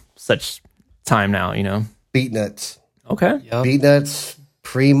 such time now, Beat Nuts. Okay. Yep. Beat Nuts,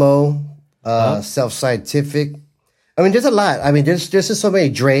 Primo, Self Scientific. I mean, there's a lot. I mean, there's just so many.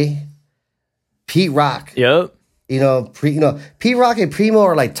 Dre, Pete Rock. Yep. Pete Rock and Primo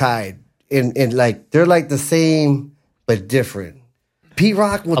are like tied. In like they're like the same but different. Pete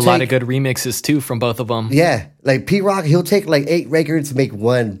Rock will a lot of good remixes too from both of them. Yeah, like Pete Rock, he'll take like 8 records to make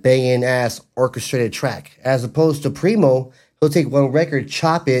one banging ass orchestrated track. As opposed to Primo, he'll take one record,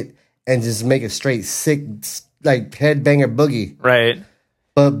 chop it, and just make a straight sick like headbanger boogie. Right.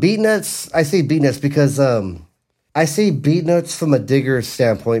 But Beat Nuts, I say Beat Nuts because I say Beat Nuts from a digger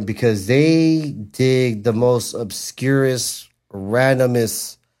standpoint because they dig the most obscurest,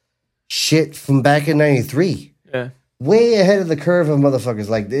 randomest shit from back in 93. Yeah. Way ahead of the curve of motherfuckers.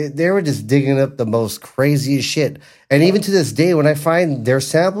 Like, they were just digging up the most craziest shit. And even to this day, when I find their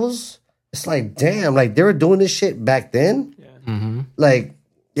samples, it's like, damn, like, they were doing this shit back then? Yeah. Mm-hmm. Like,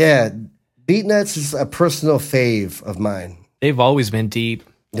 yeah, Beat Nuts is a personal fave of mine. They've always been deep.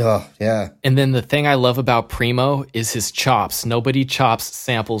 Oh, yeah. And then the thing I love about Primo is his chops. Nobody chops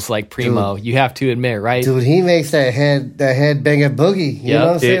samples like Primo. Dude. You have to admit, right? Dude, he makes that headbanger boogie. You know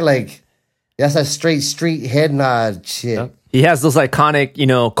what I'm saying? Like, that's a straight street head nod shit. Yep. He has those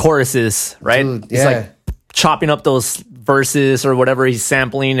iconic, choruses, right? Dude, He's like chopping up those verses or whatever he's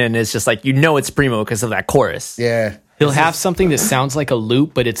sampling, and it's just like, it's Primo because of that chorus. Yeah. He'll have something that sounds like a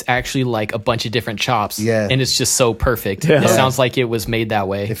loop, but it's actually like a bunch of different chops. Yeah. And it's just so perfect. Yeah. It sounds like it was made that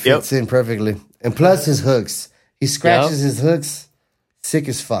way. It fits in perfectly. And plus his hooks. He scratches his hooks. Sick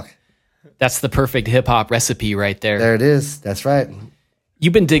as fuck. That's the perfect hip hop recipe right there. There it is. That's right.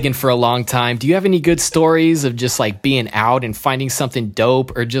 You've been digging for a long time. Do you have any good stories of just like being out and finding something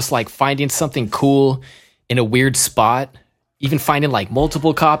dope or just like finding something cool in a weird spot? Even finding like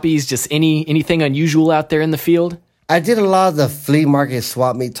multiple copies, just anything unusual out there in the field? I did a lot of the flea market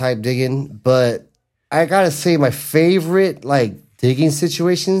swap meet type digging, but I gotta say my favorite like digging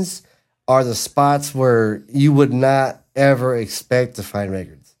situations are the spots where you would not ever expect to find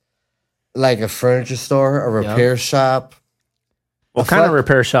records. Like a furniture store, a repair shop. What kind of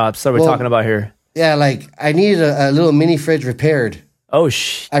repair shops are we talking about here? Yeah, like I needed a little mini fridge repaired. Oh,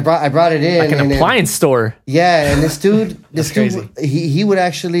 I brought it in. Like an appliance store. Yeah, and this dude, he would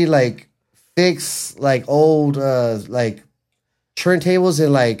actually like fix like old like turntables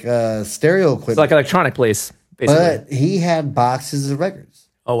and like stereo equipment. It's like an electronic place, basically. But he had boxes of records.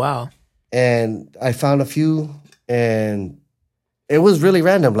 Oh, wow. And I found a few, and it was really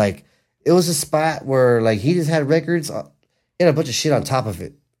random. Like, it was a spot where like he just had records, he had a bunch of shit on top of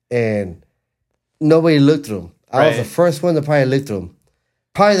it, and nobody looked through them. I was the first one to probably look through them.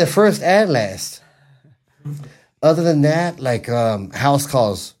 Probably the first and last. Other than that, like house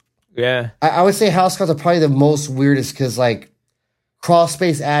calls. Yeah. I would say house calls are probably the most weirdest because like crawl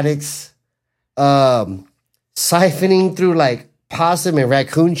space addicts, siphoning through like possum and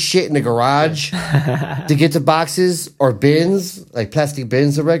raccoon shit in the garage to get to boxes or bins, like plastic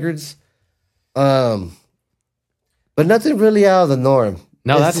bins of records. But nothing really out of the norm.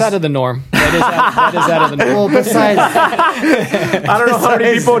 No, that's out of the norm. That is out of the norm. Well, besides, I don't know how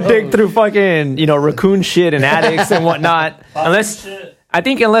many people dig through fucking, raccoon shit and addicts and whatnot. Unless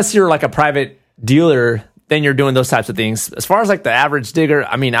you're like a private dealer, then you're doing those types of things. As far as like the average digger,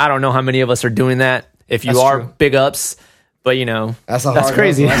 I mean, I don't know how many of us are doing that. If you are, big ups. But that's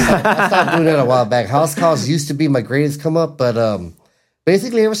crazy. I stopped doing that a while back. House calls used to be my greatest come up, but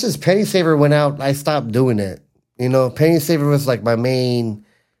basically ever since Penny Saver went out, I stopped doing it. Penny Saver was like my main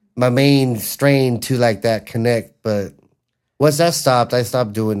strain to like that connect. But once that stopped, I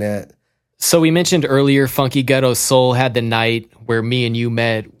stopped doing that. So we mentioned earlier, Funky Ghetto Soul had the night where me and you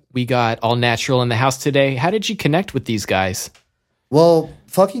met. We got All Natural in the house today. How did you connect with these guys? Well,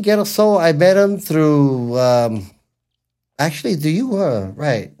 Funky Ghetto Soul, I met him through. Actually,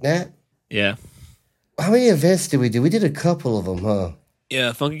 right, Nat? Yeah. How many events did we do? We did a couple of them, huh?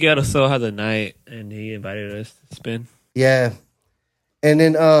 Yeah, Funky Ghetto Soul had the night, and he invited us to spin. Yeah. And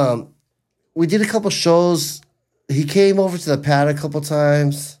then we did a couple shows. He came over to the pad a couple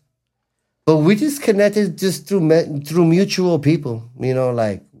times. But we just connected just through mutual people.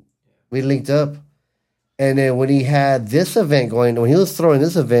 Like we linked up. And then when he had this event going, when he was throwing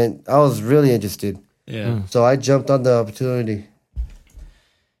this event, I was really interested. Yeah. So I jumped on the opportunity.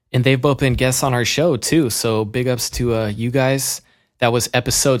 And they've both been guests on our show too. So big ups to you guys. That was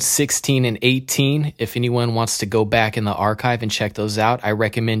episode 16 and 18. If anyone wants to go back in the archive and check those out, I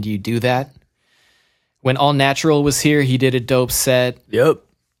recommend you do that. When All Natural was here, he did a dope set. Yep.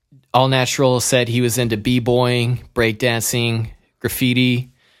 All Natural said he was into b-boying, breakdancing,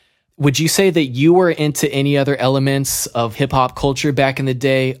 graffiti. Would you say that you were into any other elements of hip-hop culture back in the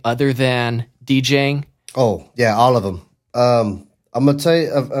day other than DJing? Oh, yeah, all of them. I'm going to tell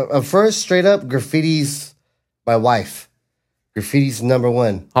you, first, straight up, graffiti's my wife. Graffiti's number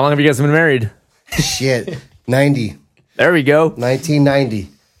one. How long have you guys been married? Shit, 90. There we go. 1990.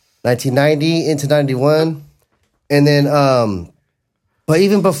 1990 into 91. And then, but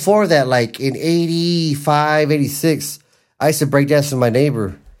even before that, like in 85, 86, I used to breakdance with my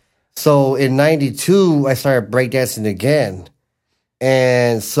neighbor. So in 92, I started breakdancing again.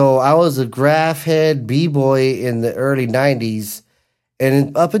 And so I was a graph head B-boy in the early 90s.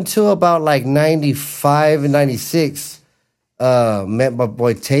 And up until about like 95 and 96, met my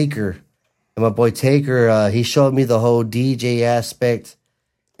boy Taker. And my boy Taker, he showed me the whole DJ aspect.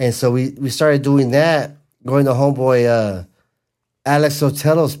 And so we started doing that, going to homeboy Alex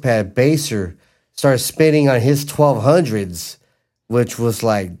Sotelo's pad, Baser, started spinning on his 1200s, which was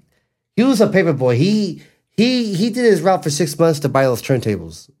like, he was a paper boy. He did his route for 6 months to buy those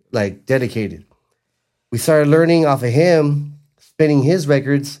turntables, like dedicated. We started learning off of him, spinning his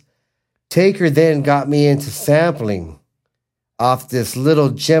records. Taker then got me into sampling off this little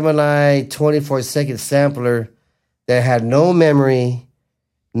Gemini 24-second sampler that had no memory,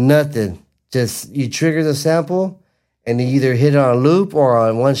 nothing. Just you trigger the sample and you either hit it on a loop or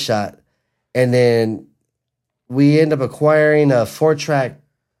on one shot. And then we end up acquiring a 4-track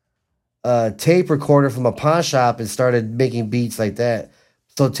tape recorder from a pawn shop and started making beats like that.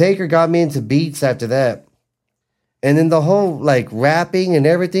 So Taker got me into beats after that. And then the whole like rapping and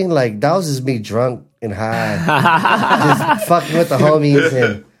everything, like that was just me drunk and high. Just fucking with the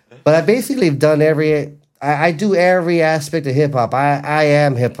homies. But I basically have done I do every aspect of hip hop. I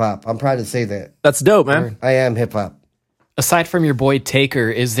am hip hop. I'm proud to say that. That's dope, man. I am hip hop. Aside from your boy Taker,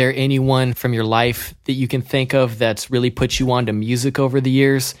 is there anyone from your life that you can think of that's really put you onto music over the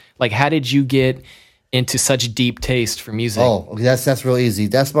years? Like, how did you get into such deep taste for music? Oh, that's real easy.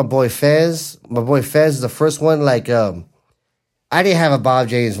 That's my boy Fez. My boy Fez is the first one. Like, I didn't have a Bob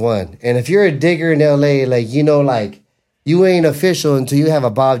James 1. And if you're a digger in LA, like, you know, like, you ain't official until you have a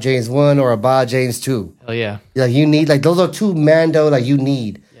Bob James 1 or a Bob James 2. Oh, yeah. Like, you need, like, those are two Mando, like, you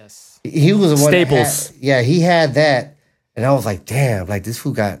need. Yes. He was the one Staples. He had that. And I was like, damn, like, this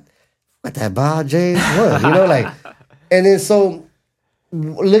fool got that Bob James 1, you know, like. And then so,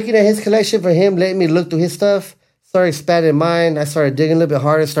 looking at his collection for him, letting me look through his stuff, started expanding mine. I started digging a little bit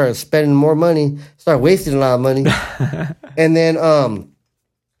harder, started spending more money, started wasting a lot of money. And then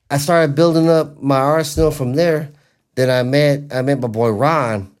I started building up my arsenal from there. Then I met my boy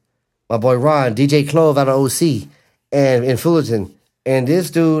Ron, DJ Clove out of OC and in Fullerton. And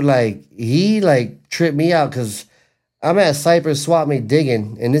this dude, like, he like tripped me out because I'm at Cypress Swap Meet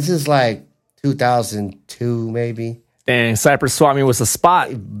digging, and this is like 2002 maybe. Dang, Cypress Swap Meet was a spot.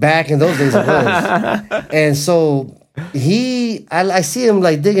 Back in those days it was. And so I see him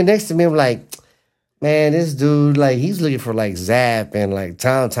like digging next to me. I'm like, man, this dude, like, he's looking for like Zap and like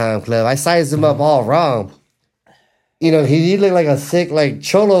Time Club. I sized him up all wrong. You know, he looked like a sick like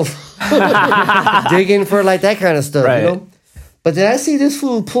cholo digging for like that kind of stuff, right. You know? But then I see this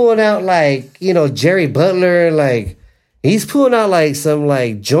fool pulling out like, you know, Jerry Butler, like he's pulling out like some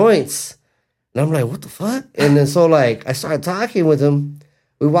like joints. And I'm like, what the fuck? And then so like I started talking with him.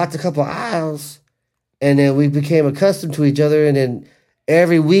 We walked a couple aisles and then we became accustomed to each other. And then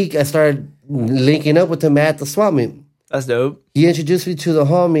every week I started linking up with him at the swap meet. That's dope. He introduced me to the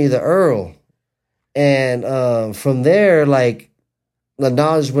homie, the Earl. And from there, like, the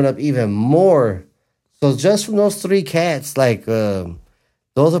knowledge went up even more. So just from those three cats, like, those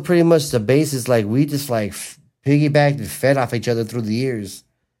are pretty much the basis. Like, we just, like, piggybacked and fed off each other through the years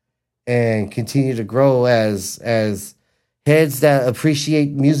and continue to grow as heads that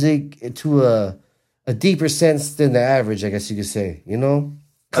appreciate music to a deeper sense than the average, I guess you could say, you know?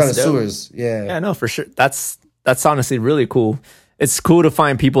 Connoisseurs, yeah. Yeah, no, for sure. That's honestly really cool. It's cool to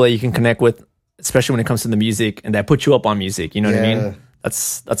find people that you can connect with, especially when it comes to the music, and that put you up on music. You know what I mean?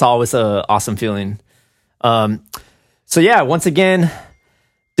 That's always a awesome feeling. So yeah, once again,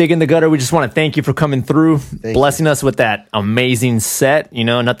 Dig in the Gutter, we just want to thank you for coming through, blessing us with that amazing set. You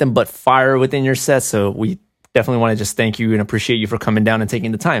know, nothing but fire within your set. So we definitely want to just thank you and appreciate you for coming down and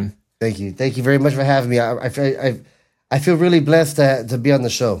taking the time. Thank you. Thank you very much for having me. I feel really blessed to be on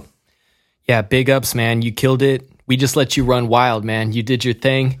the show. Yeah, big ups, man. You killed it. We just let you run wild, man. You did your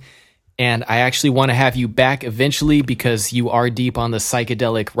thing. And I actually want to have you back eventually because you are deep on the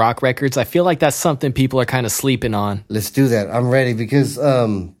psychedelic rock records. I feel like that's something people are kind of sleeping on. Let's do that. I'm ready because,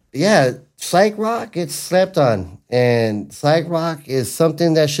 psych rock gets slept on. And psych rock is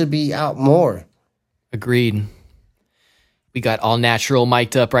something that should be out more. Agreed. We got All Natural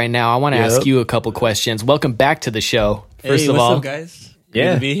mic'd up right now. I want to ask you a couple questions. Welcome back to the show. First of what's all, up, guys?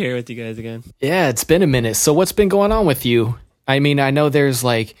 Good to be here with you guys again. Yeah, it's been a minute. So what's been going on with you? I mean, I know there's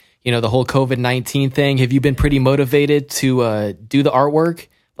like, the whole COVID-19 thing. Have you been pretty motivated to do the artwork?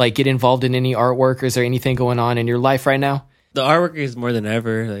 Like get involved in any artwork? Or is there anything going on in your life right now? The artwork is more than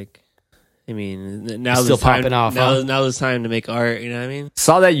ever. Like, I mean, now still popping off. Now it's time to make art. You know what I mean?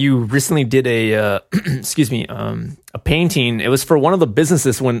 Saw that you recently did a a painting. It was for one of the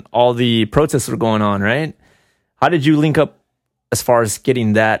businesses when all the protests were going on, right? How did you link up as far as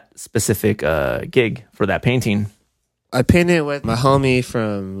getting that specific gig for that painting? I painted with my homie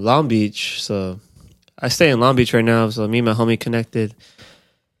from Long Beach. So I stay in Long Beach right now. So me and my homie connected.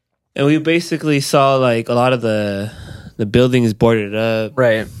 And we basically saw like a lot of the buildings boarded up.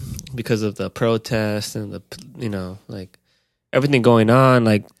 Right. Because of the protests and the, like everything going on,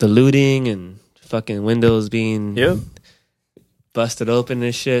 like the looting and fucking windows being busted open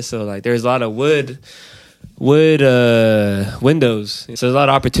and shit. So like there's a lot of wood windows. So there's a lot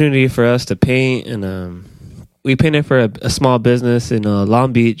of opportunity for us to paint, and we painted for a small business in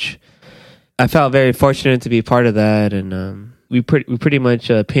Long Beach. I felt very fortunate to be part of that, and we pretty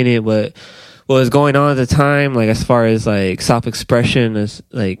much painted what was going on at the time, like as far as like self-expression, as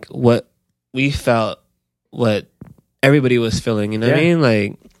like what we felt, what everybody was feeling. You know what I mean?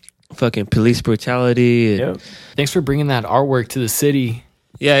 Like fucking police brutality. And, Thanks for bringing that artwork to the city.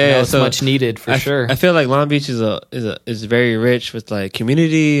 Yeah. It's much needed for sure. I feel like Long Beach is very rich with like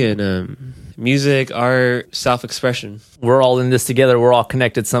community and music, art, self-expression. We're all in this together. We're all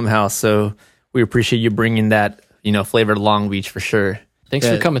connected somehow. So we appreciate you bringing that, flavor to Long Beach for sure. Thanks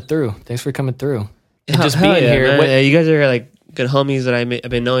for coming through. And just hell being here. You guys are like good homies that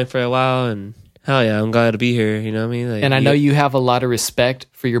I've been knowing for a while, and hell yeah, I'm glad to be here. You know what I mean? Like, and I know you have a lot of respect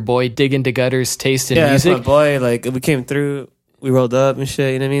for your boy Digndagut's taste in music. music. Yeah, that's my boy. Like we came through, we rolled up and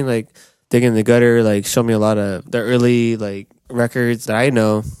shit. You know what I mean? Like Digndagutr, like showed me a lot of the early like records that I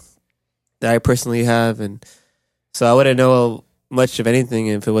know, that I personally have, and so I wouldn't know much of anything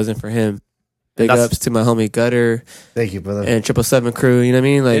if it wasn't for him. Big ups to my homie Gutter. Thank you, brother. And 777 crew, you know what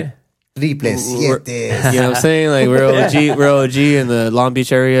I mean? Like, you know what I'm saying? Like, we're OG in the Long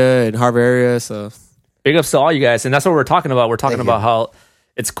Beach area and Harbor area, so. Big ups to all you guys. And that's what we're talking about. We're talking about how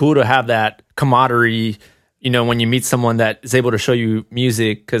it's cool to have that camaraderie, when you meet someone that is able to show you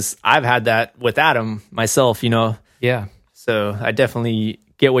music, because I've had that with Adam myself, Yeah. So I definitely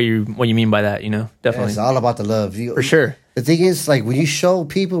get what you mean by that, definitely. Yeah, it's all about the love. For sure. The thing is, like, when you show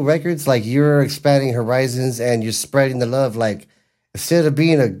people records, like, you're expanding horizons and you're spreading the love. Like, instead of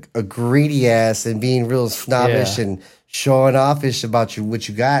being a greedy ass and being real snobbish and showing offish about what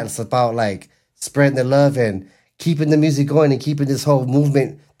you got, it's about, like, spreading the love and keeping the music going and keeping this whole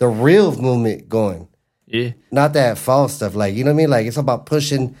movement, the real movement, going. Yeah. Not that false stuff. Like, you know what I mean? Like, it's about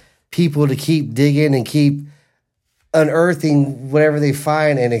pushing people to keep digging and keep unearthing whatever they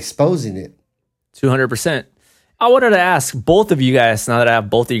find and exposing it. 200%. I wanted to ask both of you guys, now that I have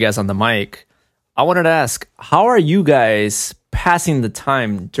both of you guys on the mic, I wanted to ask, how are you guys passing the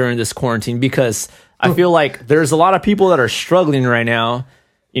time during this quarantine? Because I feel like there's a lot of people that are struggling right now,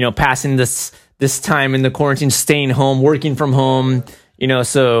 passing this time in the quarantine, staying home, working from home,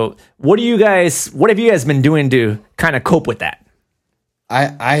 so what have you guys been doing to kind of cope with that?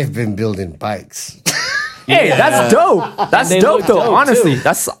 I've been building bikes. Hey, that's dope. That's dope, though. Dope, honestly, too.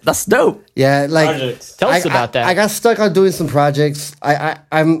 that's dope. Yeah, like Projects. Tell us about that. I got stuck on doing some projects.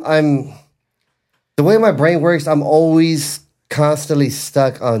 I'm the way my brain works. I'm always constantly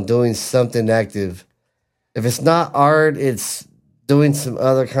stuck on doing something active. If it's not art, it's doing some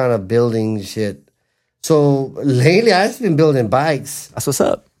other kind of building shit. So lately, I've been building bikes. That's what's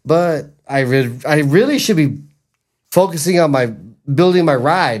up. But I really should be focusing on building my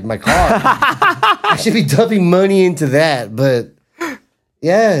ride, my car. I should be dumping money into that. But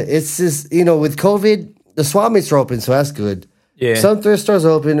yeah, it's just, with COVID, the swap meets are open, so that's good. Yeah. Some thrift stores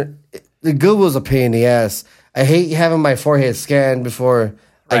are open. The Goodwill's a pain in the ass. I hate having my forehead scanned before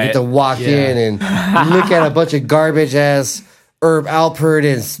I get to walk in and look at a bunch of garbage ass Herb Alpert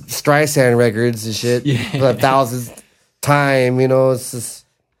and Streisand records and shit for the 1,000th time, it's just.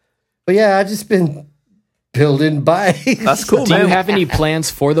 But yeah, I've just been building bikes. That's cool, Do man. you have any plans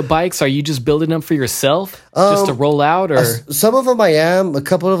for the bikes? Are you just building them for yourself, just to roll out, or some of them I am. A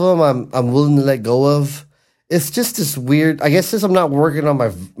couple of them I'm willing to let go of. it's just this weird. I guess since I'm not working on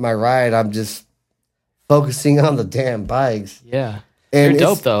my ride, I'm just focusing on the damn bikes. Yeah. And They're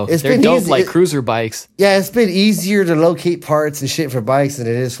dope though. They're been dope easy. like cruiser bikes. Yeah, it's been easier to locate parts and shit for bikes than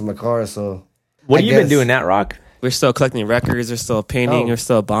it is for my car. So, What have you been doing, Nat Rock? We're still collecting records. We're still painting. We're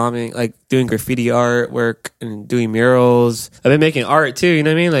still bombing, like doing graffiti artwork and doing murals. I've been making art too. You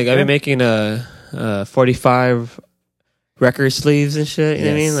know what I mean? Like I've been making 45 record sleeves and shit. You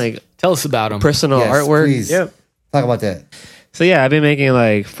know what I mean? Like tell us about them. Personal artwork. Please. Yep. Talk about that. So yeah, I've been making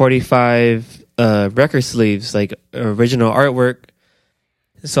like 45 record sleeves, like original artwork.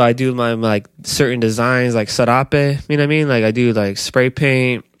 So I do my like certain designs, like sarape. You know what I mean? Like I do like spray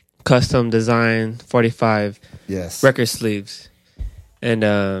paint, custom design, 45 record sleeves. And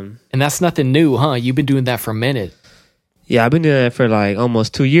that's nothing new, huh? You've been doing that for a minute. Yeah, I've been doing that for like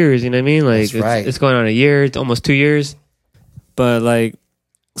almost 2 years. You know what I mean? Like it's going on a year. It's almost 2 years. But like,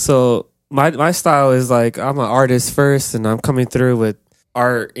 so my style is like I'm an artist first, and I'm coming through with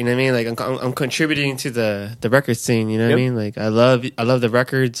art. You know what I mean? Like I'm contributing to the record scene. You know what I mean? Like I love the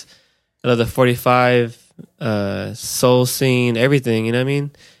records. I love the 45 soul scene, everything. You know what I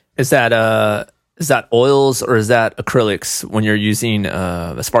mean? Is that oils or is that acrylics when you're using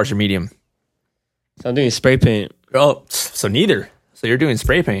as far as your medium? So I'm doing spray paint. Oh, so neither. So you're doing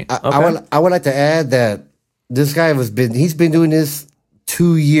spray paint. I would like to add that this guy he's been doing this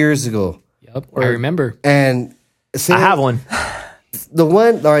 2 years ago. Yep, I remember. And I have one.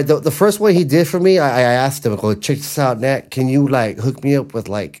 The first one he did for me, I asked him, "Go check this out, Nat. Can you like hook me up with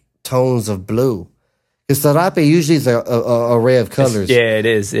like tones of blue?" Because sarape usually is a array of colors. It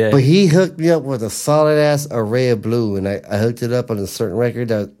is. Yeah, but he hooked me up with a solid ass array of blue, and I hooked it up on a certain record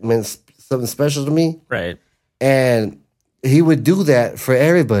that meant something special to me. Right. And he would do that for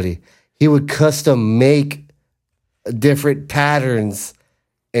everybody. He would custom make different patterns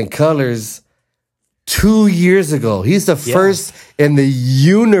and colors 2 years ago. He's the first in the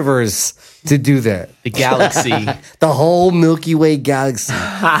universe to do that. The galaxy. The whole Milky Way galaxy.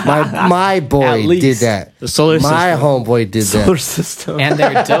 My boy did that. The solar system. My homeboy did Solar that. system. And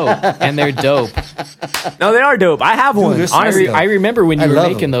they're dope. No, they are dope. I have one. Honestly, I remember when you were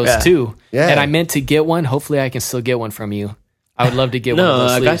making those too. Yeah. And I meant to get one. Hopefully I can still get one from you. I would love to get one of No,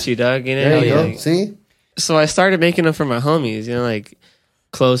 those I sleeves. got you, dog. You know, There you like, go. See? So I started making them for my homies, you know, like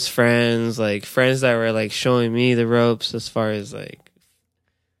close friends, like friends that were like showing me the ropes as far as like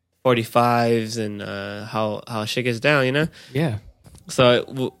 45s and how shit gets down, you know? Yeah.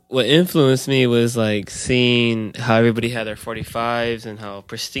 So what influenced me was like seeing how everybody had their 45s and how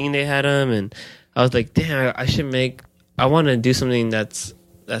pristine they had them, and I was like, damn, I want to do something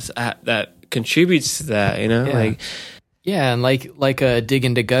that contributes to that, you know? Yeah. Like, yeah, and like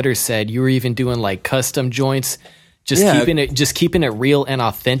Digndagutr said, you were even doing like custom joints, just keeping it real and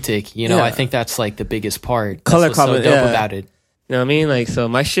authentic. You know, Yeah. I think that's like the biggest part. That's Color what's so comment, dope yeah. about it. you know what I mean? Like, so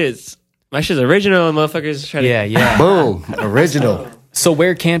my shit's original, and motherfuckers try to Yeah. Boom. Original. So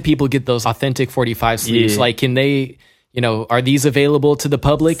where can people get those authentic 45 sleeves? Yeah. Like, can they, are these available to the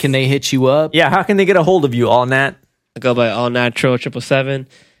public? Can they hit you up? Yeah, how can they get a hold of you, All Nat? I go by All Natural 777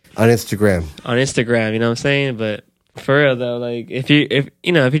 On Instagram. on Instagram. You know what I'm saying? But for real though, like if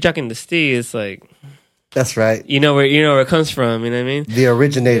you're talking to Steve, it's like That's right. you know where it comes from. You know what I mean? The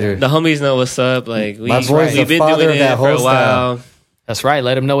originator. The homies know what's up. Like My boy's we've the been father doing of it that for a whole while. style. That's right.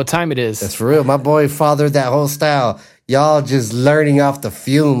 Let them know what time it is. That's for real. My boy fathered that whole style. Y'all just learning off the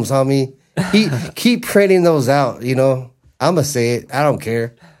fumes, homie. Keep printing those out, I'ma say it. I don't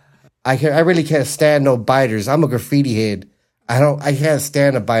care. I really can't stand no biters. I'm a graffiti head. I can't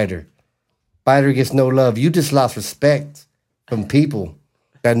stand a biter. Biter gets no love. You just lost respect from people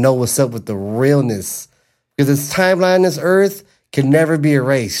that know what's up with the realness. Because this timeline, this earth can never be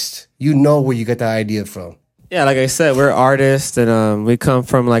erased. You know where you got the idea from. Yeah, like I said, we're artists, and we come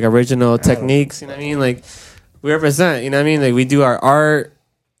from like original techniques. You know what I mean? Like we represent. You know what I mean? Like we do our art.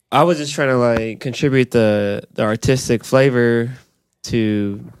 I was just trying to like contribute the artistic flavor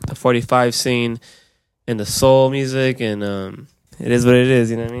to the 45 scene and the soul music, and it is what it is.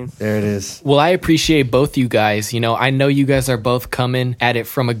 You know what I mean? There it is. Well, I appreciate both you guys. I know you guys are both coming at it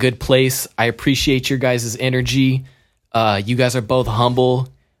from a good place. I appreciate your guys' energy. You guys are both humble,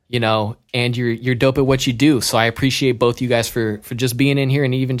 and you're dope at what you do. So I appreciate both you guys for just being in here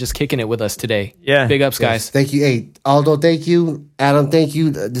and even just kicking it with us today. Yeah. Big ups, guys. Thank you. Hey, Aldo, thank you. Adam, thank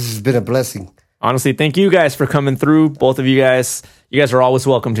you. This has been a blessing. Honestly, thank you guys for coming through. Both of you guys. You guys are always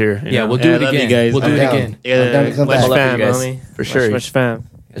welcomed here. Yeah, we'll do it love you again. guys. We'll do I'm it down. again. Yeah, I'm down to come much back. I love fam, you guys, homie. for sure. Much fam.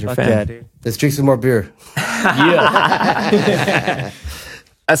 guys are Fuck fam. yeah, dude. Let's drink some more beer. Yeah.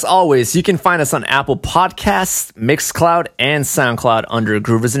 As always, you can find us on Apple Podcasts, Mixcloud, and SoundCloud under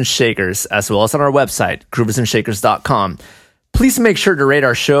Groovers and Shakers, as well as on our website, grooversandshakers.com. Please make sure to rate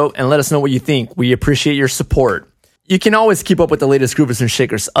our show and let us know what you think. We appreciate your support. You can always keep up with the latest Groovers and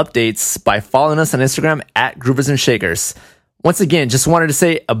Shakers updates by following us on Instagram at Groovers and Shakers. Once again, just wanted to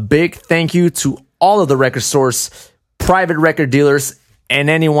say a big thank you to all of the record stores, private record dealers, and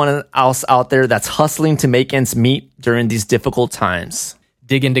anyone else out there that's hustling to make ends meet during these difficult times.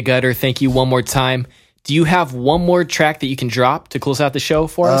 Digndagutr, thank you one more time. Do you have one more track that you can drop to close out the show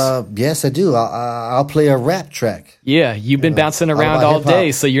for us? Yes, I do. I'll play a rap track. Yeah, you've been bouncing around all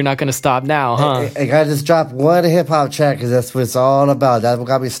day, so you're not going to stop now, huh? I got to just drop one hip-hop track because that's what it's all about. That's what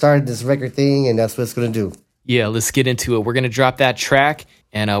got me started this record thing, and that's what it's going to do. Yeah, let's get into it. We're going to drop that track,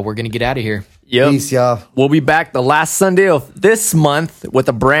 and we're going to get out of here. Yep. Peace, y'all. We'll be back the last Sunday of this month with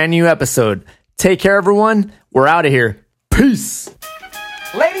a brand new episode. Take care, everyone. We're out of here. Peace.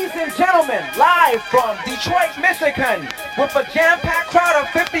 Ladies and gentlemen, live from Detroit, Michigan, with a jam-packed crowd of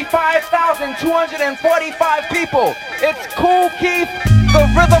 55,245 people, it's Kool Keith, the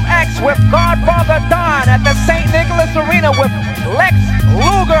Rhythm X, with Godfather Don at the St. Nicholas Arena with Lex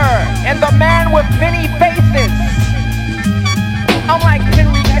Luger and the man with many faces. I'm like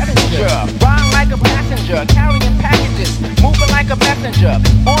Henry Kissinger, riding like a passenger, carrying packages, moving like a messenger.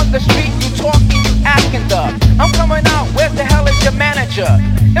 On the street, you talking, you asking the. I'm coming out, where the hell is your manager?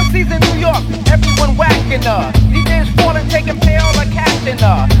 MC's in New York, everyone whacking her. DJs falling, taking pay all the cash in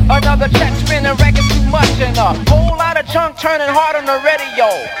her. Another check spinning, record too much in her. Whole lot of junk turning hard on the radio.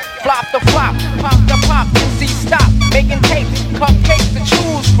 Flop the flop, pop the pop, MC stop. Making tapes, cupcakes to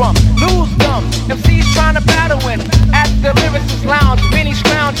choose from. Lose them, MC's trying to battle in. At the lyricist lounge, many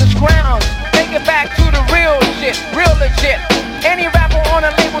scrounges, crowns. Take it back to the real shit, real legit. Any rapper on a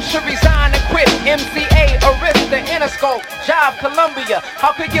label should resign and quit. MCA, Arista, Interscope, Jive, Columbia.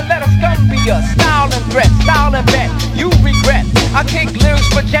 How could you let us scum be a style and threat, style and bet? You regret. I kick lyrics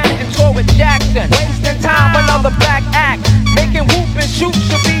for Janet and tour with Jackson. Wasting time, another black act. Making whoop and shoot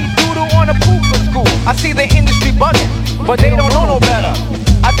should be doodle on a poop for school. I see the industry bugging, but they don't know no better.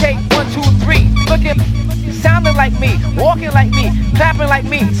 I take 1, 2, 3, looking, sounding like me, walking like me, clapping like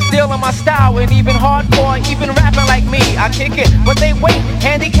me, stealing my style and even hardcore, even rapping like me. I kick it, but they wait,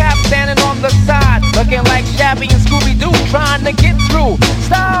 handicapped standing on the side, looking like Shabby and Scooby-Doo, trying to get through.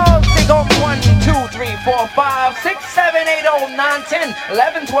 Styles, they go 1, 2, 3, 4, 5, 6, 7, 8, 9, 10,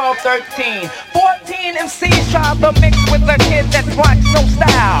 11, 12, 13, 14 MCs try to mix with a kid that rocks no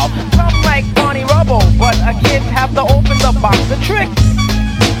style. Some like Barney Rubble, but a kid have to open the box of tricks.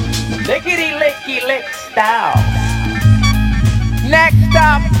 Lickety licky lick style. Next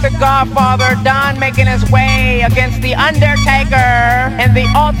up, the Godfather Don making his way against the Undertaker and the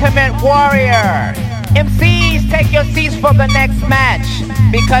Ultimate Warrior. MCs, take your seats for the next match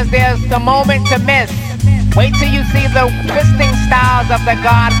because there's the moment to miss. Wait till you see the twisting styles of the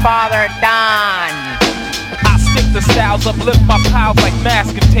Godfather Don. I stick the styles, uplift my pals like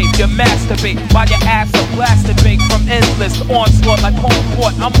masking tape. You masturbate while your ass are blasted bake from endless onslaught like home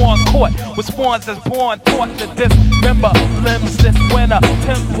court. I'm on court with spawns that's born, taught to dismember limbs this winter.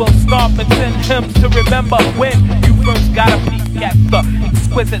 Tim will stomp and send hymns to remember when you first got a peek at the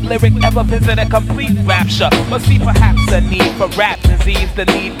exquisite lyric. Ever visit a complete rapture? But see, perhaps a need for rap disease, the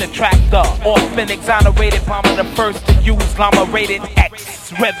need to track the orphan exonerated. Bomb the first to use llama-rated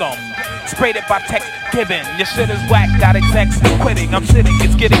X rhythm. Sprayed it by text given. Your shit is whack, got execs quitting. I'm sitting,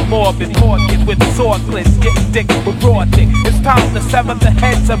 it's getting morbid. Porkins with sword clips, getting dick with raw dick. It's time to sever the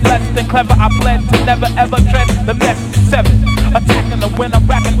heads of less than clever. I bled to never ever tread the next 7. Attacking the winner,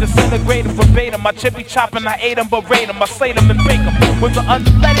 rapping disintegrated verbatim. I chippy chopping, I ate them, berate them, I slate them and bake them. With the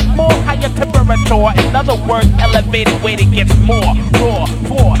unleaded, more higher temperature. In other words, elevated weight, it gets more raw.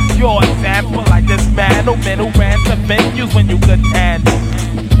 For your example, I dismantle men who ran to venues when you could handle